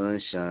to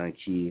Sunshine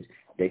Kids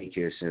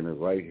Daycare Center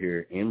right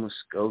here in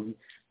Muskogee,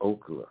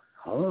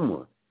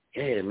 Oklahoma.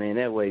 Yeah, man,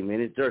 that way,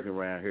 man, it's jerking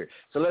around here.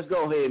 So let's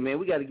go ahead, man.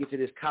 We got to get to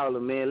this caller,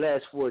 man.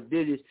 Last four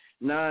digits,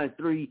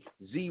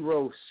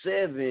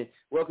 9307.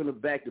 Welcome to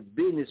Back to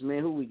Business,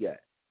 man. Who we got?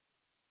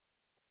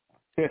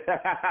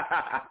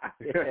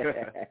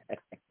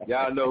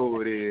 Y'all know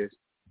who it is.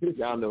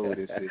 Y'all know who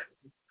this is.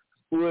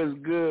 What's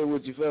good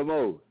with you,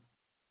 Famo?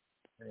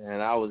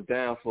 And I was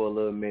down for a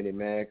little minute,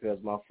 man, because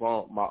my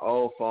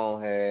old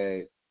phone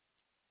had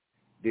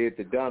did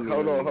the dummy.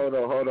 Hold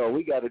on.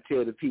 We got to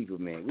tell the people,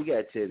 man.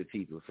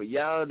 For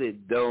y'all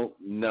that don't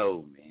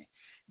know, man,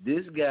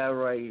 this guy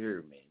right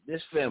here, man,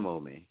 this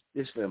Famo.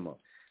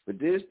 But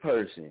this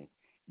person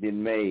that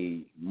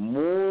made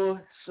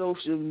more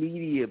social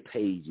media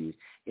pages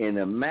in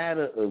a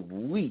matter of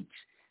weeks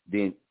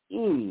than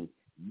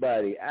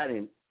anybody I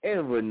didn't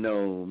ever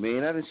know,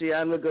 man. I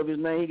look up his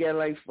name. He got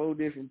like 4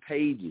 different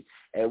pages.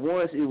 At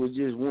once, it was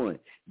just one.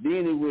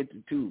 Then it went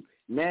to 2.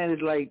 Now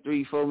it's like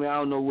 3, 4, man. I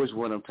don't know which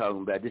one I'm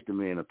talking about. This the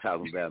man I'm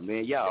talking about,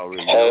 man. Y'all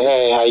already know.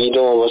 Hey, how you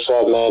doing? What's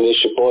up, man?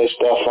 This your boy,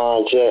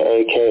 Stefan J,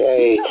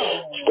 a.k.a.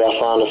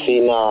 Stefan the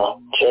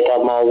Phenom. Check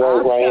out my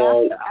work right here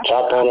on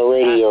Top on the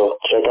Radio.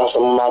 Check out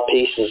some of my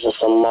pieces and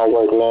some of my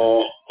work,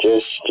 man.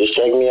 Just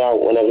check me out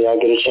whenever y'all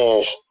get a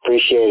chance.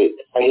 Appreciate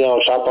it. Right here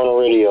on Top on the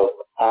Radio.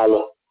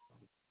 Holla.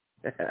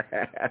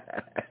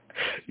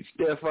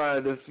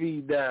 Stefan the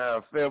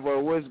Phenom,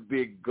 Famo, what's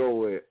big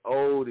going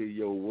on in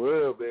your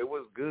world, man?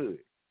 What's good?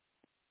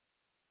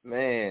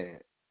 Man,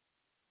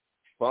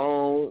 my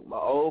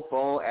old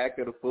phone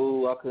acted a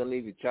fool. I couldn't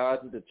even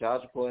charge it. The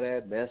charger port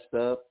had messed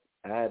up.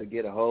 I had to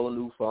get a whole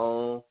new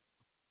phone.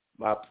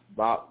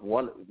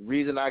 One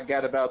reason I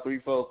got about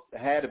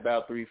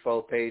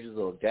 3-4 pages,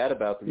 or got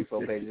about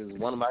 3-4 pages, is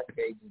one of my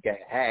pages got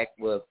hacked.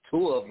 Well,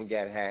 2 of them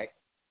got hacked.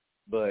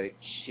 But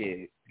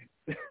shit,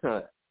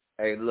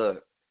 hey,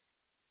 look,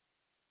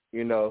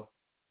 you know,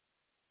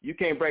 you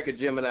can't break a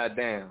Gemini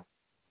down.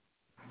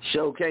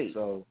 Showcase.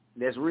 So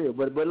that's real.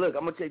 But look,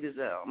 I'm gonna take this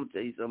out. I'm gonna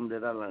tell you something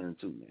that I learned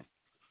too, man.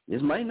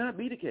 This might not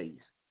be the case.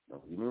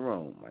 Don't get me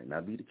wrong, might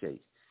not be the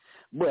case.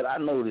 But I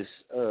notice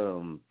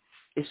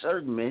it's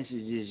certain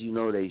messages, you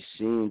know, they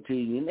send to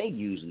you, and they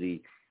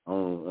usually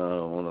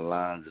on the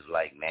lines of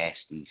like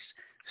nasty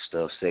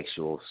stuff,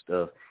 sexual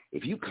stuff.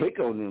 If you click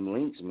on them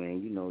links,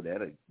 man, you know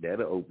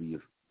that'll open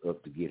you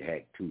up to get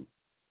hacked too.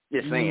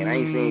 Just saying, I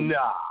ain't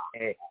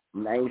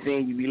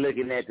saying you be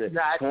looking at the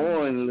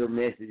porn little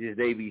messages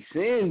they be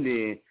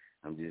sending.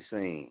 I'm just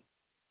saying.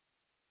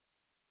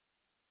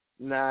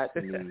 Not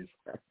me.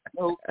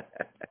 Nope.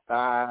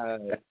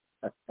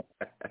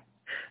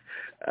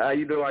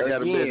 You know I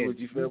gotta mess with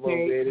you, Phil.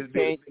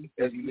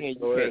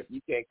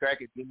 You can't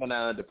crack a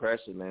Gemini under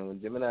pressure, man. When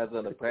Gemini's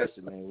under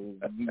pressure, man,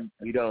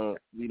 we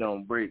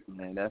don't break,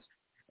 man. That's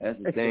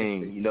the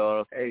thing, you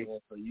know. Hey,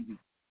 so you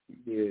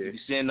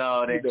send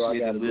all that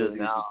shit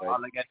and all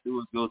I gotta do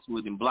is go to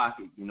it and block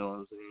it. You know what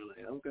I'm saying?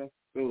 Like, okay,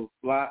 cool,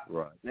 block.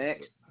 Right.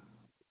 Next.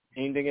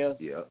 Anything else?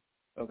 Yeah.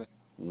 Okay.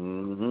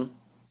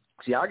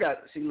 See, I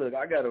got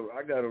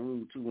a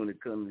rule too when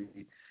it comes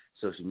to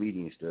social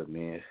media and stuff,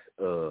 man.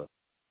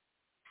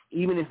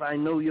 Even if I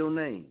know your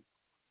name,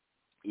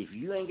 if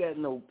you ain't got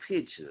no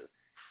picture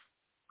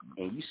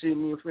and you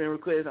send me a friend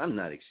request, I'm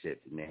not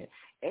accepting that.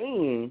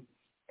 And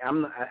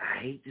I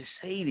hate to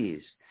say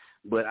this,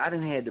 but I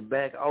done had to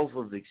back off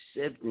of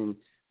accepting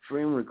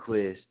friend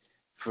requests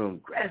from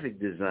graphic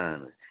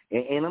designers.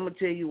 And I'm gonna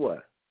tell you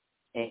what.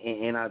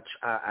 And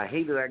I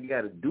hate that I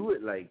got to do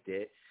it like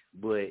that,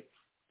 but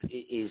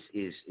it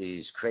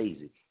is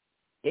crazy.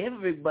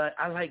 Everybody,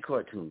 I like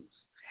cartoons.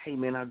 Hey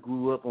man, I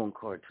grew up on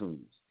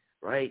cartoons.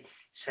 Right?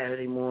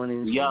 Saturday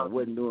mornings, I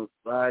wasn't doing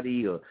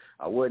Friday, or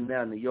I wasn't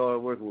out in the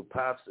yard working with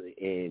Pops,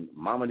 and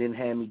Mama didn't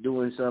have me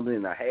doing something,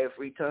 and I had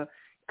free time.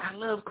 I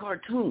love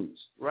cartoons,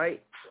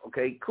 right?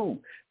 Okay, cool.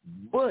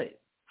 But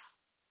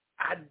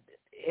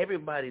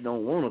everybody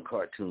don't want a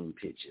cartoon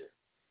picture.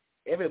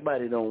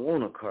 Everybody don't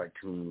want a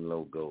cartoon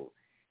logo.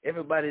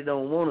 Everybody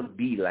don't want to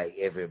be like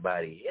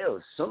everybody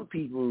else. Some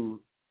people,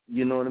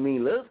 you know what I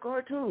mean, love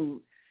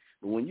cartoons,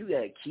 but when you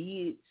got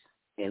kids,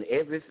 and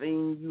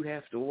everything you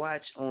have to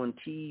watch on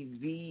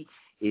TV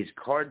is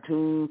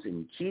cartoons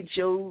and kid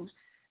shows,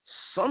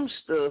 some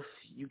stuff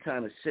you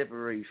kind of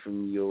separate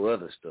from your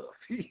other stuff.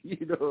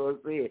 You know what I'm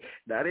saying?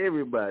 Not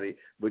everybody,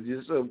 but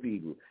just some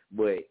people.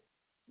 But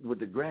with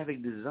the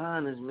graphic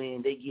designers,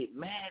 man, they get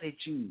mad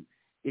at you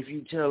if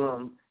you tell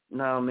them,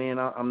 no, man,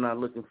 I'm not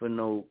looking for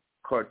no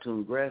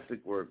cartoon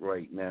graphic work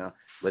right now,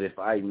 but if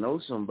I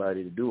know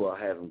somebody to do, I'll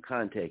have them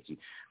contact you.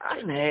 I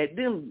done had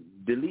them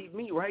delete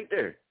me right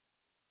there.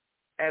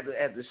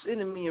 After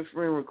sending me a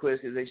friend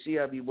request because they see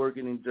I be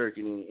working and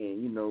jerking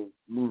and, you know,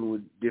 moving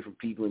with different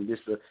people and this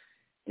stuff,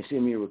 and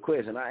send me a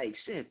request and I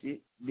accept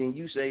it, then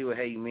you say, well,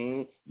 hey,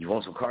 man, you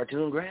want some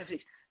cartoon graphics?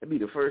 That'd be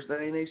the first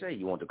thing they say.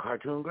 You want the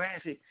cartoon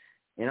graphic?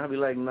 And I'll be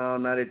like, no,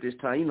 not at this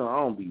time. You know, I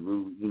don't be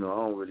rude. You know, I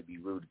don't really be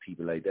rude to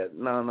people like that.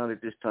 No, not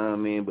at this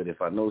time, man. But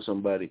if I know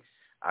somebody,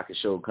 I can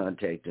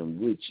contact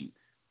them with you.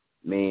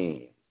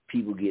 Man,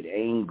 people get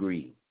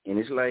angry. And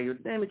it's like,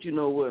 damn it, you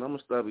know what? I'm going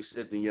to stop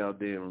accepting y'all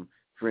damn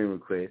friend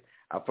request.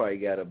 I probably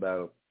got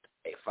about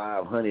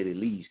 500 at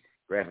least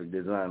graphic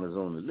designers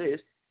on the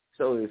list.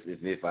 So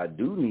if I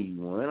do need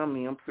one, I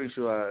mean, I'm pretty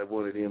sure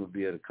one of them will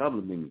be able to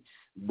compliment me.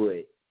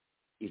 But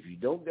if you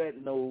don't got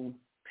no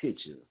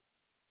picture,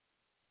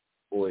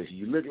 or if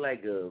you look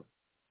like a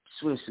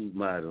swimsuit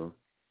model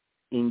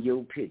in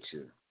your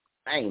picture,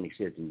 I ain't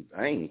accepting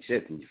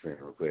your friend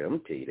request. I'm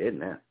gonna tell you that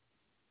now.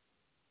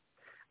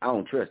 I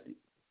don't trust it.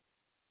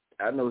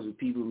 I know some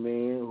people,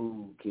 man,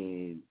 who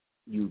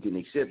you can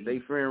accept their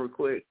friend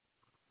request,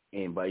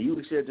 and by you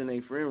accepting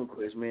their friend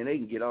request, man, they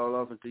can get all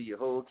off into your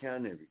whole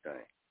account and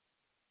everything.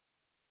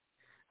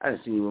 I done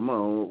seen with my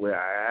own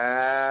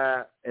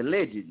where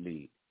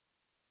allegedly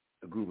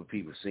a group of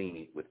people seen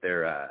it with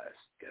their eyes.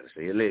 Gotta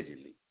say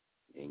allegedly.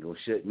 Ain't gonna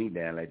shut me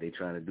down like they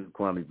trying to do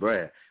Kwame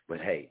Brown.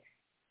 But hey,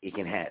 it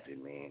can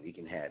happen, man. It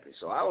can happen.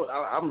 So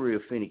I'm real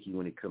finicky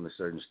when it comes to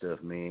certain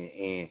stuff, man.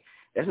 And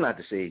that's not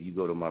to say if you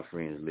go to my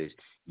friends list,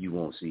 you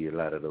won't see a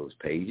lot of those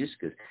pages.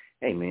 Because,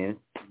 hey, man,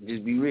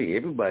 just be real.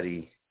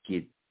 Everybody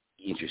get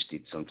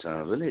interested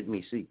sometimes. But let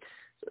me see.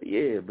 So,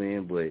 yeah,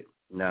 man, but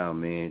nah,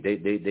 man,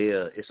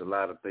 it's a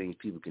lot of things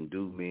people can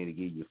do, man, to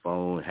get your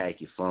phone,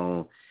 hack your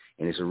phone.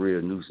 And it's a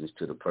real nuisance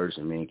to the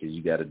person, man, because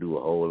you got to do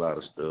a whole lot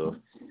of stuff.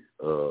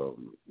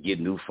 Get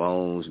new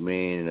phones,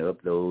 man, and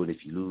upload.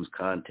 If you lose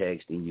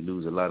contacts, then you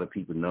lose a lot of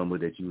people's number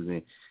that you was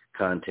in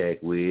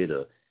contact with,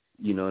 or,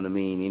 you know what I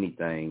mean,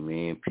 anything,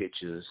 man.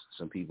 Pictures.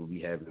 Some people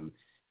be having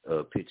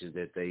pictures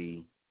that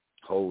they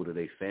hold of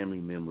their family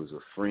members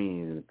or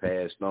friends and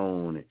passed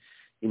on, and,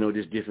 you know,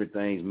 just different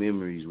things,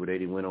 memories where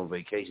they went on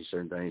vacation,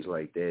 certain things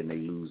like that, and they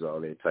lose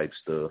all that type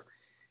stuff.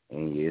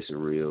 And, yeah, it's a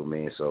real,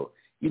 man. So,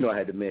 you know I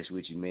had to mess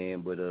with you, man,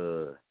 but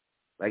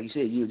like you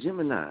said, you're a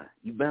Gemini.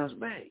 You bounce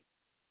back.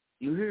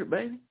 You hear it,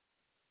 baby?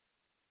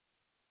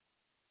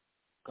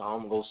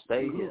 I'm going to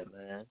stay here,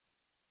 man.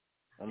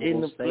 I'm In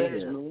going the to stay flesh,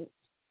 here. man.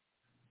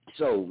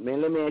 So,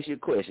 man, let me ask you a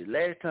question.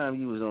 Last time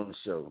you was on the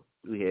show,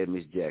 we had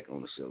Miss Jack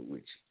on the show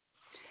with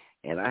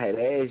you. And I had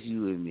asked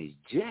you and Miss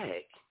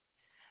Jack,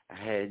 I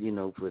had,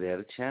 put out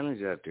a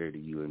challenge out there to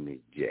you and Miss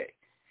Jack.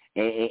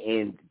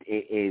 And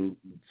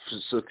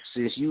so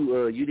since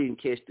you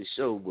didn't catch the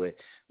show, but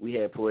we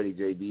had Poetic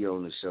JB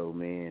on the show,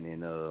 man,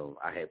 and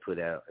I had put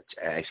out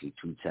actually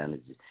 2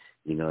 challenges,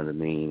 you know what I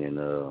mean? And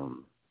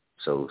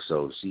so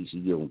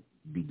she gonna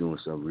be doing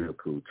something real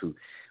cool too.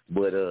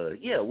 But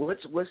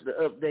what's the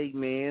update,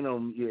 man?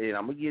 And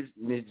I'm gonna get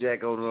Miss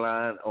Jack on the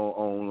line,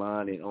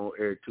 online and on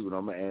air too, and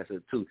I'm gonna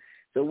answer too.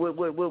 So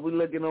what we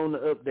looking on the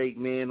update,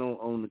 man,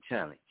 on the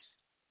challenge?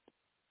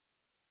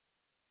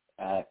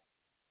 I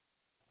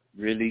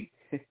really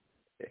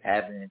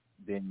haven't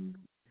been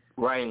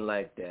writing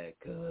like that,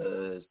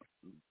 because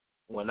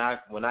when I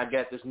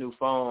got this new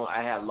phone,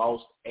 I had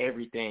lost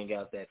everything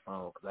out that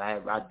phone,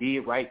 because I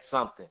did write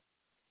something,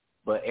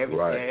 but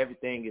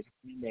everything is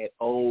in that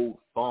old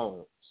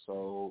phone.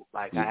 So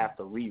I have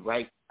to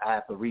rewrite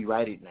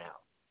it now.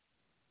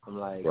 I'm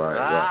like,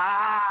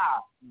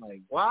 I'm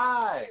like,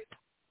 why?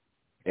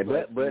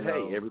 But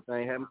hey,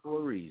 everything happened for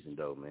a reason,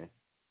 though, man.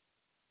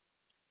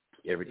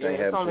 Everything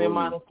happened for a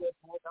reason.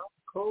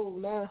 Cool,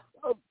 man.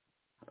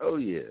 Oh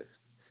yeah.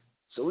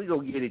 So we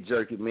gonna get it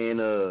jerky, man.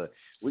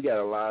 We got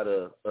a lot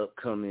of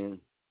upcoming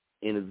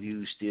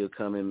interviews still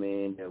coming,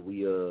 man, that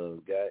we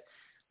got.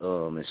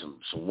 And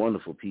some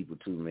wonderful people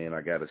too, man.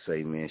 I gotta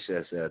say, man,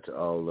 shouts out to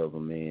all of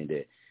them, man,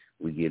 that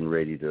we getting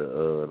ready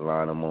to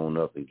line them on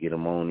up and get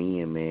them on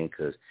in, man,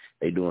 because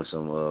they doing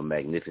some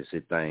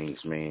magnificent things,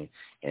 man.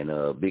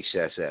 And big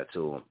shouts out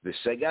to them.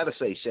 I gotta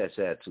say shouts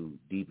out to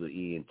Deeper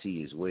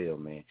ENT as well,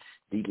 man.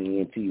 Deeper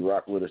ENT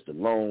rock with us the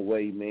long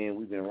way, man.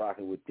 We've been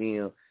rocking with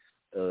them,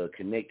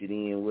 connected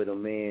in with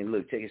them, man.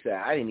 Look, check this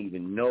out. I didn't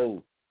even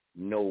know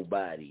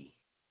nobody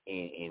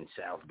in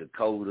South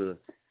Dakota,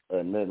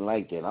 nothing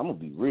like that. I'm gonna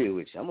be real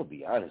with you. I'm gonna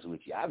be honest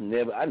with you. I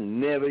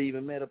never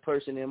even met a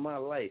person in my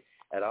life.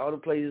 At all the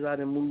places I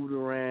done moved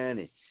around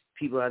and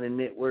people I done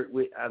networked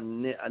with, I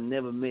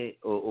never met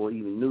or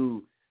even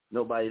knew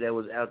nobody that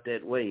was out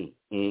that way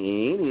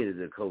in any of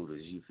the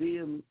Dakotas. You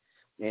feel me?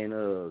 And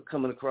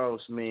coming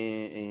across,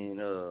 man, and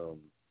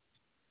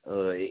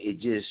it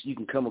just, you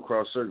can come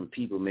across certain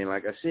people, man.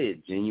 Like I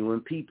said,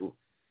 genuine people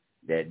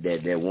that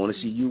want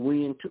to see you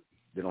win too.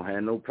 They don't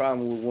have no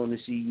problem with wanting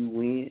to see you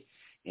win.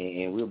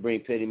 And we'll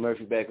bring Petty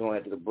Murphy back on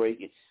after the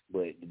break,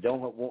 but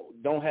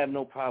don't have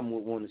no problem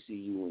with wanting to see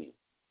you win.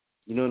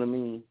 You know what I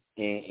mean?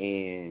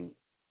 And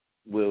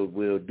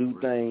we'll do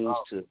things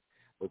to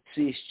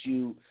assist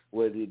you,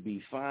 whether it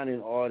be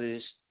finding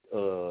artists,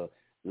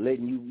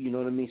 letting you, you know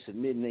what I mean,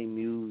 submitting their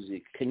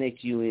music,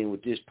 connect you in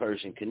with this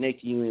person,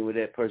 connect you in with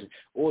that person,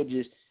 or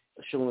just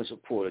showing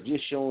support, or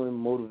just showing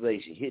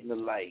motivation, hitting a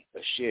like, a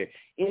share,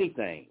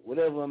 anything,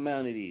 whatever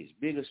amount it is,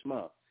 big or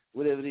small,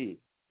 whatever it is.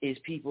 It's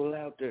people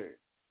out there.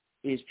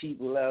 It's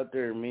people out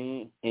there,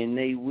 man, and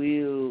you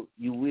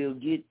will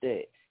get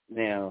that.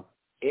 Now,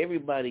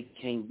 everybody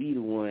can't be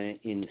the one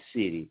in the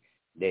city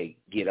that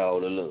get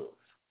all the love.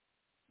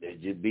 Let's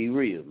just be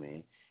real,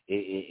 man.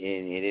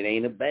 And it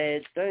ain't a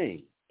bad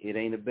thing. It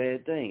ain't a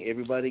bad thing.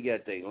 Everybody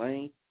got their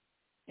lane,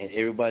 and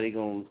everybody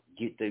going to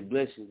get their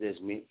blessings that's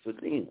meant for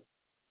them.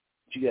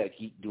 But you got to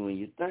keep doing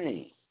your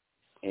thing.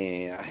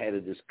 And I had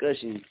a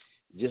discussion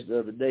just the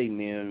other day,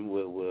 man,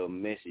 where a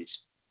message,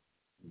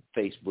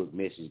 Facebook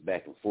message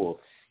back and forth.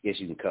 Guess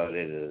you can call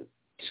that a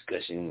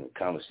discussion, a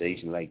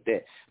conversation like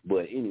that.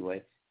 But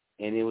anyway,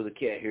 and there was a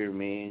cat here,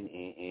 man,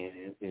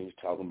 and he was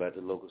talking about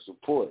the local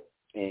support.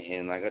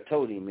 And like I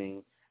told him,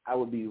 man, I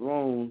would be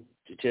wrong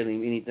to tell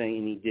him anything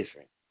any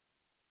different.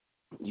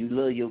 You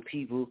love your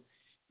people,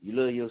 you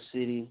love your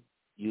city,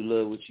 you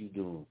love what you're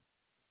doing.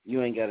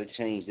 You ain't got to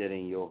change that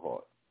in your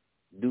heart.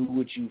 Do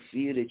what you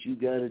feel that you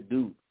got to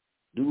do.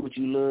 Do what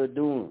you love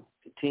doing.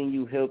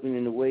 Continue helping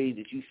in the way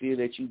that you feel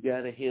that you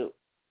got to help.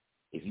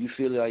 If you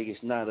feel like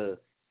it's not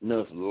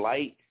enough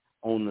light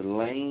on the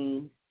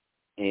lane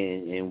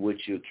and what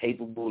you're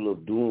capable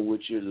of doing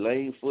with your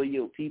lane for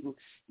your people,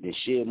 then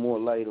shed more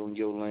light on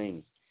your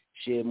lane.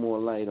 Shed more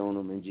light on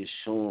them and just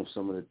show them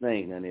some of the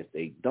things. And if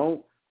they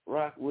don't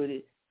rock with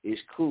it,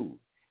 it's cool.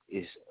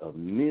 It's a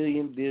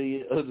million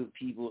billion other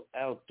people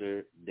out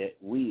there that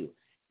will.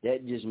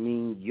 That just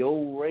means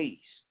your race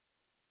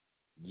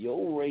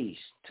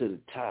to the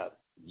top,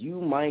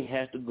 you might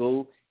have to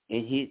go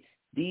and hit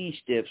these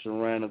steps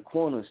around the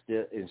corner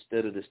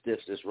instead of the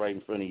steps that's right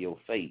in front of your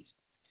face.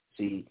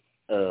 See,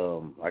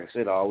 like I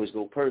said, I always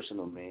go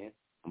personal, man.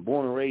 I'm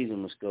born and raised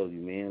in Muskogee,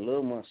 man.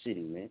 Love my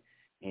city, man.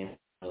 And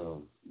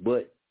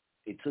but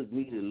it took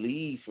me to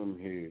leave from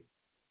here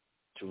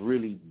to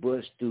really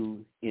bust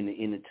through in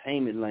the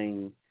entertainment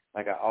lane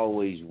like I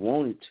always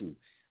wanted to.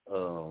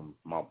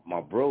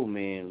 My bro,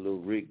 man, Lil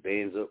Rick,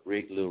 Bands Up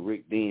Rick, Lil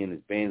Rick then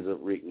is Bands Up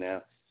Rick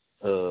now.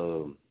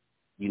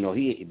 You know,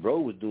 bro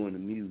was doing the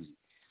music.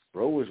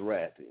 Bro was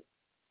rapping,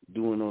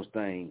 doing those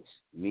things.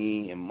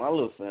 Me and my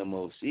little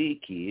famo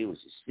kid was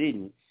just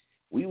sitting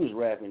we was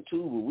rapping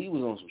too, but we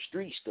was on some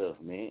street stuff,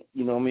 man.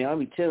 You know what I mean? I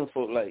be telling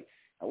folk, like,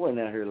 I wasn't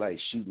out here, like,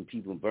 shooting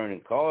people and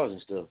burning cars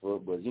and stuff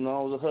up, but, you know,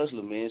 I was a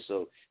hustler, man,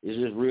 so it's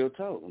just real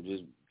talk. I'm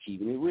just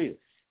keeping it real.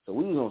 So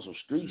we was on some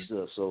street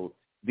stuff, so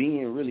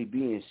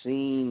being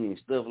seen and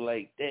stuff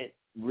like that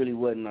really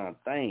wasn't our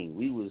thing.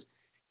 We was,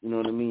 you know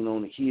what I mean,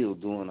 on the hill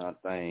doing our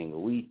thing,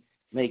 or we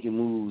making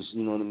moves,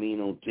 you know what I mean,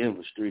 on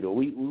Denver Street, or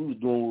we was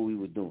doing what we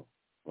were doing,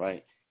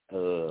 right?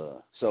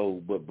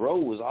 But bro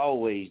was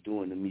always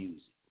doing the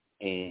music.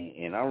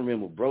 And I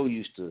remember bro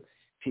used to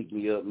pick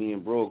me up, me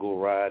and bro go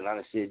ride, and I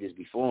done said this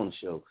before on the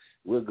show,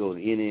 we'll go to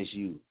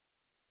NSU,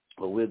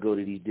 or we'll go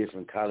to these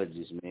different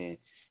colleges, man,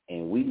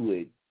 and we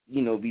would,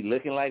 you know, be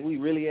looking like we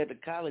really at the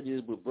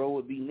colleges, but bro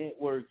would be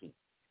networking,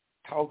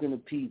 talking to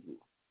people,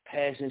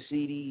 passing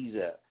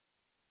CDs out,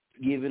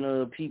 giving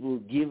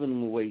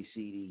them away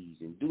CDs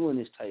and doing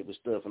this type of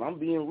stuff. And I'm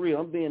being real,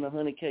 I'm being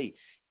 100K.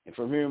 And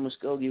from here in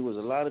Muskogee, there was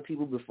a lot of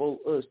people before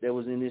us that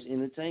was in this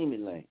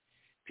entertainment lane.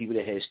 People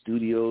that had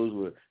studios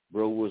where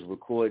bro was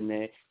recording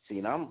at. See,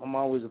 and I'm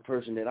always a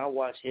person that I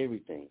watch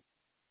everything.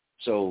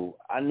 So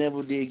I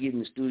never did get in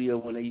the studio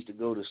when I used to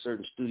go to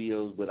certain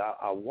studios, but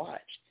I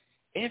watched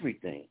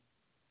everything.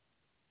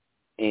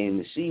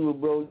 And to see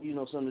what bro, you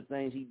know, some of the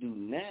things he do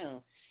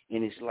now,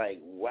 and it's like,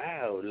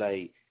 wow,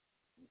 like,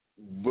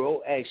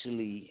 bro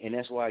actually, and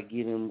that's why I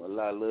give him a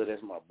lot of love.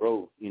 That's my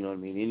bro, you know what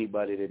I mean?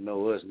 Anybody that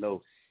know us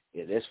know,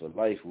 yeah, that's for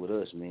life with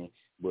us, man.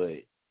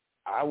 But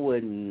I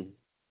wasn't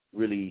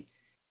really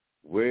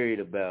worried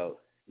about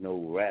no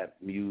rap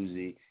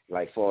music,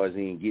 like far as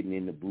in getting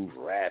in the booth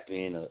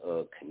rapping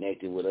or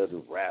connecting with other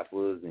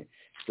rappers and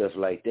stuff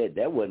like that.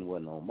 That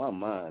wasn't on my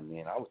mind,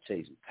 man. I was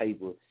chasing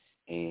paper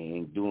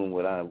and doing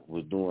what I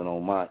was doing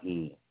on my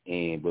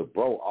end. But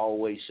bro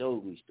always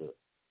showed me stuff.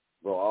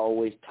 Bro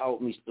always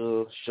taught me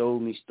stuff,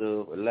 showed me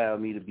stuff,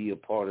 allowed me to be a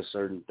part of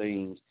certain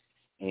things.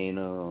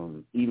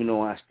 And even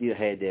though I still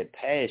had that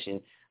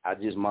passion,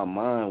 my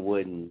mind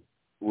wasn't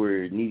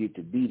where it needed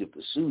to be to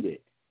pursue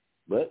that.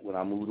 But when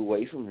I moved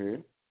away from here,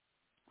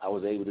 I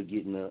was able to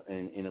get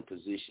in a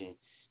position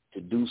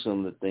to do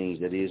some of the things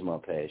that is my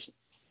passion.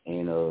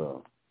 And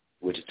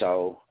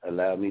Wichita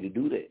allowed me to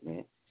do that,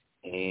 man.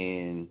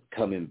 And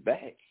coming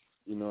back,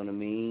 you know what I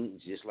mean?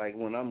 Just like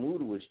when I moved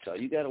to Wichita,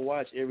 you got to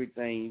watch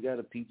everything. You got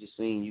to peep the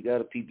scene. You got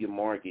to peep your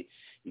market.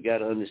 You got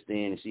to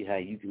understand and see how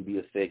you can be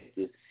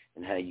effective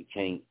and how you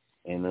can't.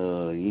 And,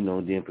 you know,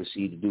 then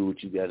proceed to do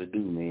what you got to do,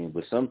 man.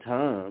 But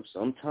sometimes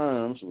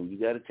when you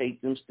got to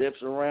take them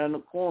steps around the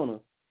corner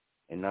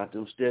and not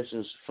them steps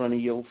in front of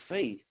your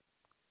face,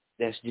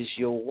 that's just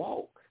your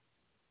walk.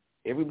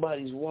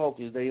 Everybody's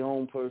walk is their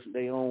own person,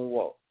 their own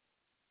walk.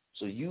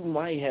 So you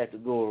might have to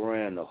go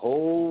around the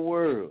whole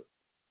world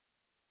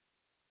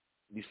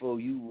before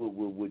you,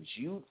 what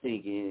you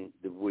thinking,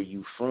 where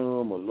you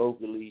from or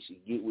locally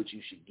should get what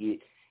you should get.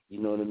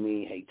 You know what I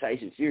mean? Hey,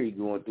 Tyson Fury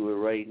going through it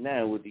right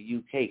now with the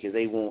UK because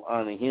they won't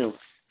honor him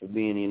for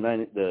being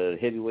the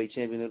heavyweight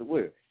champion of the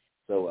world.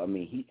 So, I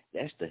mean,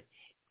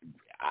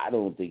 I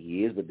don't think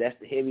he is, but that's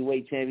the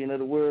heavyweight champion of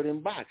the world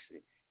in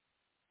boxing.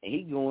 And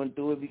he going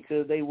through it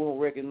because they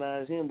won't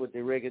recognize him, but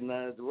they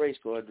recognize the race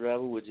car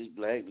driver, which is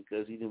black,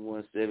 because he done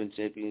won 7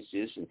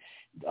 championships and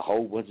a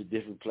whole bunch of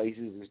different places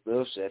and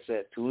stuff. Shouts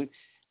out to it.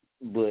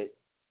 But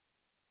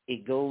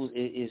it goes,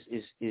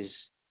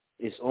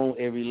 it's on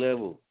every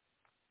level.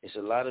 It's a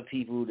lot of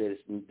people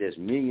that's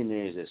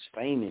millionaires, that's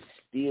famous,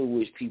 still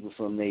wish people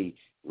from their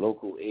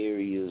local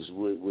areas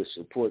would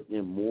support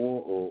them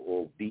more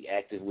or be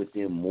active with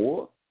them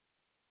more,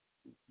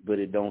 but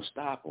it don't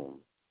stop them.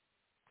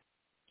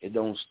 It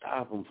don't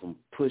stop them from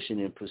pushing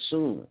and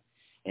pursuing.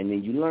 And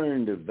then you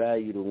learn to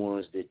value the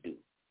ones that do.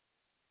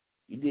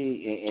 You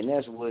did, and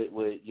that's what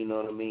you know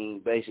what I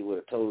mean, basically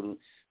what I told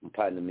my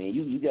partner, man,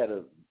 you got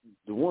to,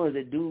 the ones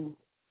that do,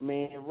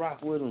 man,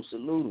 rock with them,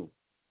 salute them.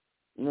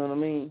 You know what I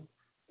mean?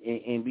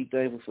 And be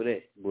thankful for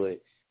that.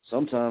 But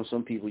sometimes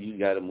some people you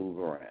got to move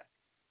around.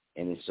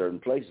 And in certain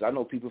places, I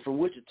know people from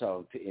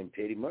Wichita, and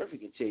Petty Murphy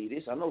can tell you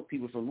this, I know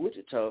people from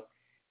Wichita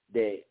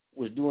that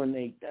was doing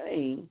their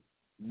thing,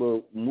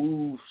 but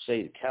moved,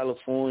 say, to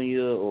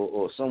California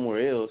or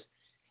somewhere else,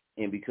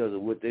 and because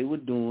of what they were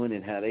doing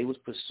and how they was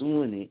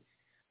pursuing it,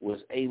 was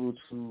able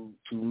to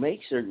make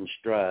certain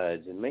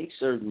strides and make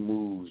certain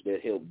moves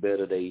that help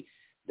better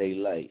their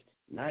life.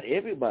 Not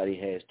everybody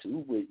has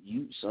to, but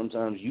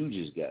sometimes you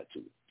just got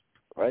to,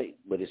 right?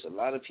 But it's a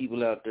lot of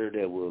people out there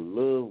that will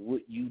love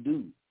what you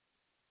do,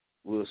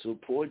 will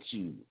support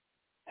you.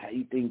 How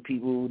you think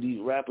these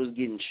rappers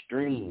getting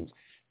streams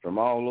from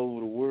all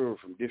over the world,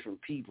 from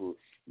different people?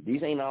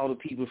 These ain't all the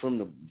people from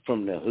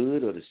the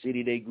hood or the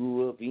city they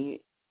grew up in.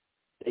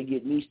 They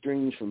get me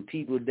streams from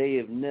people they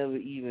have never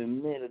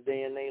even met a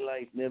day in their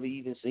life, never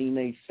even seen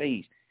their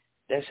face.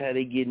 That's how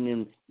they getting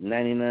them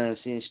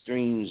 99-cent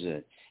streams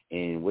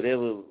and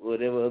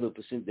whatever other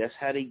percent. That's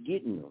how they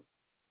getting them.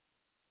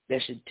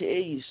 That should tell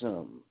you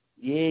something.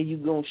 Yeah, you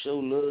gonna show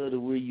love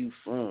to where you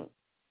from,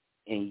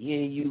 and yeah,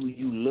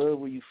 you love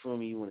where you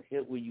from, and you want to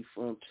help where you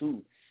from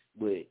too.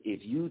 But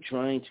if you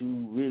trying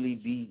to really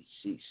be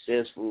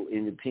successful,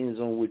 it depends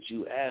on what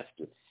you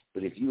after.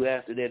 But if you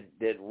after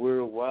that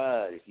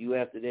worldwide, if you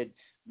after that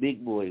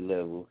big boy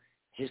level,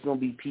 it's going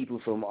to be people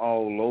from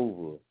all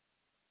over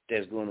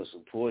that's going to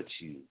support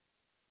you.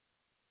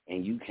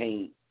 And you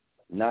can't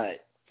not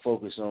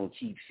focus on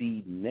keep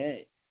feeding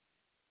that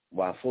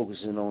while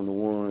focusing on the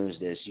ones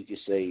that you could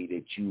say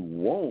that you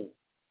want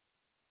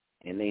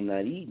and they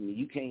not eating.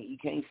 You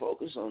can't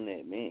focus on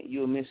that, man.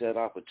 You'll miss out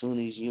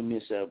opportunities. You'll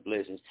miss out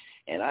blessings.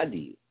 And I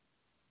did.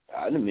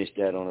 I done missed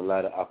out on a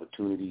lot of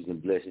opportunities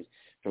and blessings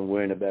from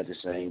worrying about the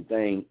same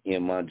thing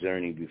in my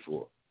journey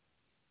before.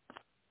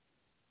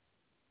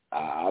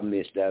 I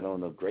missed out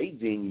on a great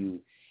venue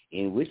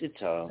in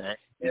Wichita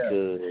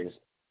because,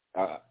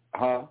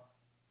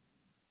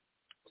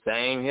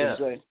 Same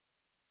here.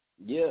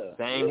 Yeah.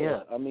 Same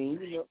here. I mean,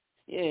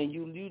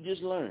 you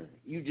just learn.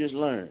 You just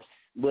learn.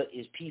 But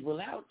it's people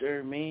out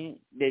there, man,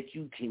 that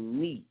you can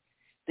meet.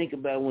 Think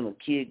about when a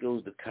kid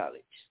goes to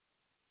college.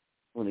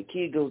 When a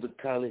kid goes to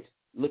college,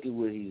 look at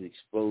what he's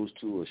exposed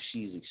to or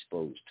she's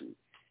exposed to.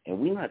 And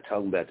we're not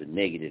talking about the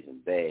negative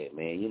and bad,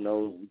 man. You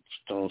know,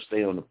 don't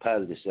stay on the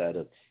positive side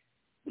of it.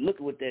 But look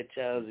at what that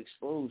child's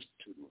exposed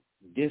to.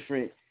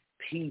 Different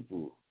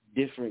people,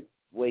 different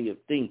way of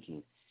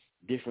thinking,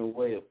 different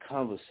way of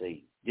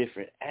conversating,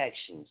 different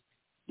actions,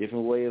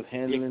 different way of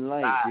handling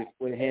life, different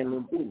way of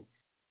handling food.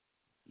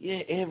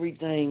 Yeah,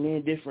 everything,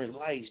 man, different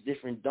likes,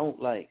 different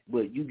don't like.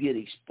 But you get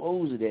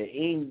exposed to that.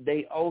 And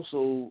they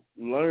also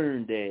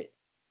learn that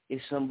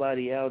it's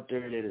somebody out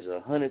there that is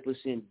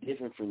 100%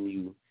 different from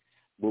you,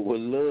 but will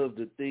love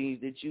the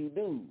things that you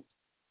do.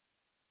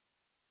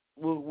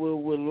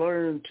 Will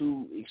learn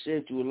to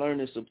accept you, will learn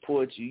to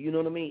support you. You know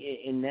what I mean?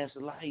 And that's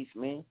life,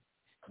 man.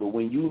 But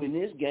when you in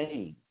this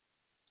game,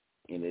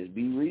 and let's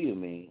be real,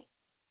 man,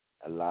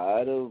 a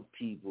lot of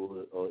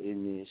people are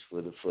in this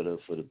for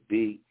the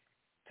big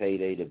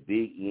payday, the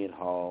big end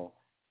haul,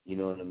 you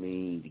know what I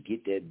mean, to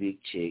get that big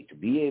check, to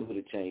be able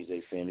to change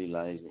their family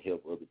lives and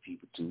help other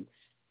people too.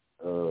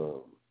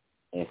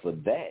 And for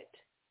that,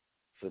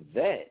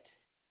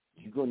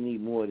 you're going to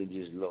need more than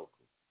just local.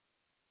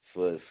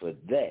 For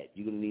that,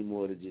 you're going to need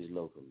more than just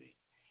local,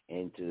 man.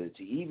 And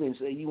to even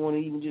say you want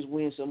to even just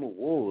win some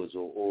awards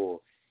or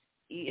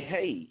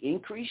hey,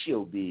 increase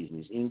your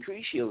business,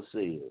 increase your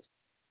sales,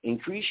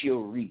 increase your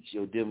reach,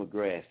 your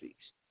demographics.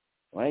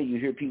 Right? You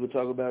hear people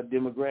talk about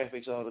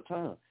demographics all the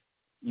time.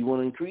 You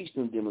want to increase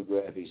them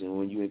demographics, and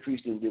when you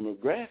increase them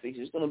demographics,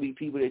 it's going to be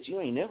people that you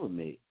ain't never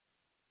met,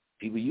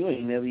 people you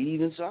ain't never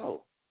even saw,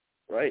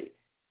 right?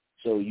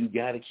 So you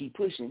got to keep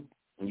pushing,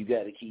 and you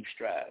got to keep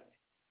striving.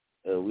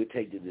 We'll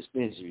take the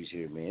dispensaries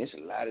here, man. It's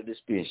a lot of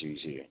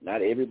dispensaries here.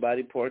 Not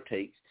everybody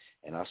partakes,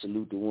 and I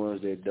salute the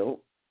ones that don't.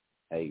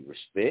 Hey,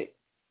 respect.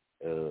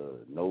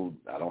 No,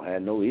 I don't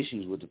have no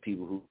issues with the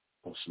people who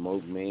don't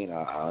smoke, man.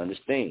 I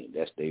understand.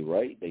 That's their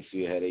right. They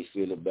feel how they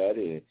feel about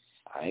it, and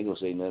I ain't going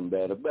to say nothing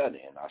bad about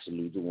it, and I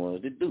salute the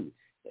ones that do.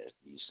 That's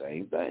the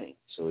same thing.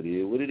 So it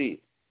is what it is.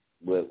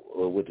 But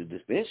with the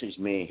dispensaries,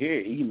 man, here,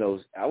 you know,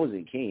 I was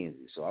in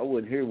Kansas, so I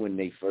wasn't here when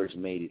they first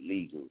made it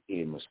legal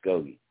in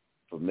Muskogee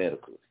for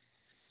medical.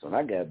 So when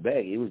I got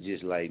back, it was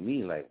just like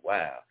me, like,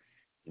 wow.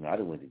 You know, I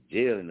done went to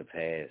jail in the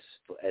past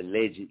for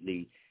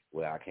allegedly,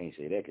 well, I can't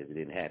say that because it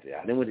didn't happen.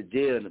 I done went to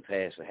jail in the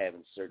past for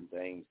having certain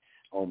things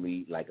on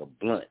me like a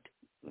blunt.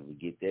 Let me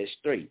get that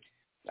straight.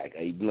 Like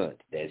a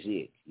blunt. That's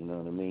it. You know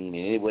what I mean?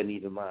 And it wasn't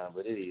even mine,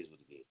 but it is what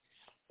it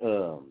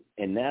is.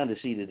 And now to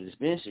see the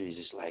dispensaries,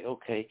 it's like,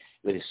 okay,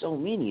 but there's so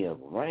many of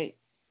them, right?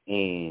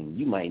 And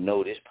you might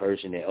know this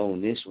person that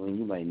own this one.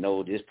 You might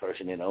know this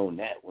person that own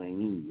that one.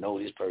 You know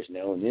this person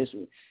that own this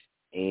one.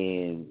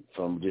 And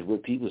from just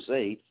what people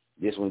say,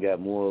 this one got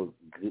more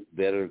good,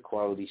 better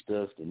quality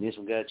stuff than this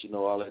one got, you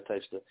know, all that type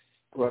of stuff.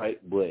 Right,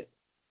 but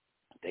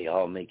they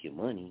all making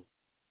money.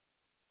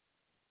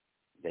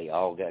 They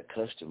all got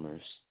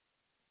customers.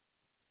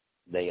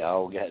 They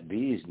all got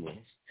business.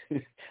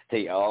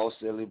 They all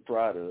selling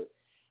product,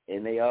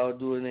 and they all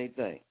doing their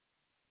thing.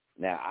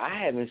 Now, I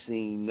haven't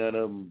seen none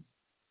of them,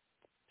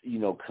 you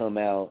know, come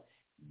out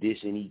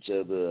dissing each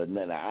other or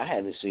nothing. I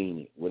haven't seen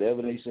it.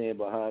 Whatever they saying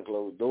behind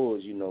closed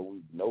doors, you know,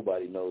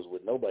 nobody knows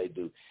what nobody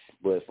do.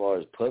 But as far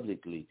as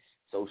publicly,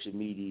 social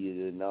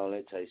media and all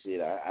that type of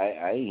shit,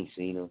 I ain't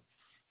seen them,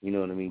 you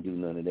know what I mean, do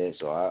none of that.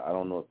 So I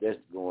don't know if that's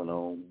going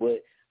on.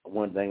 But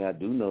one thing I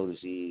do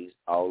notice is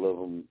all of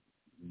them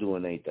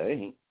doing their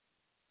thing.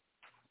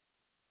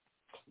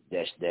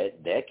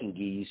 That can give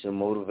you some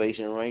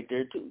motivation right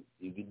there too.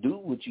 You can do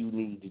what you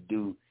need to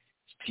do.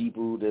 It's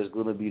people that's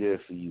going to be there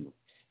for you.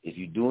 If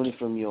you're doing it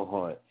from your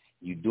heart,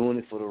 you're doing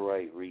it for the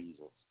right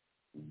reasons.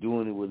 You're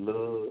doing it with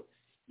love.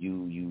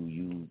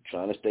 You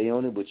trying to stay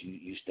on it, but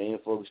you staying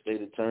focused, stay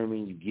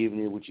determined. You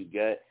giving it what you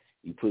got.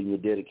 You putting your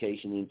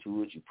dedication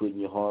into it. You putting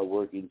your hard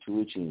work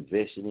into it. You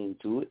investing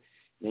into it.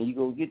 Then you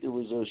go get the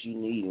results you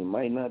need. It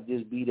might not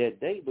just be that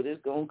day, but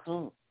it's going to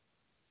come.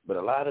 But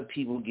a lot of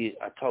people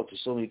I talk to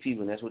so many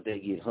people, and that's what they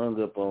get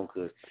hung up on,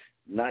 because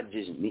not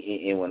just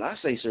me. And when I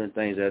say certain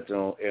things out there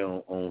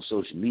on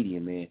social media,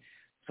 man,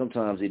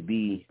 sometimes it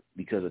be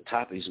because of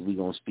topics we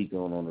going to speak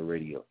on the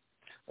radio.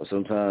 Or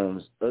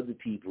sometimes other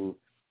people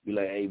be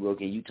like, hey, bro,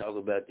 can you talk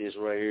about this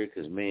right here?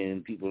 Because,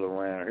 man, people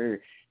around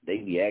here, they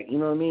be acting, you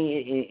know what I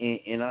mean?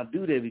 And I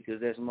do that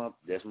because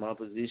that's my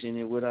position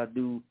in what I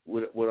do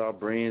with our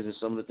brands and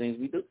some of the things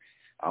we do.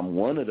 I'm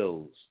one of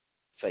those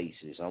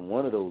faces. I'm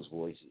one of those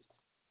voices.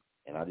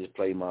 And I just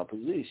play my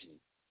position.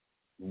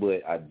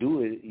 But I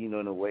do it, in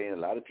a way, and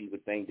a lot of people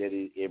think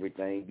that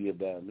everything be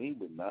about me,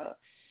 but nah.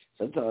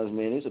 Sometimes,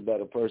 man, it's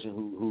about a person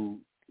who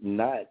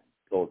not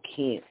or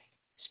can't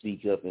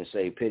speak up and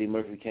say. Petty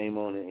Murphy came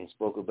on and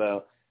spoke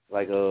about,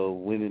 like,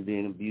 women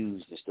being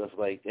abused and stuff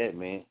like that,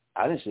 man.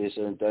 I done said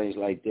certain things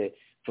like that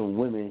from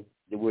women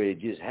where it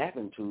just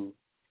happened to,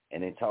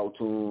 and then talked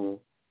to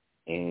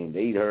them, and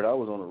they heard I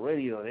was on the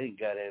radio, they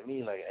got at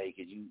me like, hey,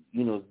 could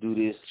you, do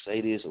this,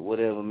 say this, or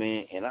whatever,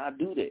 man, and I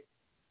do that.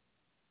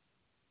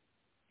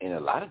 And a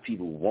lot of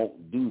people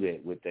won't do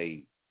that with their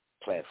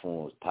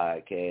platforms,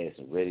 podcasts,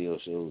 and radio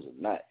shows or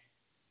not.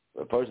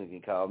 But a person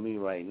can call me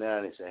right now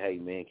and say, hey,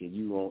 man, can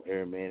you on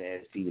air, man,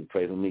 ask people to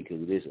pray for me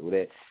because of this or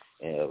that,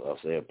 and I'll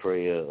say a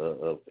prayer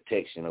of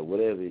protection or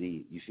whatever it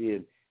is, you feel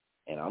me?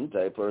 And I'm the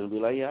type of person to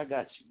be like, yeah, I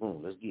got you.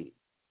 Boom, let's get it.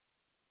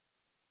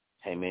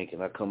 Hey, man,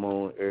 can I come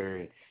on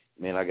air?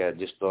 Man, I got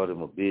just started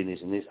my business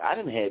and this. I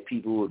done had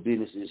people with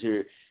businesses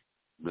here,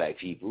 black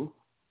people,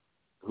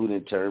 who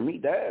done turned me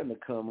down to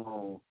come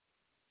on,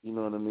 you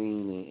know what I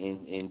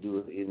mean, and do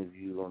an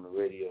interview on the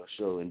radio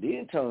show. And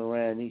then turn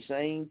around, the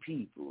same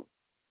people,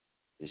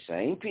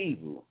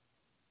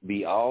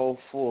 be all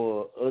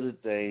for other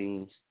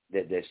things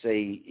that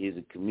say is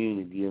a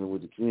community, dealing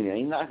with the community. I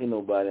ain't knocking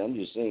nobody. I'm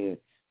just saying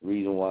the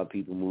reason why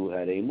people move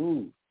how they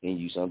move.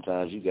 And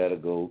sometimes you got to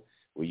go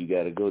where you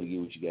got to go to get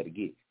what you got to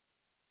get.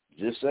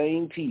 The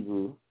same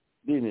people,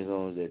 business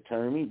owners that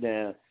turned me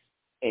down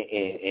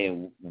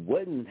and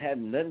wasn't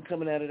having nothing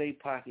coming out of their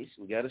pockets.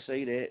 We got to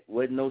say that.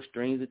 Wasn't no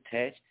strings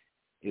attached.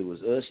 It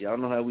was us. Y'all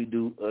know how we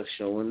do, us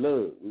showing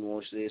love. We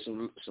want to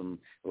shed some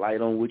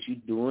light on what you're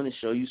doing and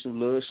show you some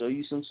love, show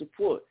you some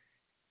support.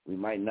 We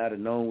might not have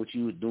known what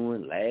you were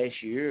doing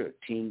last year or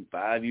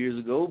 5 years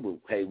ago, but,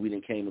 hey, we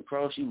done came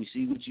across you. We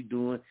see what you're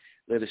doing.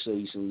 Let us show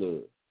you some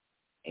love.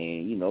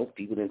 And,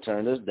 people done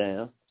turned us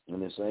down.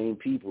 And the same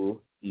people,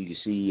 you can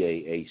see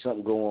a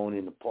something go on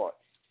in the park.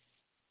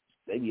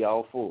 They be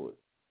all for it.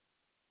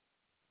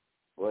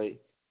 Right?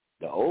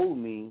 The old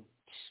me,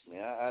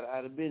 man,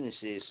 I'd have been and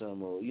said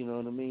something, you know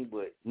what I mean?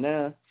 But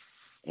now,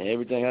 and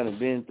everything I've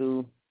been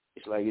through,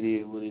 it's like it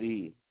is what it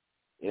is.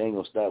 It ain't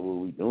going to stop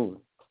what we doing.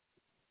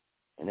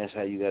 And that's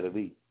how you got to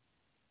be.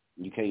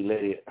 You can't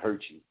let it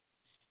hurt you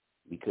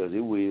because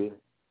it will.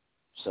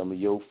 Some of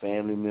your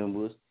family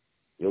members,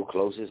 your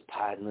closest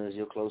partners,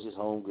 your closest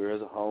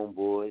homegirls or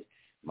homeboys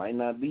might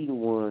not be the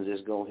ones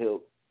that's going to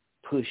help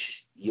push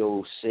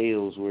your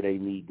sales where they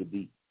need to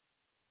be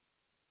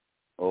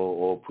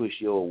or push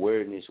your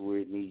awareness where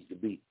it needs to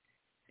be.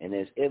 And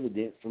that's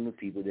evident from the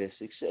people that's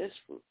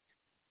successful.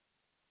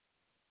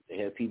 They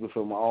have people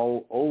from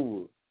all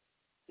over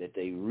that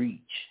they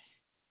reach.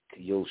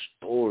 Your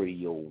story,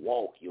 your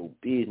walk, your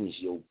business,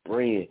 your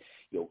brand,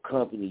 your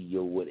company,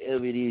 your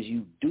whatever it is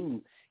you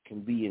do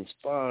can be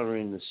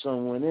inspiring to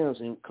someone else.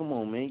 And come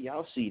on, man,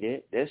 y'all see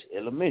that. That's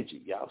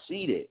elementary. Y'all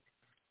see that.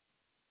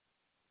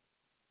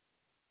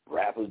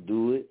 Rappers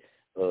do it.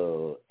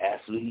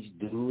 Athletes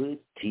do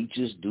it.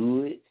 Teachers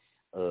do it.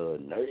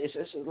 Nurses.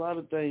 That's a lot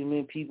of things,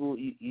 man. People,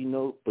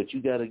 but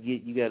you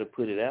gotta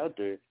put it out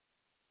there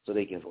so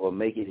they can, or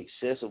make it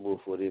accessible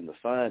for them to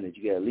find it.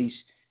 You gotta at least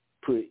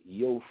put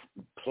your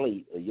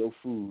plate or your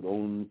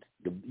food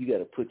you got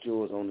to put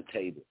yours on the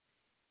table.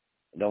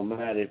 It don't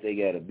matter if they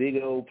got a big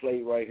old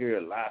plate right here,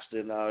 a lobster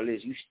and all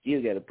this, you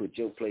still got to put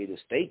your plate of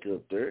steak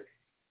up there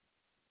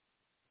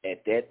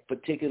at that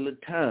particular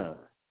time.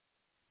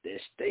 That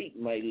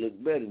steak might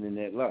look better than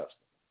that lobster.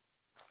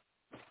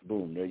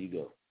 Boom, there you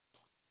go.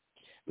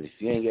 But if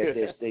you ain't got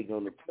that steak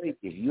on the plate,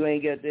 if you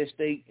ain't got that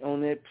steak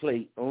on that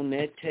plate, on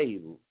that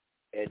table,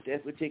 at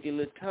that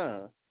particular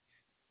time,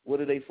 what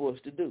are they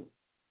forced to do?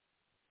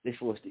 They're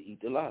forced to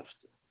eat the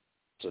lobster.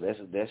 So that's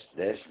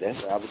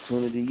an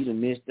opportunity you done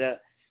missed out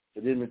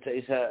for them to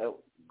taste how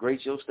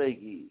great your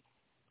steak is.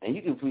 And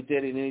you can put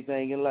that in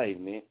anything in life,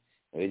 man.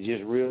 It's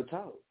just real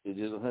talk. It's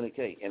just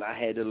 100K. And I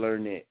had to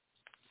learn that.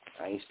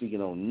 I ain't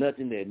speaking on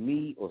nothing that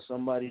me or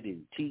somebody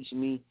didn't teach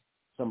me,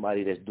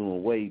 somebody that's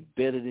doing way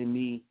better than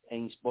me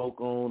ain't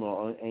spoke on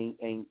or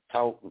ain't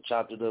talked and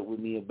chopped it up with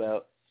me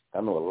about.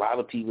 I know a lot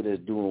of people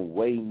that's doing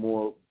way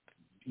more,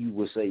 you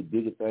would say,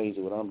 bigger things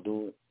than what I'm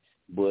doing.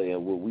 But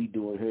what we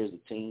doing here as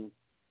a team,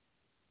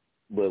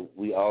 but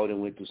we all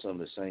done went through some of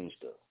the same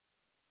stuff.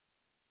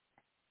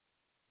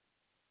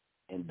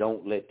 And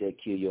don't let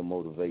that kill your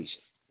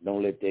motivation.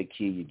 Don't let that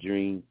kill your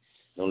dream.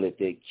 Don't let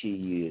that kill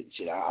your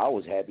shit. I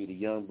was happy the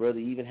young brother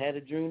even had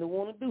a dream to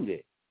want to do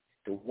that,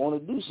 to want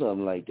to do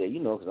something like that,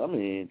 because I'm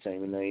in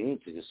entertainment, I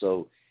ain't into it.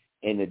 So,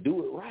 and to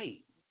do it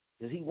right,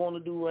 because he want to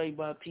do right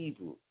by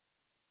people.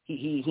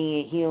 He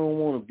don't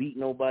want to beat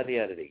nobody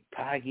out of their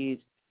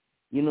pockets.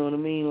 You know what I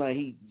mean? Like,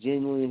 he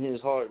genuinely in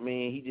his heart,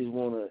 man, he just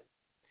want to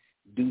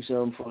do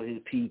something for his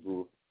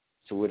people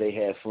to where they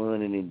have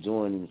fun and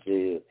enjoying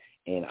themselves.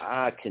 And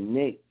I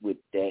connect with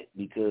that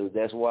because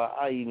that's why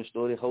I even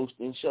started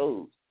hosting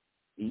shows,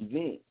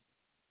 events.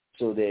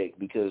 So that,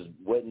 because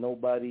wasn't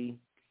nobody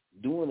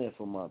doing that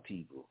for my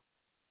people.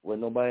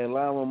 Wasn't nobody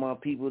allowing my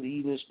people to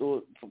even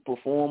start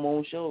perform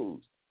on shows.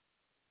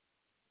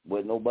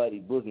 Wasn't nobody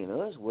booking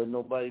us. Wasn't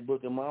nobody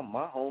booking my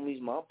homies,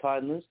 my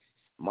partners,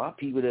 my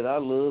people that I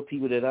love,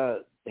 people that I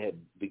had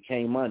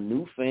became my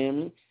new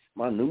family,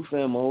 my new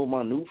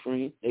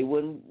friend. They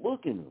wasn't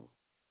booking them.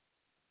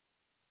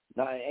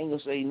 Now, I ain't going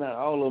to say not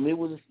all of them. It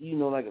was,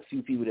 like a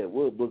few people that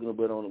were booking them,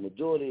 but on the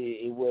majority,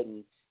 it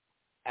wasn't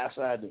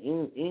outside the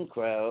in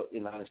crowd.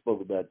 And I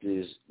spoke about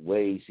this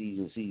way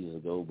seasons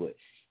ago, but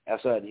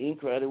outside the in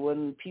crowd,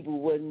 people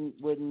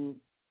wasn't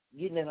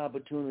getting that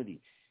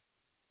opportunity.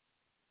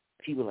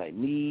 People like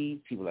me,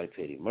 people like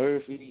Petty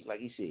Murphy, like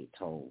he said,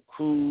 Tom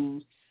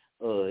Cruise,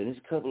 and there's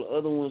a couple of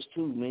other ones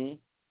too, man.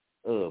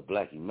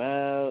 Blackie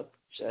Mild,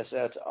 shouts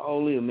out to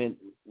all of them, man.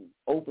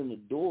 Open the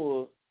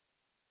door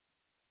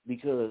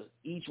because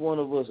each one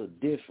of us are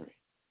different,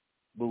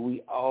 but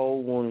we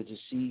all wanted to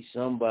see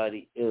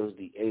somebody else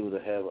be able to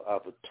have an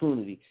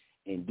opportunity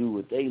and do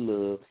what they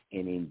love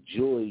and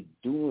enjoy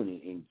doing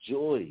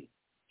it,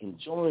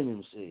 enjoying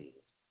themselves.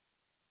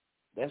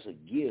 That's a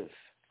gift.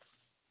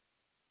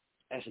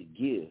 That's a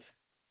gift.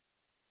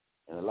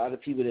 And a lot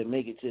of people that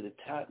make it to the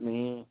top,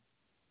 man,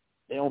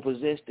 they don't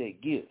possess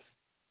that gift.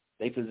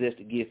 They possess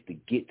the gift to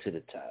get to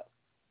the top.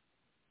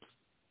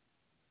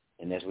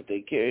 And that's what they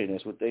carry, and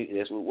that's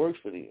what works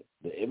for them.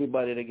 But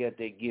everybody that got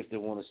that gift that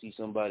want to see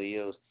somebody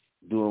else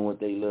doing what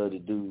they love to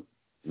do,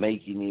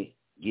 making it,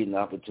 getting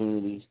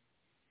opportunities,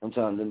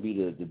 sometimes them be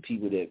the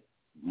people that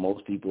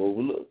most people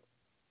overlook.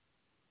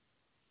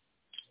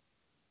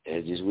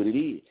 That's just what it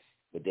is.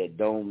 But that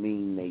don't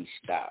mean they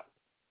stop.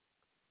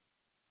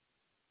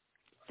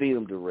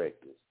 Film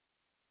directors.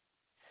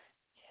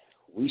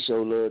 We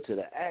show love to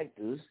the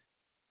actors,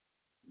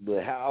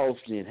 but how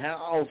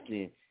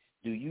often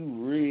do you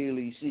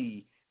really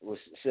see,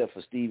 except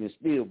for Steven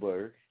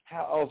Spielberg,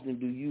 how often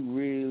do you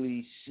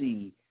really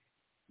see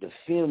the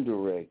film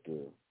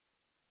director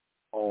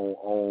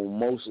on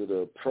most of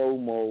the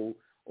promo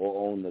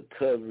or on the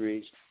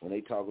coverage when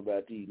they talk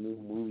about these new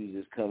movies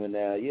that's coming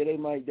out? Yeah, they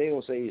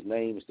don't say his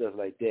name and stuff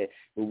like that,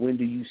 but when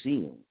do you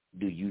see him?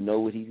 Do you know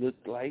what he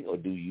looks like, or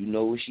do you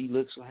know what she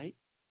looks like?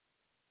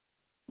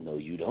 No,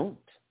 you don't.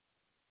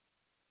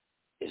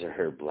 Is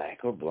her black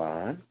or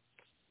blonde?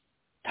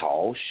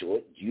 Tall,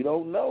 short? You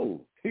don't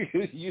know.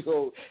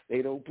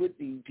 They don't put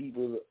these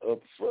people up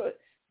front,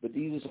 but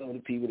these are some of the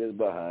people that's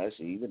behind the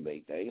scenes that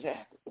make things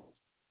happen.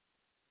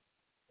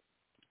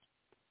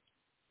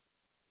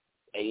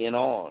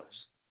 A&Rs.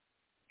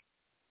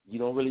 You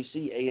don't really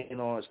see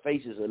A&Rs'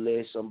 faces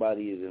unless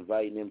somebody is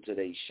inviting them to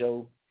their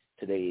show,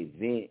 to their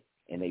event,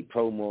 and they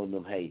promoting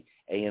them. Hey,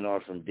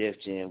 A&R from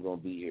Def Jam gonna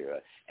be here.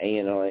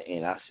 A&R,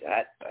 and I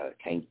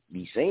can't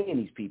be saying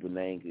these people's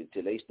names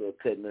until they start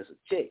cutting us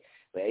a check.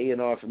 But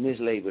A&R from this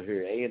label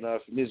here, A&R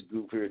from this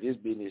group here, this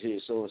business here,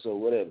 so and so,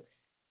 whatever.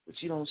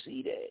 But you don't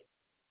see that.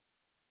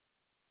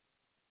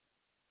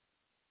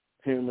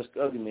 Here in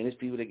Muskogee, man, there's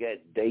people that got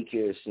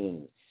daycare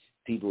centers,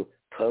 people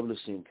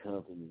publishing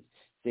companies,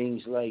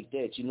 things like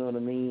that. You know what I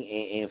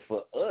mean? And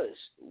for us,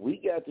 we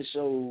got to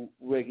show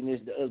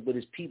recognition to us, but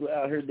it's people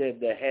out here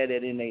that had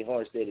that in their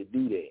hearts that'll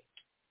do that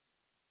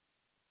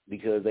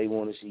because they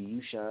want to see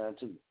you shine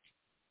too.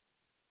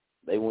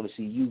 They want to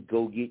see you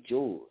go get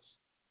yours.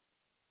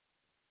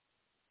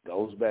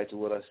 Goes back to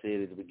what I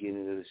said at the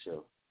beginning of the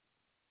show.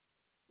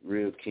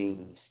 Real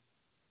kings,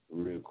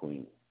 real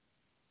queens.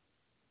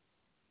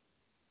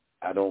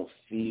 I don't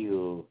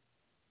feel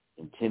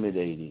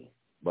intimidated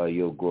by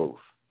your growth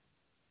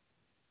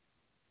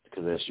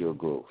because that's your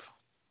growth.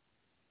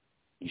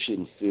 You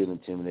shouldn't feel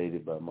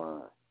intimidated by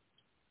mine.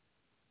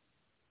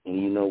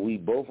 And, we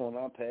both on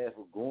our path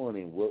of going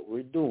and what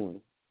we're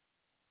doing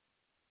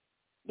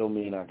don't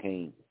mean I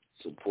can't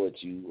support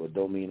you or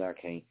don't mean I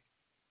can't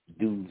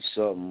do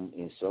something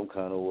in some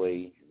kind of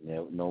way,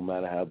 no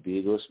matter how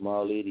big or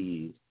small it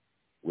is,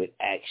 with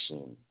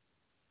action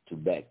to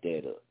back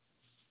that up.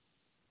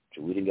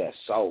 So we done got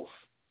soft.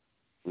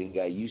 We done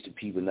got used to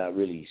people not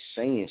really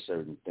saying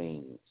certain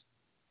things,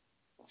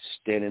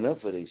 standing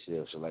up for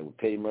themselves. So like when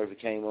Petty Murphy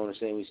came on and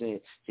saying,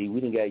 we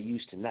done got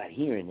used to not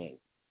hearing that.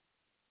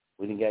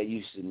 We done got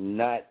used to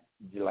not,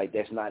 like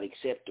that's not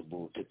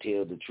acceptable to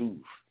tell the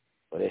truth.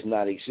 Or that's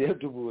not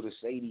acceptable to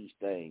say these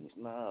things.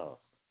 No.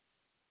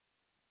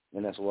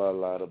 And that's why a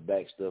lot of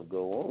back stuff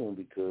go on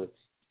because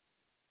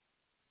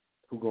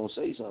who gonna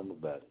say something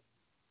about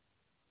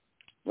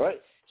it?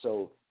 Right?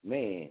 So,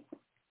 man,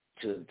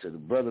 to the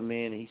brother,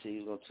 man, he said he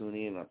was going to tune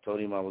in. I told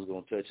him I was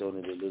going to touch on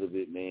it a little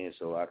bit, man,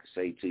 so I could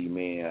say to you,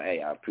 man,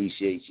 hey, I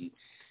appreciate you.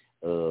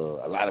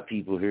 A lot of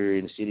people here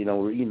in the city a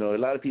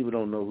lot of people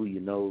don't know who you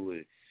know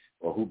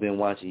or who been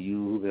watching you,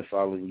 who been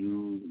following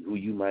you, who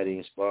you might have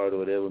inspired or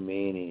whatever,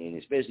 man, and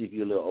especially if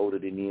you're a little older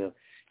than them,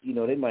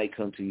 they might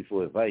come to you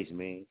for advice,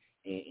 man.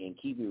 and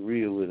keep it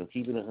real with them.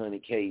 Keep it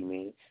 100K,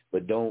 man.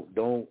 But don't.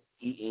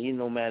 It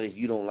no matter if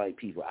you don't like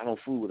people. I don't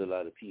fool with a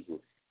lot of people,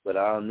 but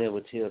I'll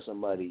never tell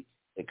somebody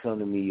that come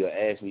to me or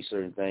ask me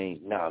certain things.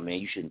 Nah, man,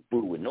 you shouldn't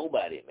fool with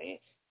nobody, man.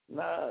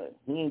 Nah,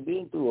 he ain't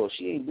been through or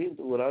she ain't been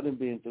through what I done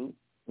been through.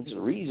 There's a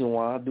reason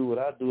why I do what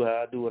I do,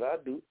 how I do what I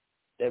do.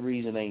 That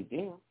reason ain't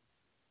them.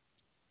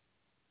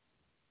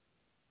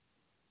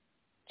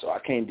 So I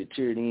can't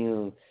deter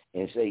them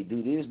and say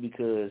do this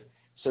because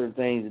certain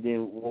things, and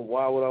then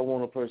why would I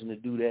want a person to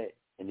do that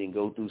and then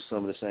go through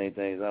some of the same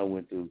things I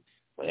went through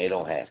when they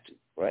don't have to,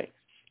 right?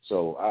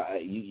 So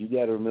you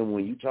got to remember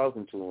when you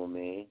talking to them,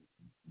 man,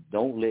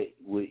 don't let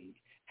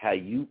how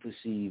you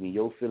perceive and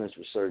your feelings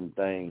for certain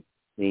things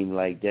seem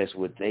like that's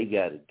what they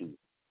got to do.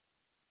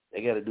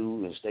 They got to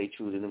do and stay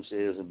true to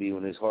themselves and be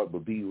on his heart,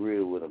 but be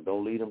real with them.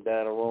 Don't lead them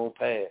down the wrong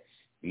path.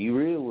 Be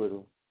real with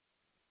them.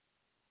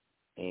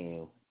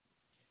 And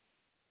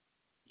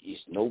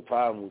it's no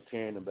problem with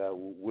caring about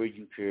where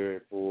you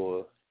care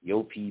for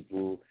your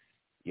people,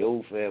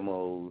 your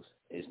families.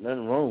 There's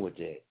nothing wrong with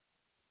that.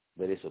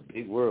 But it's a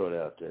big world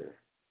out there.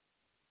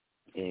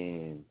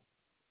 And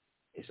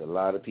it's a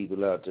lot of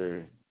people out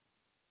there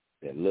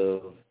that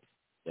love,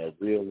 that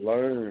will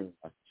learn,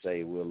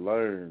 will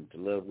learn to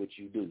love what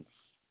you do.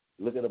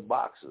 Look at a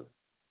boxer.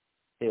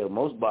 Hell,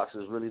 most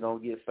boxers really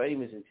don't get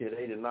famous until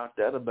they done knocked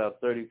out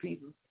about 30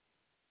 people.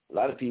 A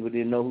lot of people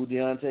didn't know who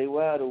Deontay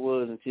Wilder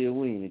was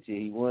until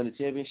he won the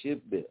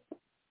championship belt.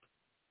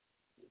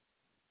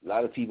 A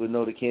lot of people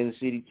know the Kansas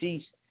City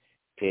Chiefs.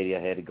 Petty,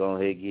 I had to go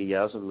ahead and give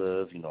y'all some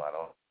love. I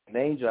don't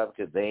name drop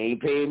because they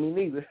ain't paying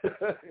me neither.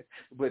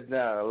 But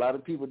a lot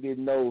of people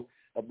didn't know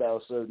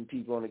about certain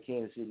people on the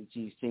Kansas City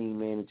Chiefs team,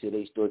 man, until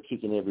they start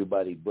kicking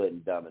everybody's butt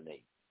and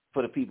dominating.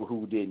 For the people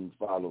who didn't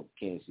follow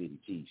Kansas City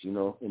Chiefs,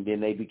 and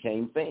then they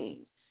became fans.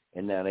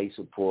 And now they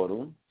support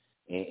them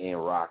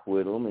and rock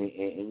with them, and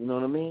you know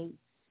what I mean?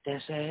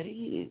 That's how it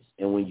is.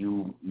 And when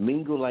you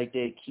mingle like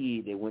that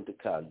kid that went to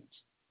college,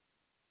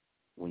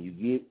 when you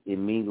get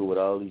and mingle with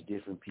all these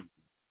different people,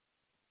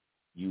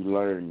 you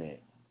learn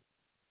that.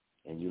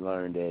 And you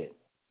learn that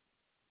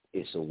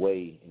it's a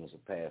way and it's a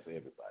path for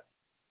everybody.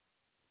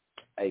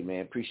 Hey,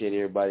 man, appreciate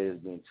everybody that's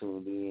been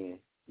tuned in.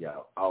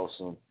 Y'all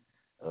awesome.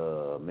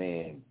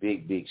 Man,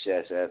 big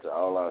shouts out to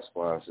all our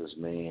sponsors,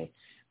 man.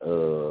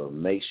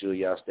 Make sure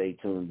y'all stay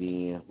tuned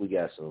in. We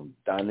got some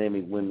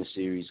dynamic women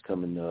series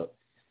coming up.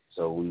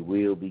 So we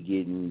will be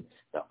getting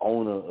the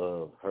owner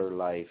of Her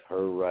Life,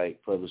 Her Right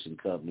Publishing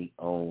Company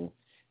on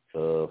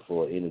for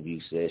an interview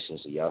session.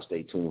 So y'all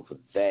stay tuned for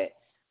that.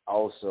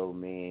 Also,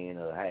 man,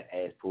 I had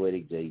asked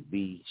Poetic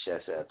JB.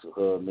 Shouts out to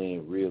her,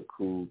 man. Real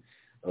cool,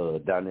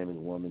 dynamic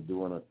woman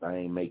doing her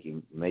thing,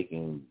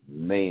 making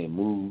man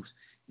moves.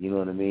 You know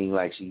what I mean?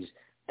 Like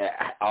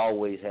I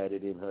always had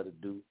it in her to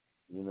do.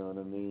 You know what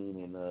I mean?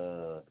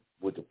 And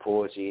with the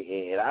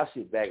poetry, and I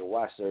sit back and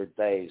watch certain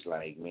things.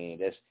 Like, man,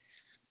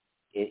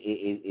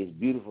 it's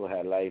beautiful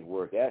how life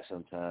works out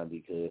sometimes,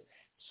 because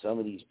some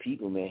of these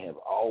people, man, have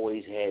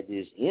always had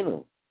this in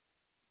them.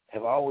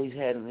 Have always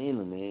had them in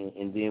them, man.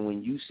 And then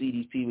when you see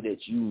these people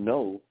that you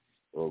know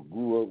or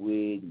grew up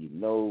with,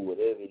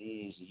 whatever it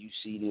is, you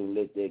see them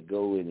let that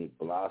go and it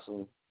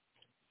blossom.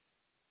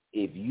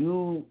 If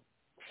you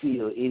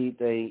feel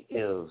anything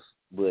else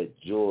but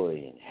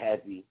joy and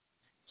happy,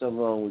 something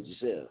wrong with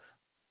yourself.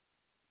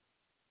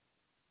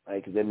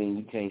 Right? Because that means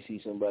you can't see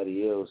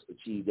somebody else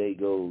achieve their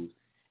goals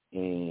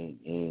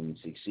and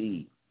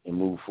succeed and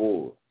move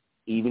forward,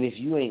 even if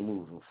you ain't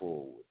moving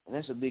forward. And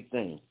that's a big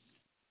thing.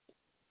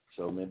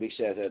 So, man, big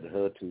shout out to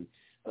her, too.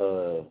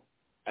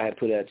 I had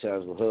put out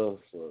times with her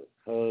for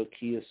her,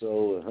 Kia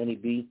Soul, and Honey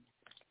Bee,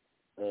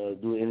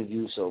 do an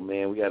interview. So,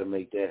 man, we got to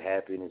make that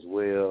happen as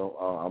well.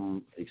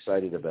 I'm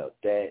excited about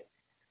that.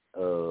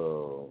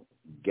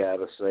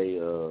 Gotta say,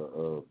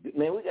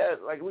 man, we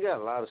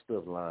got a lot of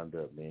stuff lined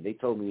up, man. They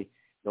told me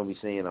don't be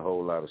saying a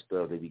whole lot of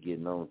stuff. They be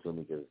getting on to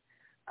me because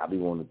I be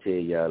wanting to tell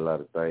y'all a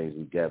lot of things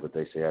we got, but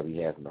they say I be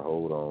having to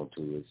hold on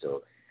to it.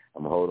 So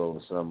I'm going to hold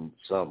on to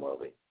some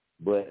of it.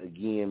 But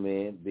again,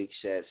 man, big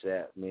shouts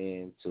out,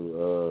 man,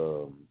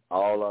 to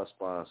all our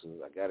sponsors.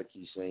 I got to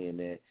keep saying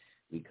that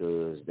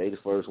because they the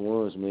first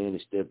ones, man,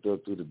 that stepped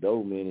up through the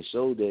door, man, and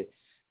showed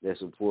that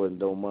support and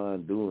don't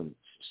mind doing it.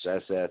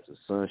 Shouts out to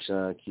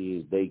Sunshine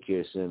Kids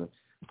Daycare Center,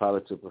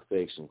 Pilot to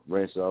Perfection,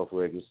 Rinse Off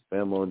Records,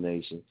 Famo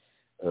Nation,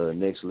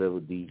 Next Level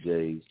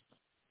DJs,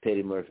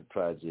 Petty Murphy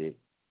Project.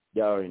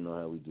 Y'all already know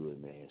how we do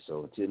it, man.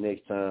 So until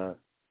next time,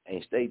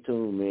 and stay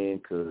tuned, man,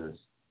 because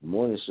the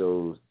morning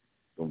shows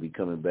going to be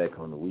coming back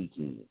on the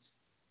weekends.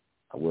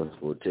 I wasn't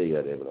supposed to tell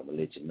y'all that, but I'm going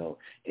to let you know.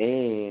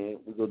 And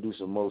we're going to do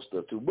some more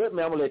stuff, too. But,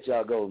 man, I'm going to let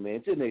y'all go, man.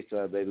 Until next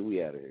time, baby,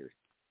 we out of here.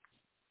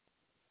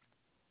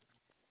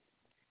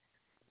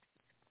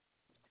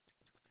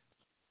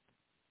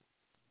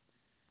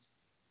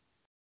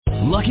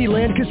 Lucky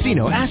Land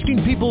Casino,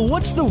 asking people,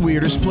 what's the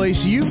weirdest place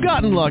you've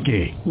gotten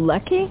lucky?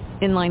 Lucky?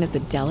 In line at the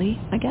deli,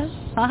 I guess?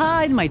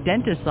 Aha, in my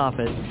dentist's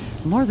office.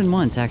 More than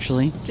once,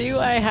 actually. Do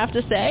I have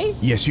to say?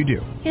 Yes, you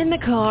do. In the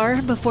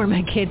car before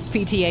my kids'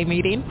 PTA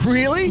meeting.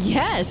 Really?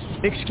 Yes.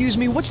 Excuse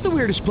me, what's the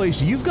weirdest place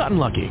you've gotten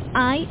lucky?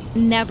 I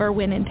never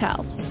win and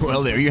tell.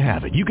 Well, there you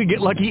have it. You can get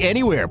lucky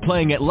anywhere,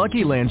 playing at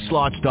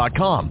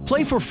LuckyLandSlots.com.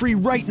 Play for free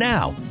right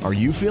now. Are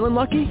you feeling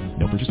lucky?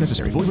 No purchase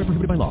necessary. Void where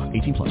prohibited by law.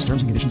 18 plus.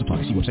 Terms and conditions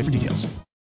apply. See website for details.